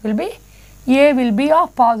capacitance will be A will be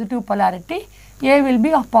of positive polarity, A will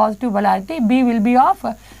be of positive polarity, B will be of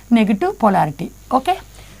negative polarity. Okay.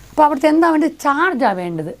 അപ്പോൾ അവിടുത്തെ എന്താ വേണ്ടത്? ചാർജാണ്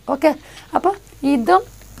വേണ്ടത്. Okay, അപ്പോൾ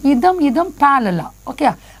ഇതും പാരലലാണ്. Okay,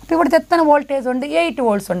 അപ്പോൾ ഇവിടുത്തെ എത്ര വോൾട്ടേജ് ഉണ്ട്? 8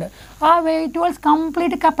 volts ഉണ്ട്. ആ 8 volts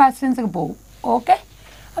കംപ്ലീറ്റ് കപ്പാസിറ്റൻസ് പോകും. ഓക്കെ,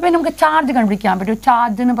 അപ്പോൾ നമുക്ക് ചാർജ് കണ്ടുപിടിക്കാൻ പറ്റും.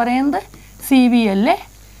 ചാർജ് എന്ന് പറയുന്നത് CVL.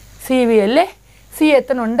 C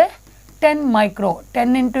എത്ര ഉണ്ട്? 10 micro, 10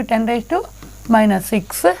 into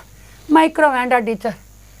 10⁻⁻⁶. Micro വേണ്ട ടീച്ചർ,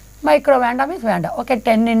 മൈക്രോ വേണ്ട മീൻസ് വേണ്ട. Okay,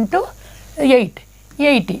 10 into 8,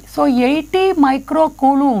 80. So 80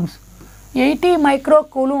 microcoulombs, 80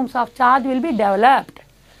 microcoulombs of charge will be developed.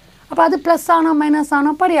 അപ്പോൾ അത് പ്ലസ് ആണോ മൈനസ്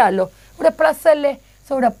ആണോ പറയാമല്ലോ. ഇവിടെ പ്ലസ് അല്ലേ, സോ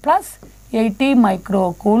ഇവിടെ പ്ലസ് 80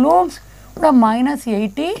 microcoulombs, ഇവിടെ minus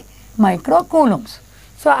 80 microcoulombs.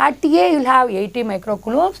 So at A you will have 80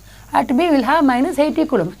 microcoulombs, at B will have minus 80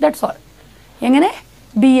 coulombs. That's all. എങ്ങനെ?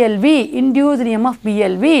 BLV, induced EMF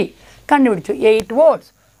BLV കണ്ടുപിടിച്ചു. 8 volts.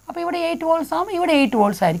 അപ്പോൾ ഇവിടെ 8 volts ആകുമ്പോൾ ഇവിടെ 8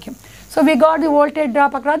 volts ആയിരിക്കും. So we got the voltage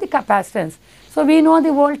drop across the capacitance. So we know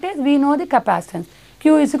the voltage, we know the capacitance. Q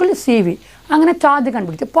is equal to CV. അങ്ങനെ charge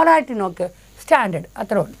കണ്ടുപിടിച്ചു. Polarity നോക്ക്, standard,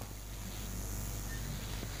 അത്രേ ഉള്ളൂ.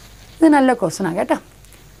 ഇത് നല്ല ക്വസ്റ്റനാണ് കേട്ടോ.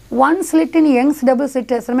 One slit in Young's double slit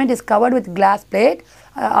experiment is covered with glass plate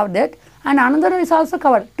of that, and another is also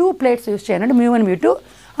covered. 2 plates use ചെയ്യുന്നുണ്ട്, mu1 mu2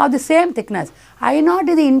 of the same thickness. I0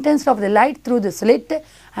 is the intensity of the light through the slit,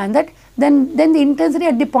 and that then the intensity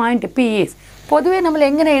at the point P is. പൊതുവേ നമ്മൾ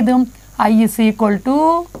എങ്ങനെ എഴുതും? I is equal to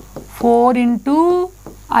 4 into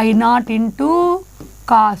I0 into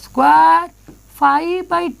cos square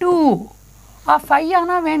 5/2. ആ 5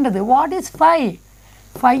 ആണ് വേണ്ടത്. What is 5?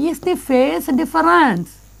 5 is the phase difference.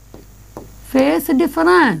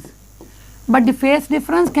 But the phase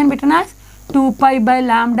difference can be written as 2 pi by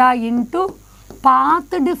lambda into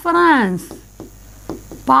path difference.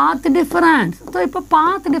 So ഇപ്പോൾ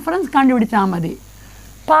path difference കണ്ടുപിടിച്ചാൽ മതി.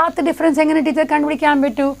 Path difference എങ്ങനെ teacher കണ്ടുപിടിക്കാൻ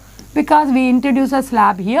പറ്റൂ? Because we introduce a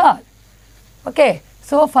slab here. Okay,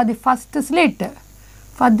 so for the first slit,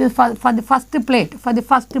 for the first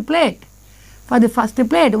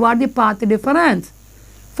plate, what the path difference?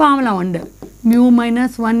 Formula ഉണ്ട്, mu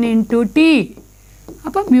minus 1 into T.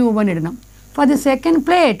 അപ്പോൾ mu1 ഇടണം. For the second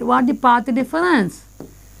plate, what the path difference?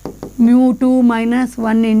 mu2 minus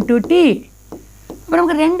 1 into T. അപ്പോൾ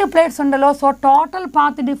നമുക്ക് 2 plates ഉണ്ടല്ലോ. So total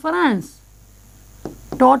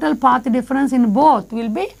path difference in both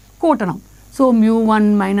will be കൂട്ടണം. So mu1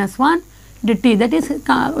 minus 1 into T. That is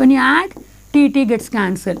when you add T gets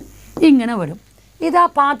cancelled. ഇങ്ങനെ വരും. ഇതാ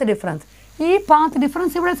path difference. ഈ path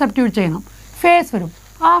difference ഇവിടെ substitute ചെയ്യണം. ഫേസ് വരും.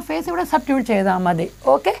 ആ ഫേസ് ഇവിടെ സബ്സ്റ്റിറ്റ്യൂട്ട് ചെയ്താൽ മതി.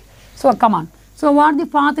 Okay, so come on. So what the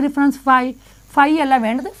path difference? 5 അല്ല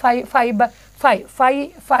വേണ്ടത്, 5.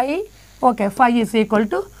 Okay, 5 is equal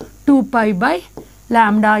to 2 pi by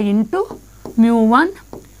lambda into mu1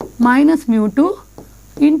 minus mu2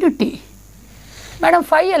 into T. Madam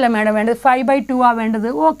 5 അല്ല മാഡം വേണ്ടത്, 5/2 ആ വേണ്ടത്.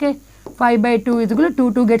 Okay, 5/2 is equal to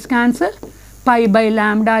 2 gets cancelled, pi by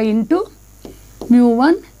lambda into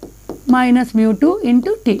mu1 minus mu2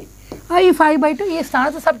 into T. I 5/2 ഈ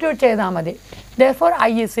സ്ഥാനത്ത് substitute ചെയ്താൽ മതി. Therefore I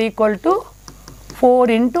is equal to 4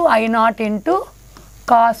 into I0 into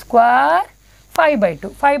cos square 5/2.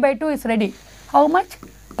 5/2 is ready. How much?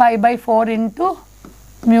 Pi by 4 into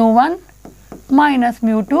mu1 minus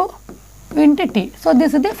mu2 into t. So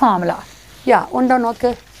this is the formula. Yeah, undo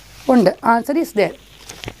okay. Undu. Answer is there.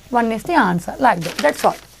 1 is the answer. Like that. That's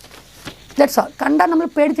all. That's all. Kanda nammal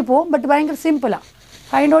pedichu po, but bhayankara simple.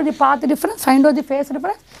 Find out the path difference, find out the phase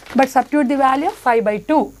difference, but substitute the value of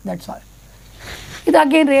 5/2. That's all. This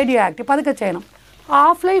again radioactive. Padukka cheyanam.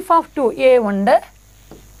 Half life of 2 A undu,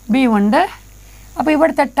 B undu. Appo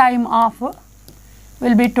ivadutte time of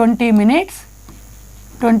will be 20 minutes.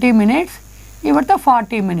 20 minutes. Ivadutte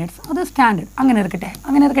 40 minutes. That is standard. Angane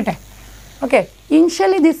irukkate. Okay.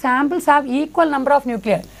 Initially the samples have equal number of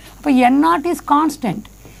nuclei. Appo N0 is constant.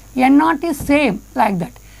 N0 is same, like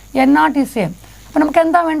that. N0 is same.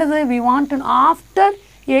 We want to after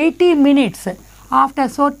 80 minutes. After,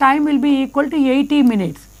 so time will be equal to 80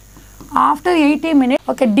 minutes. After 80 minutes,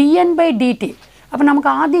 okay, dn by dt. Appo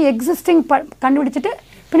namakku adi existing kandupidichittu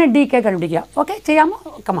pinne dk kandupidikka. Okay, cheyama?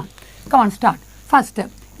 Come on, start. First,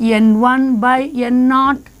 n1 by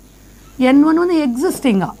n0. n1 is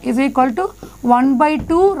existing is equal to 1 by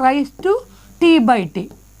 2 raised to t by t.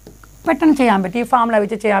 Pattern cheyambittu, formula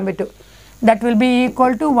which cheyambittu. That will be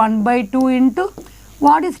equal to 1 by 2 into,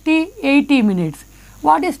 what is t? 80 minutes.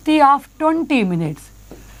 What is t of 20 minutes?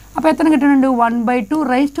 Appo ethana kittunundu? 1 by 2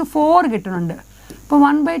 raised to 4 kittunundu. Appo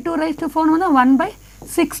 1 by 2 raised to 4 nu 1 by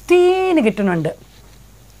 16 kittunundu.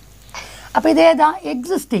 Appo ideda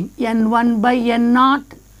existing n1 by n0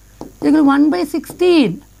 equal 1 by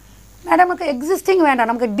 16. Madam, നമുക്ക് existing വേണ്ട,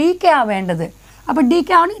 നമുക്ക് dk ആ വേണ്ടത്. അപ്പോൾ dk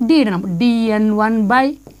ആണ് d ഇടണം. dn1 by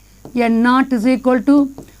n0 is equal to,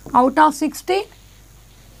 out of 16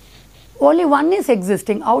 only 1 is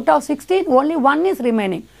existing. Out of 16 only 1 is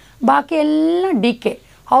remaining. ബാക്കി എല്ലാം dk.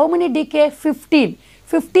 How many dk?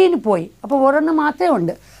 15 പോയി. അപ്പോൾ ഒരെണ്ണം മാത്രമേ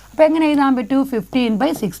ഉണ്ട്. അപ്പോൾ എങ്ങനെ എഴുതാൻ പറ്റൂ? 15 by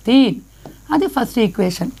 16. അത് ഫസ്റ്റ്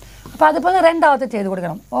ഇക്വേഷൻ. അപ്പോൾ അതുപോലെ രണ്ടാമത്തെ ചെയ്ത്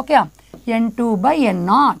കൊടുക്കണം. Okay, n2 by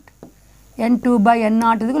n0. n2 by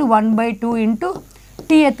n0 is equal to 1 by 2 into t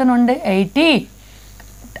എത്തനുണ്ട് 80.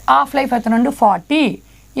 Half life എത്തനുണ്ട് 40.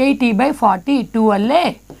 80 by 40 2 അല്ലേ?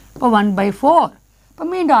 അപ്പോൾ 1 by 4. അപ്പോൾ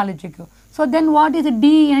വീണ്ടും ആലോചിക്കൂ. So then what is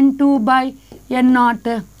dn2 by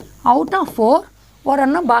n0? Out of 4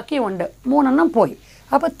 ഒരെണ്ണം ബാക്കിയുണ്ട്, 3 എണ്ണം പോയി.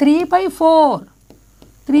 അപ്പോൾ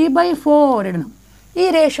 3/4 ഇടണം. ഈ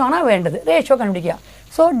റേഷ്യോ ആണ് വേണ്ടത്. റേഷ്യോ കണ്ടുപിടിക്കുക.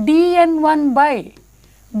 So dn1 by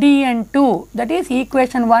dn2, that is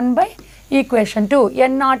equation 1 by equation 2.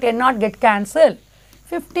 n0 get cancelled.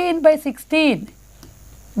 15 by 16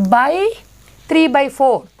 by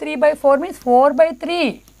 3/4. 3/4 means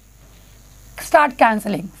 4/3. Start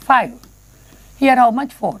cancelling. 5. Here how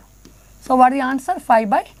much? 4. So what is the answer?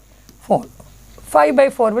 5/4.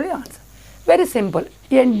 5/4 will be the answer. Very simple.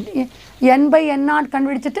 n by n0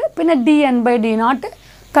 കണ്ടുപിടിച്ചിട്ട് പിന്നെ dn by d0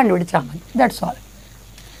 കണ്ടുപിടിച്ചാൽ മതി. That's all.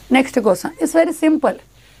 Next question is very simple.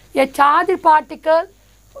 A charged particle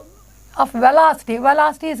of velocity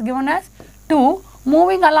is given as 2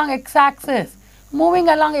 moving along x-axis.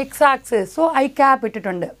 So I cap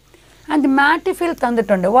ഇട്ടിട്ടുണ്ട്. And the matter field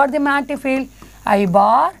തന്നിട്ടുണ്ട്. What is the matter field? I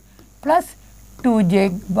bar plus 2j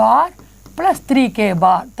bar plus 3k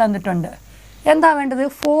bar തന്നിട്ടുണ്ട്. എന്താ വേണ്ടത്?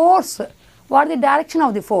 Force. What is the direction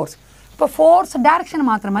of the force? ഇപ്പോൾ force direction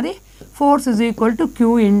മാത്രം മതി. Force is equal to q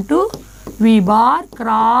into v bar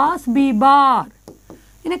cross b bar.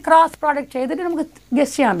 ഇനി cross product ചെയ്തിട്ട് നമുക്ക്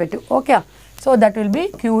guess ചെയ്യാൻ പറ്റും. Okay, so that will be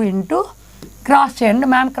q into cross ചെയ്യുന്നുണ്ട്.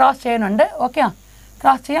 മാം cross ചെയ്യുന്നുണ്ട്. ഓക്കെ,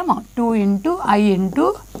 ക്രോസ് ചെയ്യാമോ? 2 into I into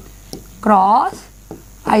cross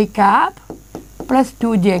I cap plus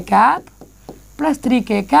 2j cap plus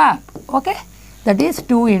 3k cap. Okay, that is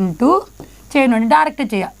 2 into ചെയ്യുന്നുണ്ട്. Direct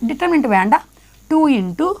ചെയ്യാം, determinant വേണ്ട. 2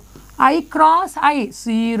 into I cross I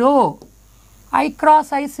 0. I cross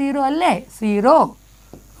I 0 അല്ലേ? 0.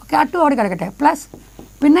 Okay, ആ 2 അവിടെ കിടക്കട്ടെ. പ്ലസ്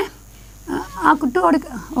പിന്നെ ആ 2 അവിടെ,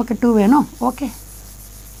 ഓക്കെ 2 വേണോ? ഓക്കെ,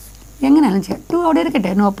 എങ്ങനെയാണെന്ന് ചെയ്യാം. 2 അവിടെ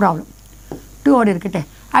ഇരിക്കട്ടെ, നോ പ്രോബ്ലം. 2 അവിടെ ഇരിക്കട്ടെ.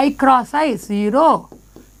 I cross I 0.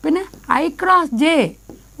 പിന്നെ I cross J.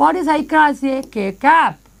 What is I cross J? K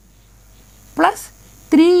cap. Plus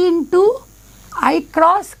 3 into I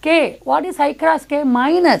cross K. What is I cross K?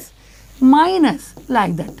 Minus.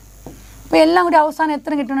 Like that. അപ്പോൾ എല്ലാം കൂടി അവസാനം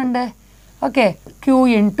എത്ര കിട്ടുന്നുണ്ട്? Okay, Q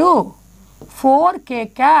into 4K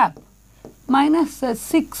cap minus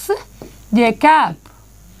 6J cap.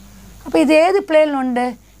 അപ്പോൾ ഇത് ഏത് പ്ലെയിനിലുണ്ട്?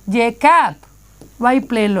 J cap Y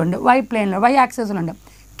പ്ലെയിനിലുണ്ട്. Y ആക്സിസിലുണ്ട്.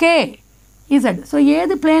 K Z. So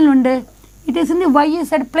ഏത് പ്ലെയിനിലുണ്ട്? It is in the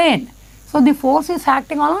YZ plane. So the force is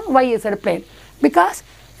acting on YZ plane because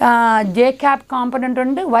J cap component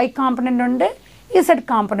ഉണ്ട്, Y component ഉണ്ട്, Z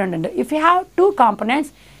component ഉണ്ട്. If you have two components,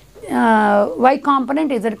 Y component,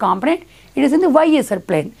 Z component, it is in the YZ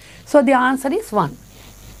plane. So the answer is 1.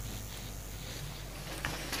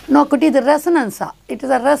 No, Kuti, the resonance. It is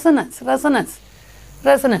a resonance.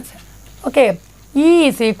 Okay, E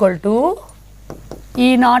is equal to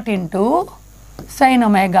E naught into sin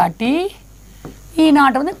omega t, E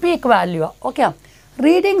naught of the peak value. Okay,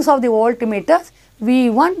 readings of the voltmeters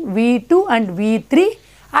V1, V2 and V3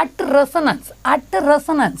 at resonance.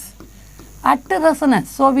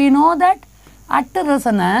 So we know that at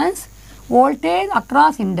resonance, voltage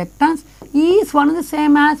across inductance is one and the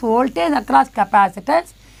same as voltage across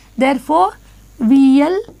capacitance. Therefore,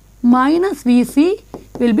 VL minus VC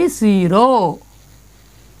will be 0.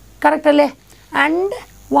 Correct? And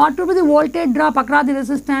what will be the voltage drop across the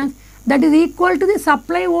resistance? That is equal to the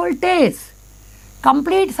supply voltage.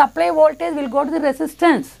 Complete supply voltage will go to the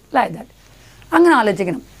resistance like that.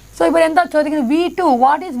 So, V2,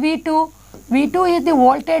 what is V2? V2 is the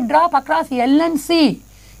voltage drop across L and C.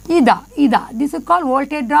 Ida. This is called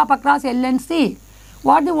voltage drop across L and C.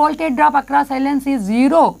 What the voltage drop across L and C is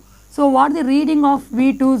 0. So, what the reading of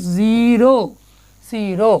V2?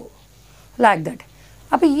 0. Like that.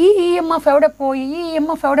 Now, EMF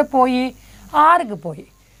R.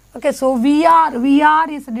 Okay, so VR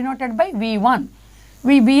is denoted by V1.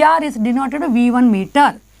 VR is denoted by V1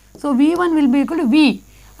 meter. So, V1 will be equal to V.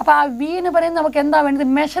 Now, V is the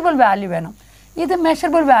measurable value. This is the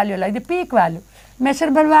measurable value, like the peak value.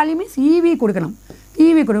 Measurable value means EV.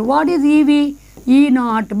 What is EV? E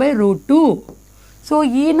naught by root 2. So,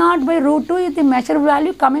 E naught by root 2 is the measurable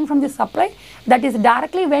value coming from the supply that is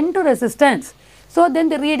directly went to resistance. So, then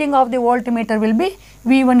the reading of the voltmeter will be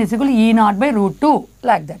V1 is equal to E naught by root 2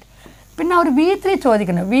 like that. Now, V3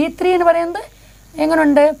 V3 in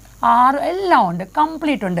R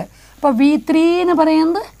complete. Now, V3 in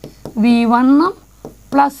V1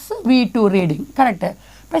 plus V2 reading. Correct?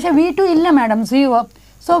 But V2 illa madam 0.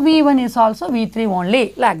 So, V1 is also V3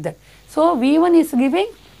 only like that. So, V1 is giving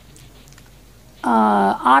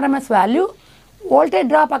RMS value. Voltage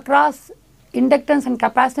drop across inductance and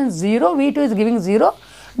capacitance 0. V2 is giving 0.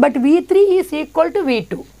 But V3 is equal to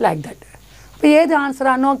V2 like that. So, the answer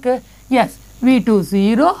is yes. V2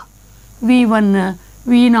 0. V1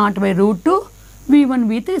 V naught by root 2. V1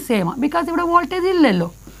 V3 same. Because if the voltage is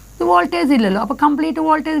low. The voltage is low. So, complete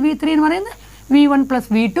voltage V3 in V1 plus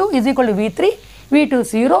V2 is equal to V3. V2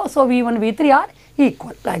 0. So, V1 V3 are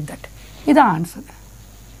equal like that. This is the answer.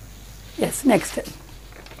 Yes, next.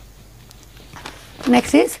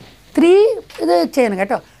 Next is 3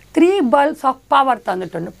 bulbs of power.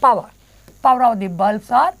 Power of the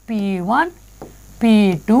bulbs are P1,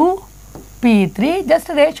 P2, P3. Just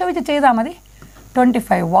ratio which is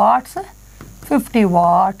 25 watts, 50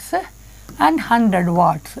 watts and 100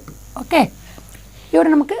 watts. Okay.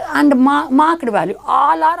 And marked value.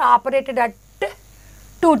 All are operated at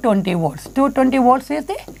 220 volts. 220 volts is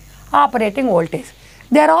the operating voltage.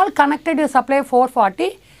 They are all connected to supply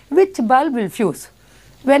 440. Which bulb will fuse?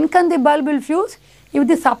 When can the bulb will fuse? If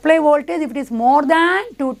the supply voltage, if it is more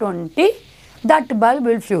than 220, that bulb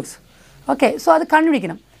will fuse. Okay, so that's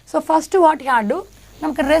conduction. So first what you have to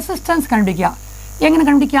do? Resistance conduction.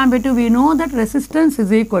 We know that resistance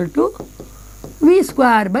is equal to V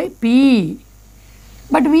square by P.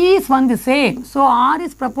 But V is one the same. So R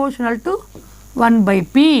is proportional to 1 by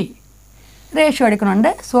P. Ratio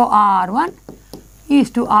so R1 is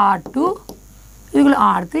to R2 equal to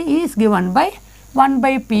R3 is given by 1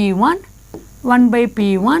 by P1, 1 by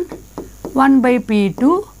P1, 1 by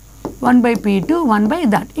P2, 1 by P2, 1 by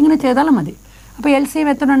that. Ingane cheyadala madi. Appo LCM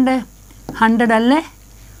ettununde 100 alle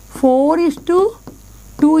 4 is to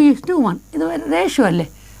 2 is to 1. Idu ratio alle.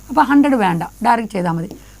 Appo 100 venda direct cheyada madi.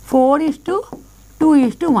 4 is to 2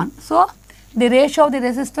 is to 1. So the ratio of the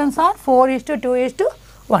resistance are 4 is to 2 is to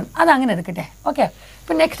 1. Adu angane irukkate. Okay.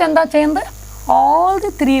 Appo next endha cheyanda all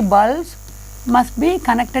the 3 bulbs must be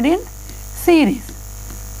connected in series.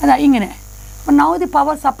 But now the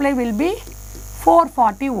power supply will be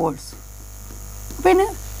 440 volts. When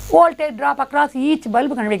voltage drop across each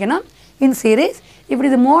bulb in series, if it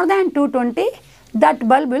is more than 220, that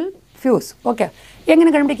bulb will fuse. Okay. Here the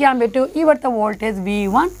voltage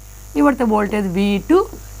V1, here the voltage V2,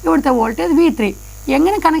 here the voltage V3.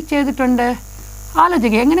 How connect cheyidittunde?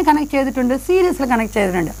 Alochikku engane connect cheyidittunde? Series la connect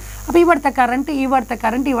cheyidittunde. Appo the current,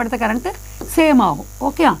 the current same avu.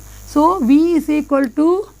 Okay. So V is equal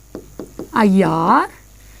to IR.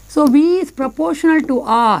 So V is proportional to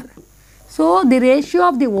R. So the ratio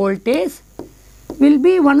of the voltage will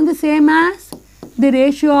be one and the same as the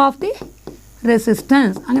ratio of the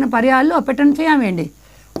resistance. Angana pariyallo pattern cheyamendi.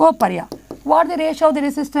 Oh pariya. What is the ratio of the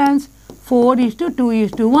resistance? 4 is to 2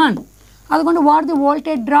 is to 1. Adu what the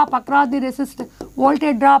voltage drop across the resistance?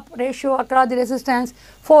 Voltage drop ratio across the resistance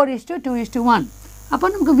 4 is to 2 is to 1. அப்போ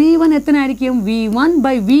நமக்கு V1 எத்தனை ஆയിരിக்கும்? V1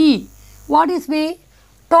 by V. What is V?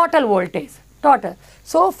 Total voltage. Total.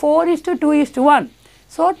 So 4:2:1.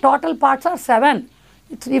 So total parts are 7.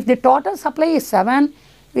 If the total supply is 7,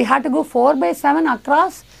 we have to go 4/7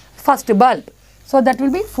 across first bulb. So that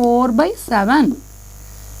will be 4/7.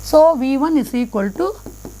 So V1 is equal to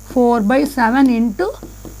 4/7 into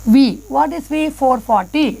V. What is V?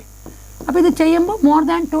 440. அப்போ இது செய்யும்போது more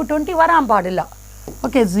than 220 வராம பாடில்ல.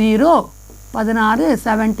 Okay, 0, 16,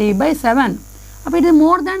 70/7. அப்போ இது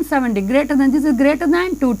more than 70, greater than, this is greater than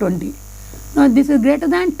 220. No, this is greater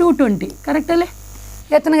than 220. Correct അല്ലേ?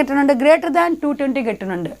 എത്ര കിട്ടുന്നുണ്ട്? Greater than 220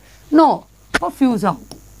 കിട്ടുന്നുണ്ട്. No, അപ്പോൾ fuse ആവും.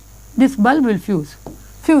 This bulb will fuse.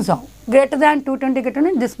 Fuse ആവും. Greater than 220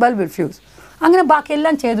 കിട്ടുന്നുണ്ട്, this bulb will fuse. അങ്ങനെ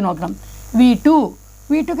ബാക്കിയെല്ലാം ചെയ്ത് നോക്കണം. V2.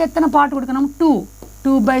 V2ക്ക് എത്ര പാർട്ട് കൊടുക്കണം? 2.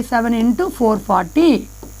 2/7 into 440.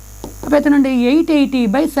 അപ്പോൾ എത്രയുണ്ട്?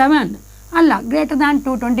 880/7. അല്ല, greater than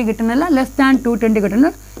 220 കിട്ടുന്നില്ല, less than 220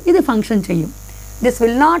 കിട്ടുന്നത്. ഇത് ഫംഗ്ഷൻ ചെയ്യും. This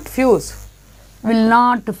will not fuse. Will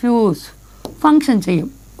not fuse. Function ചെയ്യും.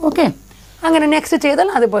 ഓക്കെ, അങ്ങനെ നെക്സ്റ്റ് ചെയ്താൽ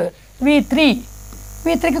അതുപോലെ V3.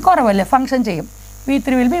 V3ക്ക് കുറവല്ലേ, ഫംഗ്ഷൻ ചെയ്യും.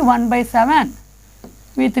 V3 will be 1/7.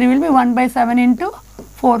 V3 will be 1/7 into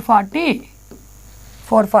 440.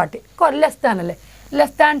 440 less than അല്ലേ,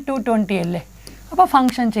 ലെസ് ദാൻ 220 അല്ലേ. അപ്പോൾ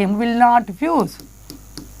ഫംഗ്ഷൻ ചെയ്യും. Will not fuse.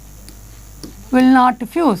 Will not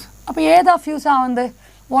fuse. അപ്പോൾ ഏതാ ഫ്യൂസ് ആവുന്നത്?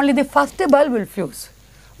 Only the first bulb will fuse.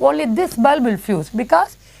 Only this bulb will fuse,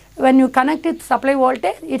 because when you connect it supply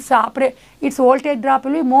voltage, its voltage drop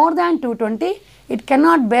will be more than 220. It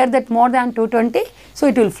cannot bear that more than 220, so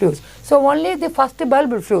it will fuse. So only the first bulb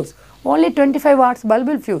will fuse. Only 25 watts bulb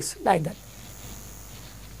will fuse, like that.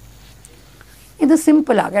 This is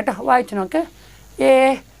simple. Okay? A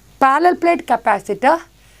parallel plate capacitor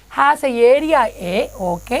has a area A,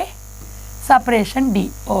 okay, separation D,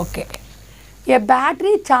 okay. A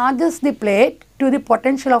battery charges the plate to the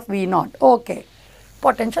potential of V0, okay.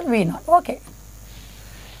 Potential V0, okay.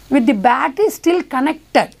 With the battery still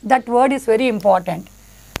connected, that word is very important.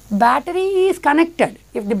 Battery is connected.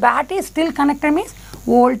 If the battery is still connected means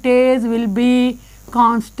voltage will be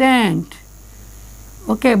constant.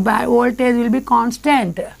 Okay, voltage will be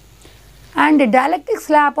constant. And the dielectric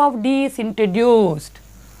slab of D is introduced.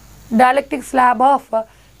 Dielectric slab of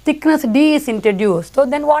thickness D is introduced. So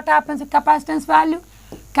then what happens with capacitance value?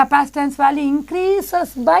 Capacitance value increases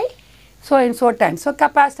by so and so times. So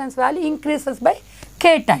capacitance value increases by K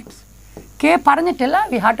times. K paranjitilla,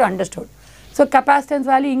 we have to understood. So capacitance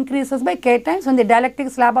value increases by K times when the dielectric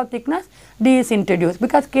slab of thickness D is introduced,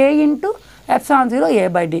 because K into epsilon 0 A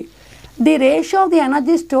by D. The ratio of the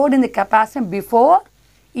energy stored in the capacitor before,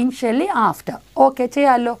 initially, after. Okay,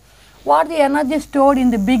 cheyallo. What the energy stored in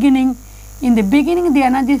the beginning? In the beginning, the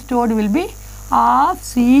energy stored will be half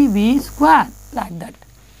CV square, like that.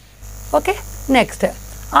 Okay, next.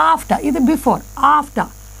 After, either before, after.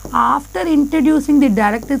 After introducing the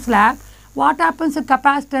dielectric slab, what happens to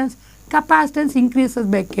capacitance? Capacitance increases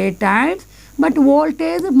by K times, but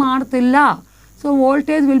voltage maarthilla. So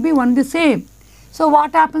voltage will be one the same. So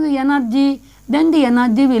what happens to energy? Then the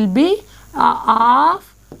energy will be half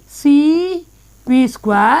CV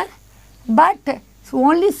square, but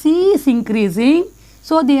only C is increasing,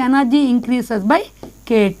 so the energy increases by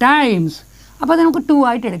K times. அப்போ நமக்கு 2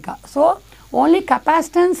 ஆயிட்டு எடுக்க. So only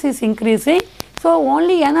capacitance is increasing, so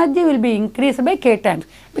only energy will be increased by K times,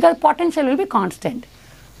 because potential will be constant.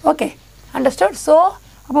 Okay, understood? So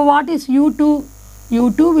what is U2?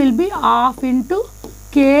 U2 will be half into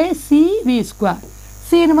KCV square.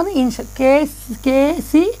 C is initial,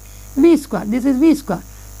 KCV square. This is V square.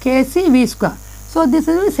 KCV square. So this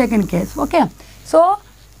is the second case. Okay. So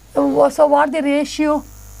what the ratio?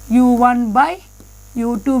 U1 by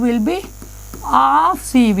U2 will be half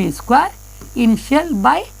CV square initial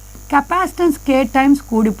by capacitance K times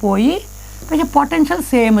koodi poi, potential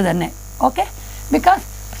same thanne. Okay, because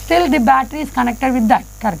still the battery is connected with that,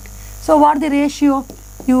 correct. So what the ratio?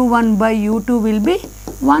 U1 by U2 will be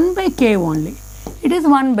 1 by K only. It is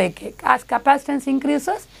 1 by K. As capacitance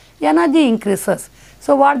increases, energy increases. So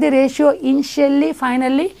what the ratio? Initially,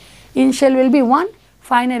 finally, initial will be 1,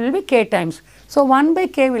 final will be K times. So 1 by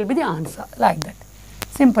K will be the answer, like that.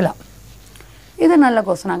 Simple. This is a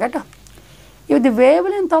question. If the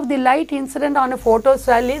wavelength of the light incident on a photo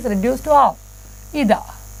cell is reduced to half,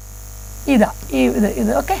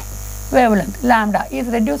 okay, wavelength lambda is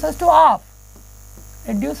reduces to half.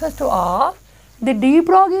 The de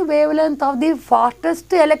Broglie wavelength of the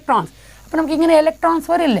fastest electrons. Now, we have electrons.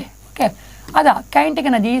 Okay, that's kinetic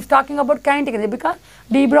energy. He is talking about kinetic energy, because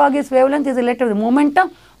de Broglie's wavelength is related to the momentum.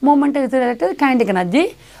 Momentum is related to kinetic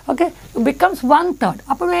energy. Okay, it becomes 1/3.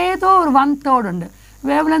 Now, 1/3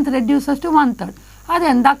 wavelength reduces to 1/3.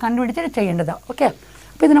 അതെന്താ കണ്ടുപിടിച്ചിട്ട് ചെയ്യേണ്ടതാണ്. Okay,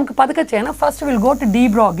 അപ്പോൾ ഇത് നമുക്ക് പതുക്കെ ചെയ്യണം. First will go to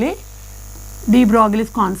de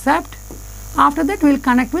Broglie's concept. After that we'll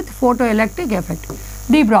connect with photoelectric effect.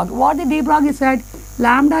 De Broglie, what the de Broglie said,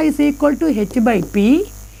 lambda is equal to h by p,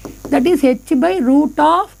 that is h by root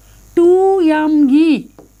of 2me.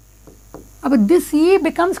 But this E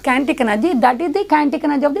becomes kinetic energy, that is the kinetic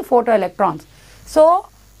energy of the photoelectrons. So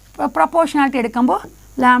proportionality edukambo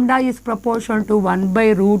lambda is proportional to 1 by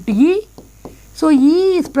root E. So E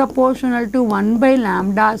is proportional to 1 by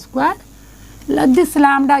lambda square. This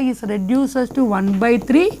lambda is reduces to 1 by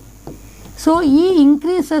 3. So E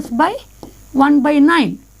increases by 1 by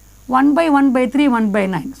 9. 1 by 1 by 3, 1 by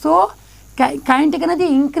 9. So kinetic energy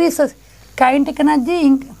increases. Kinetic energy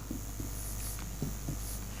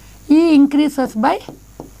E increases by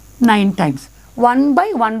 9 times. 1 by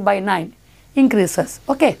 1 by 9 increases.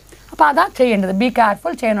 Okay. അപ്പോൾ അതാ ചെയ്യേണ്ടത്. Be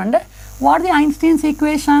careful ചെയ്യുന്നുണ്ട്. What the Einstein's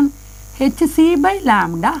equation? H C by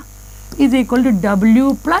lambda is equal to W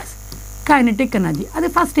plus kinetic energy. അത്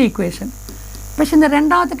first equation. പക്ഷേ ഇന്ന്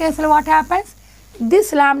രണ്ടാമത്തെ കേസിൽ what happens?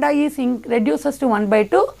 This lambda is reduces to 1 by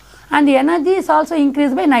 2 and the energy is also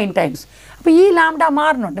increase by 9 times. അപ്പോൾ ഈ lambda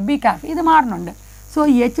മാറുന്നുണ്ട്. Be careful, ഇത് മാറുന്നുണ്ട്. So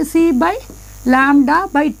H C by lambda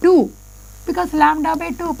by 2 because lambda by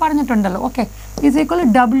 2 പറഞ്ഞിട്ടുണ്ടല്ലോ. Okay, is equal to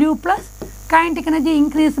W plus kinetic energy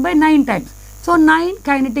increase by 9 times. So 9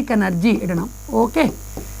 kinetic energy ഇടണം. Okay,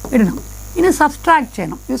 ഇടണം. ഇനി subtract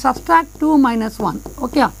ചെയ്യണം. U subtract 2 minus 1.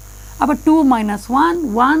 ഓക്കെ, അപ്പോൾ 2 minus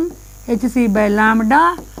 1 H C by lambda,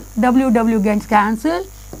 W gains cancel,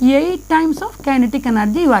 8 times of kinetic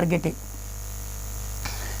energy you are getting.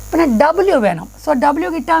 പിന്നെ W വേണം. So W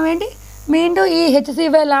കിട്ടാൻ വേണ്ടി വീണ്ടും ഈ എച്ച് സി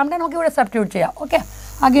ബൈ ലാംഡ നമുക്ക് ഇവിടെ സബ്സ്റ്റിറ്റ്യൂട്ട് ചെയ്യാം. Okay,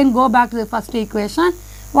 again go back to the first equation.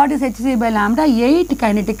 What is H C by lambda? 8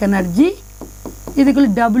 kinetic energy is equal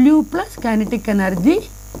to W plus kinetic energy.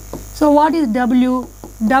 So what is W?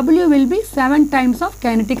 W will be 7 times of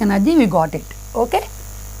kinetic energy. We got it. Okay?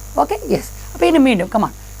 Okay? Yes. അപ്പോൾ ഇനി വീണ്ടും come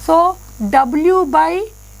on. So W by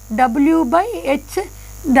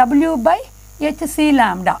H C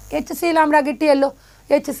lambda. H C lambda കിട്ടിയല്ലോ.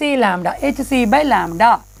 H C lambda. H C by lambda.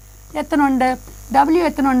 എത്ര ഉണ്ട്? W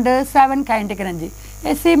എത്ര ഉണ്ട്? 7 kinetic energy.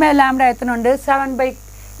 H C by lambda എത്ര ഉണ്ട്? 7 by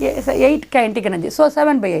 8 kinetic energy. So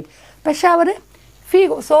 7 by 8. പക്ഷേ അവർ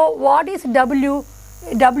സോ വാട്ട് ഈസ്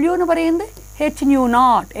ഡബ്ല്യു എന്ന് പറയുന്നത് എച്ച് ന്യൂ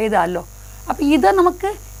നോട്ട് എഴുതാമല്ലോ. അപ്പോൾ ഇത് നമുക്ക്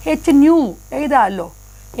H new എഴുതാമല്ലോ.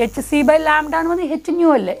 H C by lambda എന്ന് പറഞ്ഞാൽ എച്ച് ന്യൂ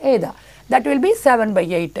അല്ലേ എഴുതാം. That will be 7 by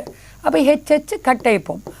 8. അപ്പോൾ എച്ച്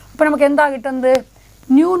കട്ടായിപ്പോവും. അപ്പോൾ നമുക്ക് എന്താ കിട്ടുന്നത്?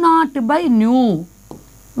 New not by new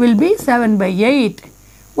will be 7 by 8.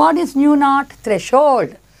 What is new not?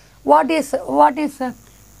 Threshold. What is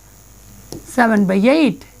 7 by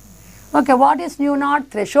 8? Okay, what is nu naught?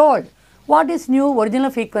 Threshold. What is nu? Original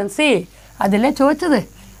frequency. Adile choichadu.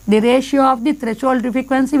 The ratio of the threshold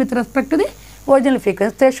frequency with respect to the original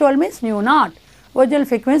frequency. Threshold means nu naught. Original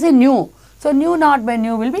frequency nu. So nu naught by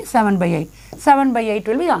nu will be 7 by 8. 7 by 8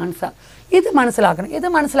 will be the answer. ഇത് മനസ്സിലാക്കണം. ഇത്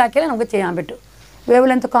മനസ്സിലാക്കിയാലേ നമുക്ക് ചെയ്യാൻ പറ്റൂ. Wave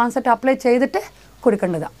length concept apply ചെയ്തിട്ട്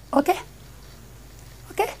കൊടുക്കേണ്ടതാണ്. Okay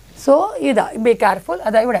okay. So ഇതാ be careful.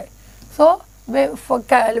 അതാ ഇവിടെ. So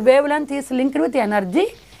wave length is linked with energy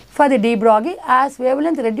for the de Broglie. As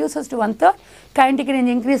wavelength reduces to 1/3, kinetic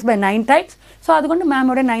energy increase by 9 times. So അതുകൊണ്ട് മാം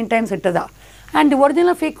ഇവിടെ 9 times ഇട്ടതാ. And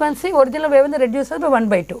original frequency original wave reduces by 1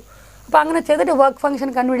 by 2. അപ്പോൾ അങ്ങനെ ചെയ്തിട്ട് work function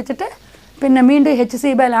കണ്ടുപിടിച്ചിട്ട് പിന്നെ വീണ്ടും H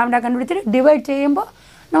C by lambda കണ്ടുപിടിച്ചിട്ട് ഡിവൈഡ് ചെയ്യുമ്പോൾ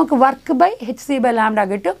നമുക്ക് work by H C by lambda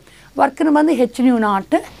കിട്ടും. വർക്കിന് വന്ന് H new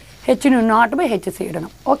not by H C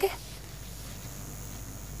ഇടണം. ഓക്കെ,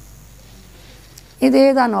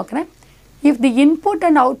 ഇതേതാ നോക്കണേ. If the input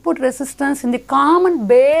and output resistance in the common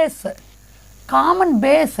base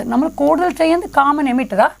നമ്മൾ കൂടുതൽ ചെയ്യുന്നത് common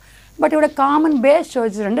emitter, but ഇവിടെ common base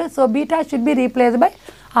ചോദിച്ചിട്ടുണ്ട്. So beta should be replaced by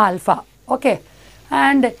alpha. Okay,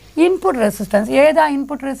 and input resistance ഏതാ?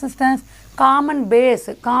 input resistance common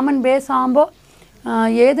base ആകുമ്പോൾ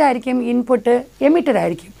ഏതായിരിക്കും? ഇൻപുട്ട് എമിറ്റർ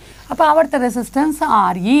ആയിരിക്കും. അപ്പോൾ അവിടുത്തെ റെസിസ്റ്റൻസ്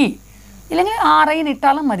RE ഇല്ലെങ്കിൽ RI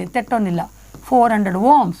ഇട്ടാലും മതി, തെറ്റൊന്നുമില്ല. 400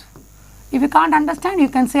 ohms. If you can't understand, you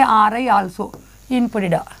can say RI also. Input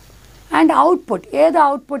ida. And output. ഏത്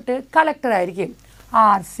ഔട്ട്പുട്ട്? കളക്ടർ ആയിരിക്കും.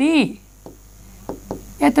 RC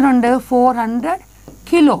എത്രയുണ്ട്? 400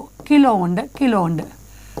 കിലോ.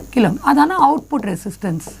 അതാണ് output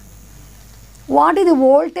resistance. What is the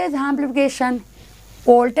voltage amplification?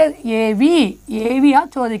 Voltage AV ആ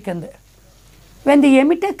ചോദിക്കുന്നത്. When the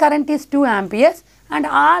emitted current is 2 amperes and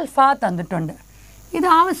alpha തന്നിട്ടുണ്ട്. ഇത്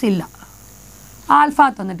ആവശ്യമില്ല. Alpha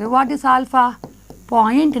തന്നിട്ട് വാട്ട് ഈസ് ആൽഫ?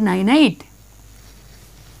 0.98.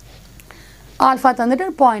 ആൽഫ തന്നിട്ട്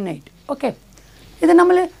 0.8. ഓക്കെ, ഇത്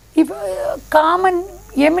നമ്മൾ ഇപ്പോൾ കോമൺ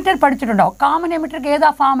എമിറ്റർ പഠിച്ചിട്ടുണ്ടാവും. കോമൺ എമിറ്റർക്ക് ഏതാ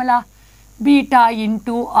formula? beta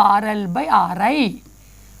into RL by RI.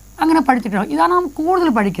 അങ്ങനെ പഠിച്ചിട്ടുണ്ടോ? ഇതാണ് നാം കൂടുതൽ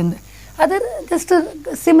പഠിക്കുന്നത്. അത് ജസ്റ്റ്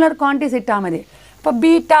സിമിലർ ക്വാണ്ടിറ്റീസ് ഇട്ടാൽ മതി. അപ്പോൾ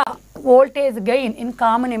beta voltage gain in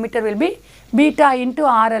common emitter will be beta into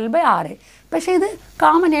RL by RI. പക്ഷേ ഇത്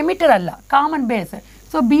കോമൺ എമിറ്റർ അല്ല, common base.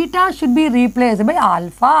 So beta should be replaced by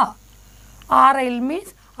alpha. RL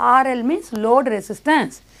means load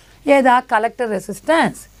resistance. ഏതാ? Collector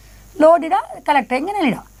resistance. Load ഇടാ, collector എങ്ങനെ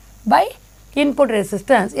ഇടാം? By input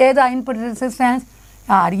resistance. ഏതാ input resistance?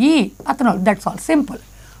 RE. അത്രേ. That's all. Simple.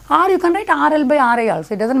 Or you can write RL by RI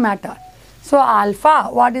also, it doesn't matter. So alpha,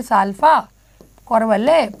 what is alpha?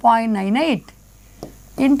 Korvalle 0.98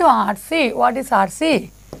 into RC, what is RC?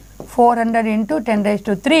 400 into 10 raised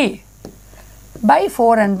to 3 by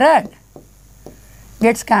 400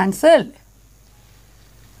 gets cancelled.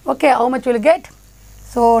 Okay, how much will you get?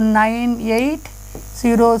 So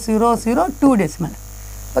 98002 decimal.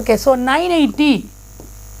 Okay, so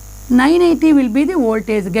 980 will be the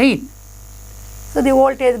voltage gain. So the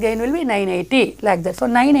voltage gain will be 980 like that. So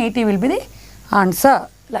 980 will be the answer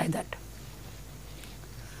like that.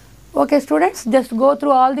 Okay students, just go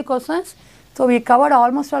through all the questions. So we covered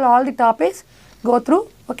almost all the topics. Go through,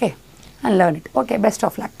 okay, and learn it. Okay, best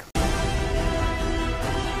of luck.